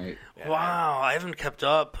last night. Yeah, Wow, man. I haven't kept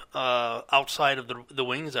up outside of the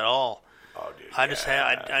wings at all. Oh, dude. I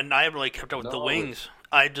haven't really kept up with the wings.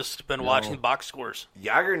 I just been watching box scores.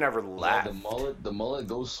 Jagger never Yeah, left. the mullet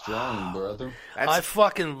goes strong, brother. I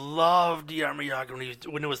fucking loved Jaromir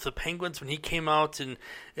Jagr when it was the Penguins, when he came out and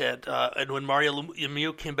when Mario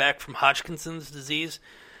Lemieux came back from Hodgkinson's disease.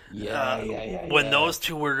 When those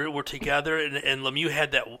two were together and Lemieux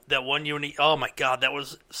had that one year, oh my God, that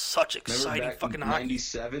was such exciting fucking hockey.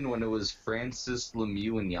 97 when it was Francis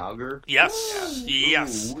Lemieux and Jagr. Yes.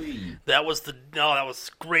 That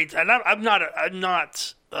was great. And I'm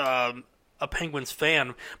not a Penguins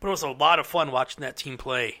fan, but it was a lot of fun watching that team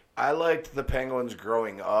play. I liked the Penguins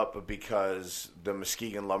growing up because the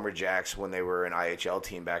Muskegon Lumberjacks, when they were an IHL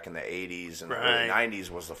team back in the 80s and early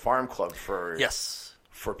 90s, was the farm club for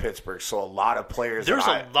Pittsburgh. So a lot of players. There's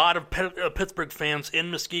a lot of Pittsburgh fans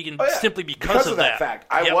in Muskegon simply because of that fact.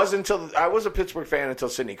 I was a Pittsburgh fan until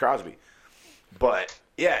Sidney Crosby. But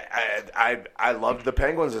yeah, I loved the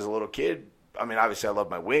Penguins as a little kid. I mean, obviously I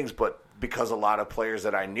love my Wings, but because a lot of players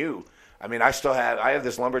that I knew. I mean, I have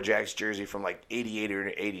this Lumberjacks jersey from like 88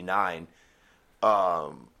 or 89.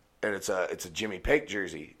 And it's a Jimmy Pake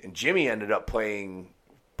jersey. And Jimmy ended up playing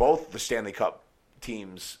both the Stanley Cup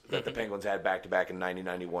teams that the Penguins had back-to-back in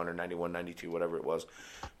 90-91 or 91-92, whatever it was.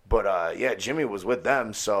 But, yeah, Jimmy was with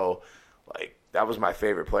them, so, like, that was my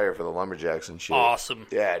favorite player for the Lumberjacks and shit. Awesome.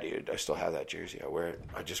 Yeah, dude, I still have that jersey. I wear it.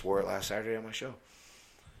 I just wore it last Saturday on my show.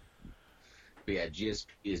 But yeah, GSP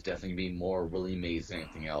is definitely being more really amazing than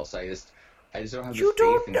anything else. I just don't have You the faith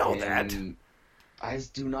don't in know him. that. I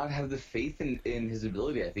just do not have the faith in his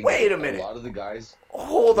ability. I think Wait a minute. A lot of the guys.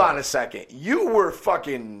 Hold on a second. You were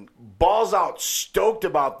fucking balls out stoked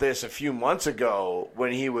about this a few months ago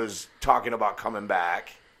when he was talking about coming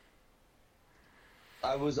back.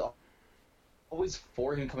 I was always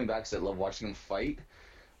for him coming back because I love watching him fight.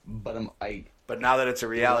 But But now that it's a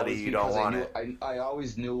reality, you don't want it. I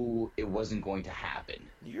always knew it wasn't going to happen.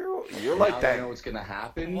 You're Now like that I that. know it's going to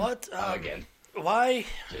happen. What? Again. Why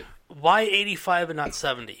 85 and not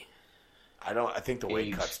 70? I think the weight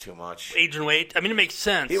Age. cut's too much. Age and weight. I mean, it makes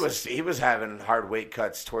sense. He was having hard weight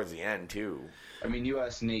cuts towards the end too. I mean, you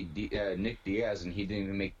asked Nick Diaz, and he didn't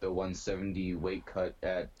even make the 170 weight cut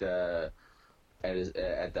at that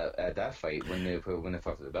fight when they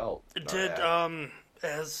fought for the belt. Did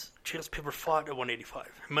has Chance Pipper fought at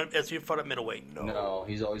 185? Has he fought at middleweight? No,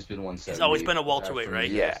 he's always been 170. He's always been a welterweight, From right?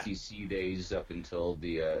 Yeah. FTC days up until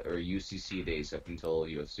or UCC days up until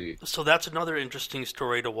UFC. So that's another interesting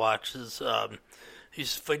story to watch. Is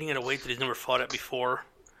he's fighting at a weight that he's never fought at before,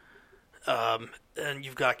 and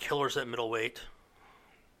you've got killers at middleweight.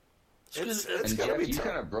 It's And gonna Jeff, be you tough.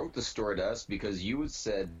 kind of broke the story to us because you had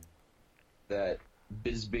said that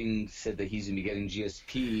Bisping said that he's going to be getting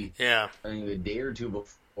GSP Yeah. I think a day or two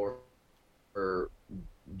before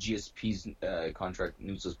GSP's contract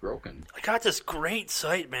news was broken. I got this great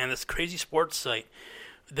site, man. This crazy sports site.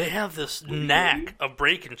 They have this knack of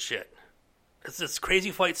breaking shit. It's this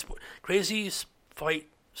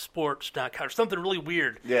crazyfightsports.com or something really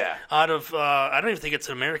weird. Yeah. Out of I don't even think it's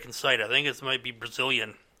an American site. I think it might be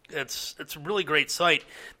Brazilian. It's a really great site.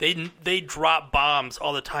 They drop bombs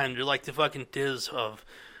all the time. They're like the fucking Diz of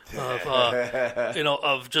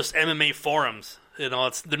of just MMA forums. They're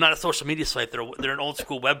not a social media site. They're an old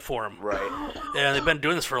school web forum. Right. And they've been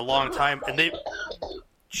doing this for a long time. And they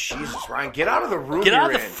Jesus, Ryan, get out of the room. get out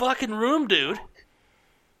of you're the in. fucking room, dude.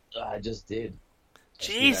 I just did.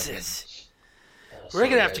 Jesus. We're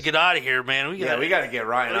gonna have to get out of here, man. We Yeah, we got to get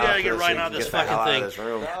Ryan out. gotta get so Ryan he out can of this get the hell fucking out thing. of this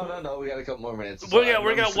room. No. We got a couple more minutes. We got I'm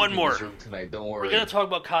one sleeping in more. this room tonight. Don't worry. We're gonna talk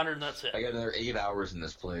about Connor, and that's it. I got another 8 hours in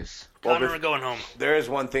this place. Well, Connor, we're going home. There is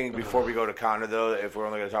one thing before we go to Connor, though, if we're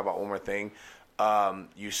only going to talk about one more thing.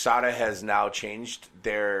 USADA has now changed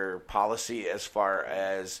their policy as far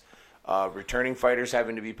as returning fighters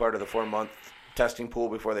having to be part of the 4-month testing pool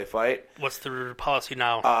before they fight. What's the policy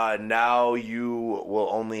now? Now you will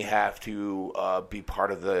only have to be part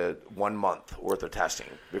of the 1 month worth of testing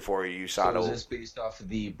before USADA. So is this based off of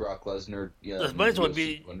the Brock Lesnar? This might as well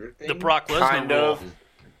be 200 the thing? Brock Lesnar Kind rule. of.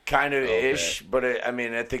 Kind of Okay. ish, but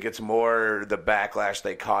I think it's more the backlash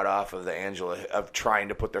they caught off of of trying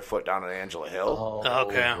to put their foot down on Angela Hill, Oh,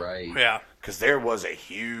 Okay. right. Yeah. because there was a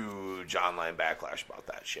huge online backlash about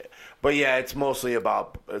that shit. But yeah, it's mostly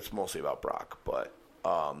about Brock. But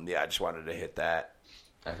yeah, I just wanted to hit that.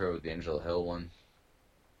 I heard with the Angela Hill one.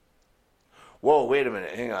 Whoa, wait a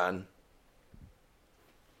minute, hang on.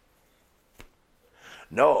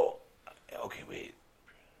 No, okay, wait.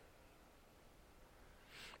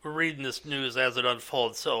 We're reading this news as it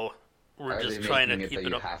unfolds, so we're Are just they trying to making keep that it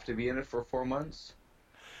you up. have to be in it for 4 months?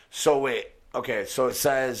 So wait, okay, so it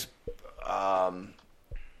says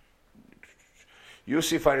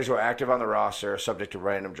UFC fighters who are active on the roster are subject to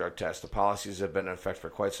random drug tests. The policies have been in effect for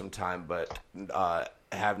quite some time, but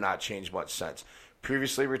have not changed much since.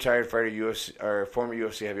 Previously retired fighter former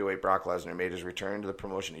UFC heavyweight Brock Lesnar made his return to the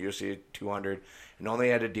promotion at UFC 200 and only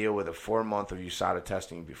had to deal with a 4-month of USADA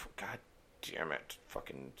testing before. God damn it,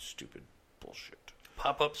 fucking stupid bullshit.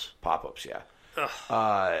 Pop-ups? Pop-ups, yeah.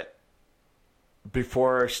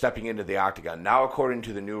 Before stepping into the octagon. Now, according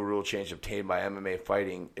to the new rule change obtained by MMA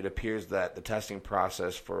Fighting, it appears that the testing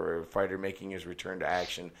process for a fighter making his return to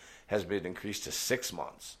action has been increased to 6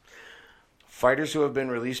 months. Fighters who have been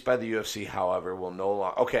released by the UFC, however, will no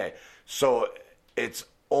longer... Okay, so it's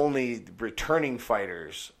only returning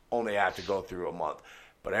fighters only have to go through a month.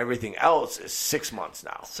 But everything else is 6 months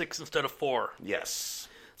now. 6 instead of 4. Yes.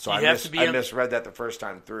 So You I have to be on- misread that the first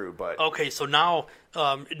time through, but... Okay, so now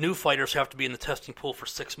new fighters have to be in the testing pool for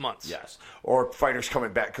 6 months. Yes. Or fighters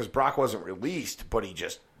coming back, because Brock wasn't released, but he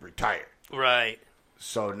just retired. Right.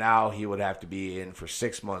 So now he would have to be in for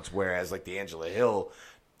 6 months, whereas like the Angela Hill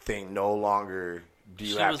thing, no longer do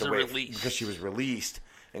you She have was to a wait release. because she was released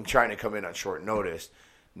and trying to come in on short notice.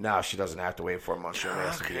 Now she doesn't have to wait 4 months. She only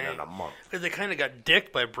has to be in a month. They kind of got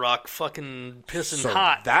dicked by Brock fucking pissing So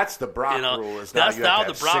hot. that's the Brock rule. That's now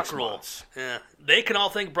the Brock 6 rule. Months. Yeah, they can all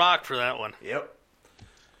thank Brock for that one. Yep.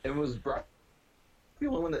 It was Brock the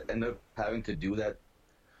only one that ended up having to do that,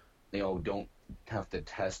 don't have to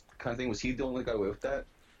test kind of thing. Was he the only guy with that?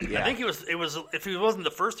 Yeah. I think it was if he wasn't the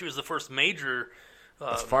first, he was the first major.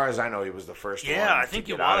 As far as I know, he was the first one. Yeah, I think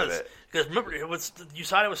he was. Because remember,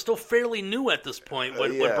 USADA was still fairly new at this point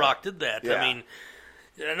when Brock did that. Yeah. I mean,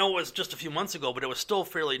 I know it was just a few months ago, but it was still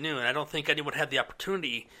fairly new, and I don't think anyone had the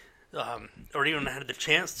opportunity or even had the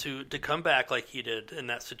chance to come back like he did in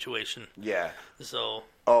that situation. Yeah. So.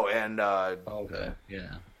 Oh, and okay,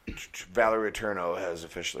 yeah. Valerie Letourneau has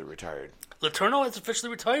officially retired. Letourneau has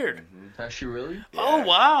officially retired. Mm-hmm. Has she really? Yeah. Oh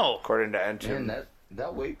wow! According to Enton. Man,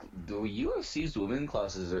 that weight, the UFC's women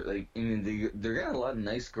classes are they're getting a lot of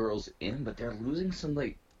nice girls in, but they're losing some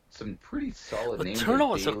pretty solid names.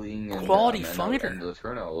 Letourneau is a quality fighter. And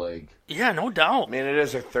Letourneau, yeah, no doubt. I mean, it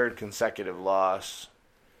is her third consecutive loss.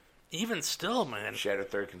 Even still, man. She had her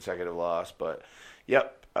third consecutive loss, but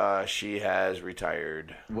yep, she has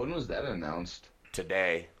retired. When was that announced?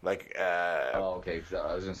 Today. Okay. I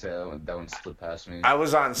was going to say that one slipped past me. I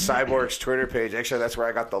was on Cyborg's Twitter page. Actually, that's where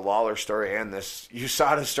I got the Lawler story and this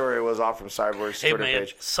USADA story was all from Cyborg's Twitter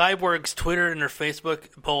page. Cyborg's Twitter and their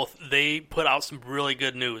Facebook, both, they put out some really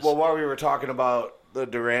good news. Well, while we were talking about the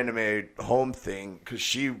Durandame home thing, because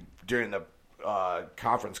she, during the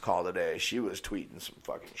conference call today, she was tweeting some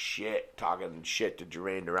fucking shit, talking shit to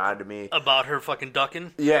Jermaine Durandame. About her fucking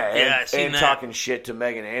ducking? Yeah, I seen and that. talking shit to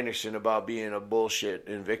Megan Anderson about being a bullshit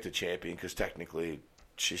Invicta champion, because technically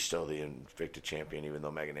she's still the Invicta champion, even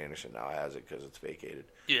though Megan Anderson now has it because it's vacated.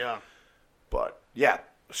 Yeah. But, yeah.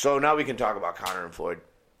 So now we can talk about Conor and Floyd.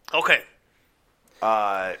 Okay.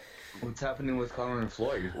 What's happening with Conor and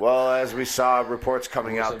Floyd? Well, as we saw reports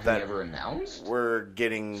coming out that ever announced? we're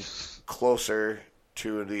getting closer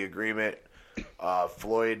to the agreement.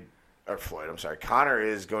 Conor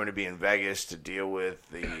is going to be in Vegas to deal with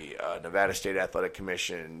the Nevada State Athletic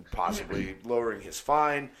Commission, possibly lowering his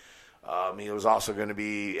fine. He was also going to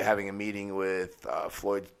be having a meeting with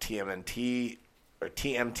Floyd's TMT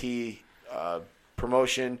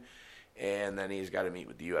promotion, and then he's got to meet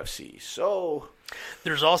with the UFC. So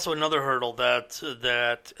there's also another hurdle that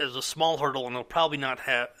is a small hurdle and will probably not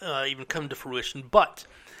even come to fruition, but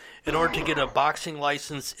in order to get a boxing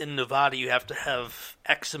license in Nevada, you have to have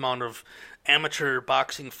X amount of amateur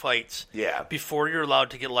boxing fights before you're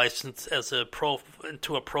allowed to get licensed as a pro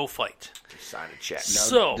fight. Sign a check. Now,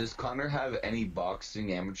 So, does Conor have any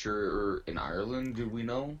boxing amateur in Ireland? Do we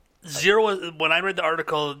know? Zero. When I read the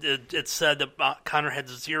article, it said that Conor had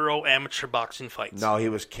 0 amateur boxing fights. No, he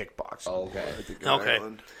was kickboxing. Oh, okay. Okay.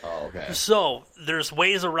 Oh, okay. So there's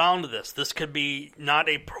ways around this. This could be not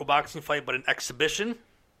a pro boxing fight, but an exhibition,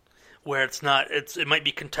 where it's not. It might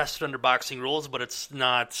be contested under boxing rules, but it's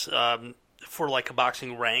not for like a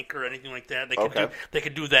boxing rank or anything like that. They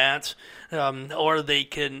could do that, or they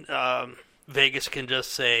can. Vegas can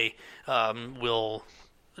just say we'll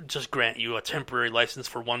just grant you a temporary license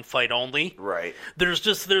for one fight only. Right. There's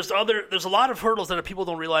a lot of hurdles that people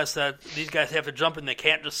don't realize that these guys have to jump in. They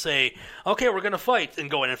can't just say, okay, we're going to fight and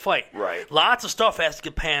go in and fight. Right. Lots of stuff has to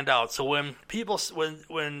get panned out. So when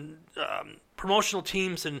promotional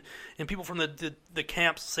teams and people from the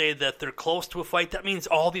camps say that they're close to a fight, that means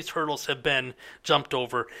all these hurdles have been jumped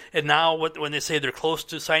over. And now when they say they're close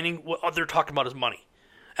to signing, what they're talking about is money.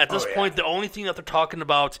 At this point, the only thing that they're talking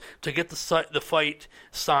about to get the fight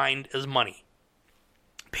signed is money.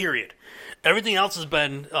 Period. Everything else has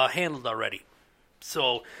been handled already.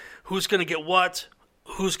 So, who's going to get what?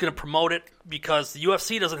 Who's going to promote it? Because the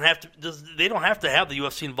UFC doesn't have to. They don't have to have the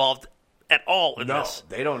UFC involved at all in this.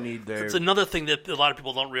 No, they don't need their. It's another thing that a lot of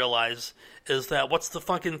people don't realize is that what's the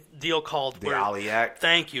fucking deal called? The Ali Act.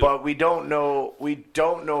 Thank you. But we don't know. We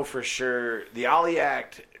don't know for sure. The Ali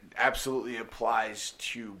Act absolutely applies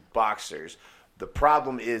to boxers. The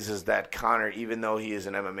problem is that Conor, even though he is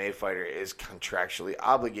an MMA fighter, is contractually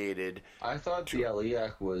obligated. I thought the Ali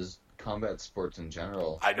Act was combat sports in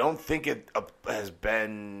general. I don't think it has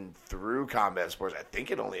been through combat sports. I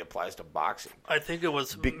think it only applies to boxing. I think it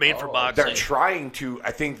was made for boxing. They're trying to.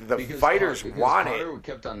 I think the fighters want Conor it.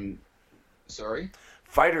 Kept on. Sorry.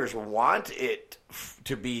 Fighters want it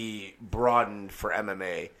to be broadened for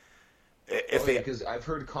MMA. Because I've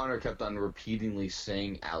heard Conor kept on repeatedly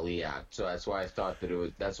saying Ali Act, so that's why I thought that it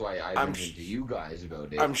was. That's why I mentioned to you guys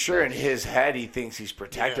about it. I'm sure in his head he thinks he's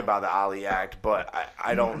protected by the Ali Act, but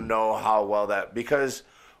I don't know how well that, because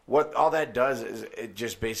what all that does is it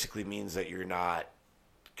just basically means that you're not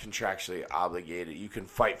contractually obligated. You can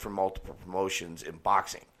fight for multiple promotions in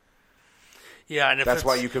boxing. Yeah, and if that's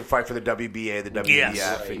why you can fight for the WBA, the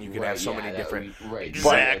WBF, and you can have so many different.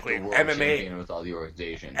 Exactly. But MMA with all the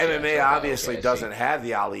organizations. MMA obviously doesn't have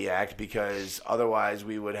the Ali Act because otherwise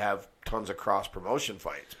we would have tons of cross promotion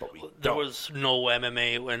fights. But there was no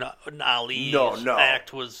MMA when Ali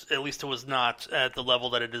Act was, at least it was not at the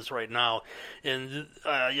level that it is right now. And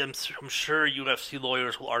I'm sure UFC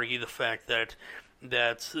lawyers will argue the fact that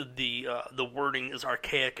the wording is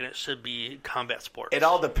archaic and it should be combat sports. It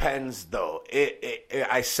all depends, though.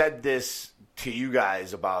 I said this to you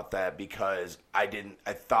guys about that because I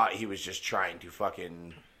thought he was just trying to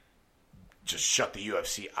fucking just shut the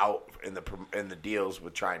UFC out in the deals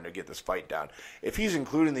with trying to get this fight down. If he's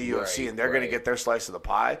including the UFC and they're going to get their slice of the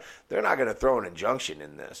pie, they're not going to throw an injunction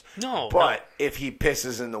in this. But if he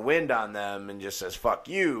pisses in the wind on them and just says "fuck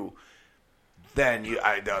you," then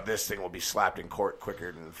this thing will be slapped in court quicker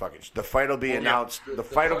than fucking. The fight will be announced. The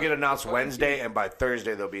fight will get announced Wednesday, and by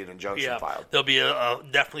Thursday there'll be an injunction filed. There'll be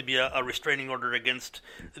definitely be a restraining order against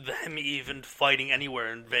him even fighting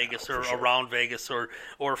anywhere in Vegas or around Vegas or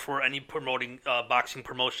for any promoting boxing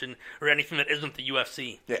promotion or anything that isn't the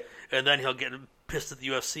UFC. Yeah, and then he'll get pissed at the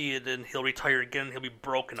UFC, and then he'll retire again. He'll be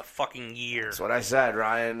broke in a fucking year. That's what I said,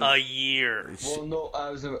 Ryan. A year. Well, no, I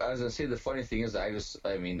was gonna say the funny thing is, I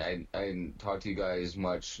didn't talk to you guys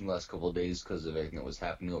much in the last couple of days because of everything that was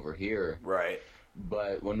happening over here. Right.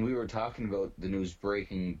 But when we were talking about the news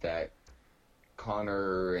breaking that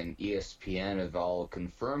Conor and ESPN have all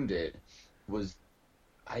confirmed it,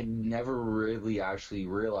 I never really actually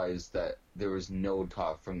realized that there was no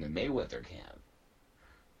talk from the Mayweather camp.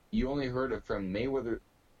 You only heard it from Mayweather,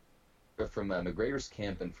 from McGregor's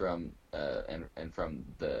camp, and from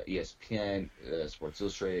the ESPN, Sports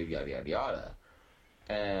Illustrated, yada yada yada,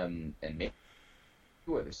 and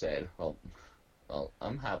Mayweather said, "Well,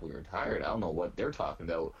 I'm happily retired. I don't know what they're talking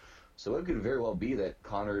about." So it could very well be that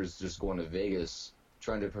Conor's just going to Vegas,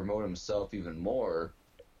 trying to promote himself even more,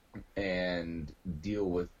 and deal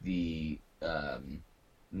with the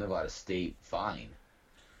Nevada State fine.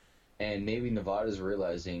 And maybe Nevada's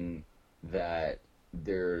realizing that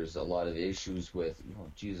there's a lot of issues with,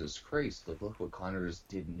 Jesus Christ, look what Connors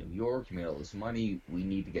did in New York. He made all this money. We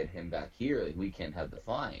need to get him back here. We can't have the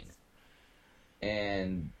fine.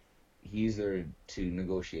 And he's there to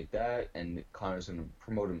negotiate that, and Connor's going to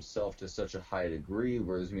promote himself to such a high degree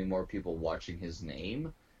where there's going to be more people watching his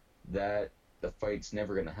name that the fight's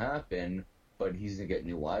never going to happen, but he's going to get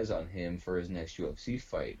new eyes on him for his next UFC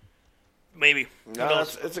fight. Maybe. No,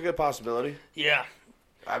 it's a good possibility. Yeah.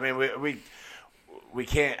 I mean, we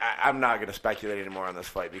can't. I'm not going to speculate anymore on this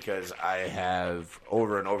fight because I have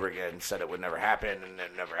over and over again said it would never happen, and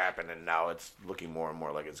it never happened, and now it's looking more and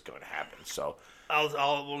more like it's going to happen. So, we're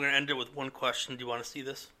going to end it with one question. Do you want to see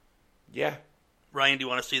this? Yeah. Ryan, do you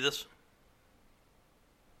want to see this?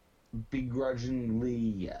 Begrudgingly,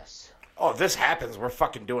 yes. Oh, if this happens, we're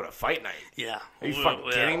fucking doing a fight night. Yeah. Are you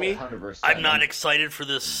fucking kidding me? 100%. I'm not excited for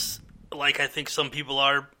this like I think some people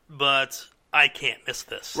are, but I can't miss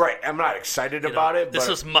this. Right, I'm not excited about it, but this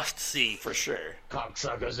is must-see. For sure.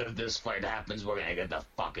 Cocksuckers, if this fight happens, we're gonna get the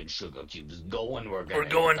fucking sugar cubes going. We're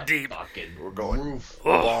going deep. We're going roof.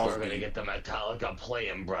 We're gonna get the Metallica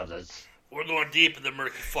playing, brothers. We're going deep in the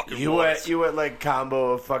murky fucking you woods. You went like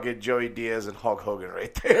combo of fucking Joey Diaz and Hulk Hogan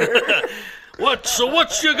right there. What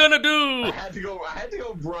you gonna do? I had to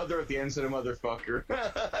go brother at the end of the motherfucker.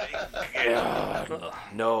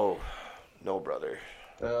 No, brother.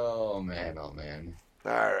 Oh man.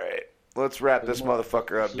 All right, let's wrap this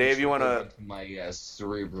motherfucker up. Dave, you wanna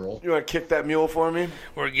cerebral? You wanna kick that mule for me?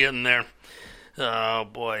 We're getting there. Oh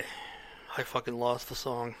boy, I fucking lost the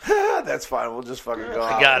song. That's fine. We'll just fucking go.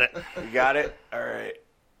 I got it. You got it. All right.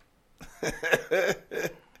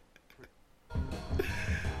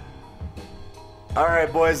 All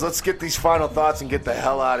right, boys. Let's get these final thoughts and get the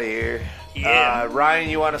hell out of here. Yeah. Ryan,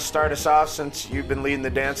 you want to start us off since you've been leading the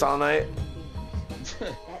dance all night?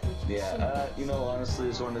 Yeah, honestly, I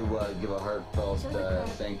just wanted to give a heartfelt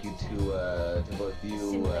thank you to both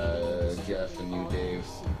you, Jeff, and you, Dave.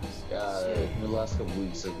 In the last couple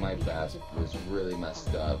weeks, my back was really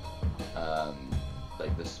messed up.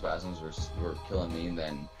 The spasms were killing me, and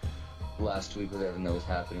then last week with everything that was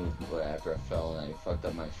happening with me after I fell and I fucked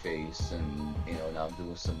up my face, and now I'm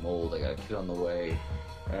doing some mold. I got a kid on the way.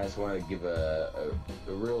 And I just want to give a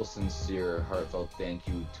real sincere, heartfelt thank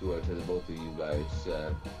you to the both of you guys.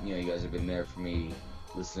 You guys have been there for me,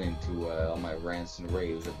 listening to all my rants and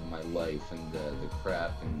raves of my life and the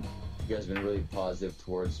crap. And you guys have been really positive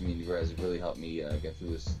towards me. And you guys have really helped me get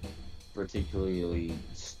through this particularly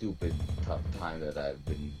stupid, tough time that I've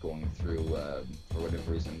been going through. For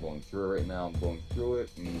whatever reason, I'm going through it right now. I'm going through it,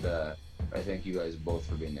 and I thank you guys both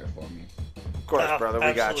for being there for me. Of course, brother.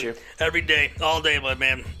 We got you. Every day. All day, my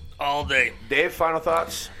man. All day. Dave, final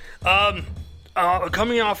thoughts?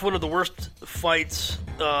 Coming off one of the worst fight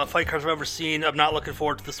cards I've ever seen, I'm not looking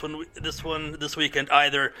forward to this weekend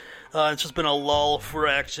either. It's just been a lull for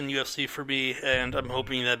action UFC for me, and I'm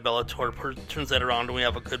hoping that Bellator turns that around and we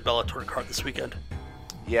have a good Bellator card this weekend.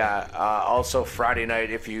 Yeah. Also, Friday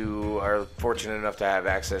night, if you are fortunate enough to have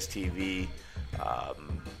Access TV,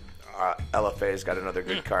 LFA's got another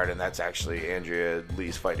good card, and that's actually Andrea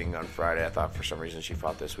Lee's fighting on Friday. I thought for some reason she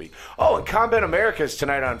fought this week. Oh, and Combat America's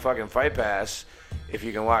tonight on fucking Fight Pass. If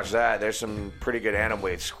you can watch that, there's some pretty good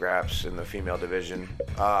atomweight scraps in the female division.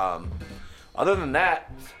 Other than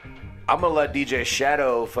that, I'm going to let DJ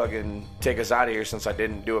Shadow fucking take us out of here since I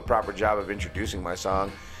didn't do a proper job of introducing my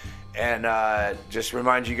song. And just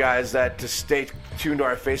remind you guys that to stay tuned to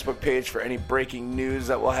our Facebook page for any breaking news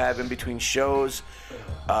that we'll have in between shows.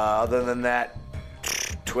 Other than that,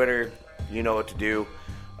 Twitter, you know what to do.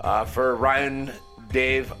 For Ryan,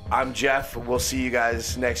 Dave, I'm Jeff. We'll see you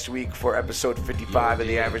guys next week for episode 55 of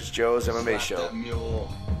the Average Joe's MMA Show.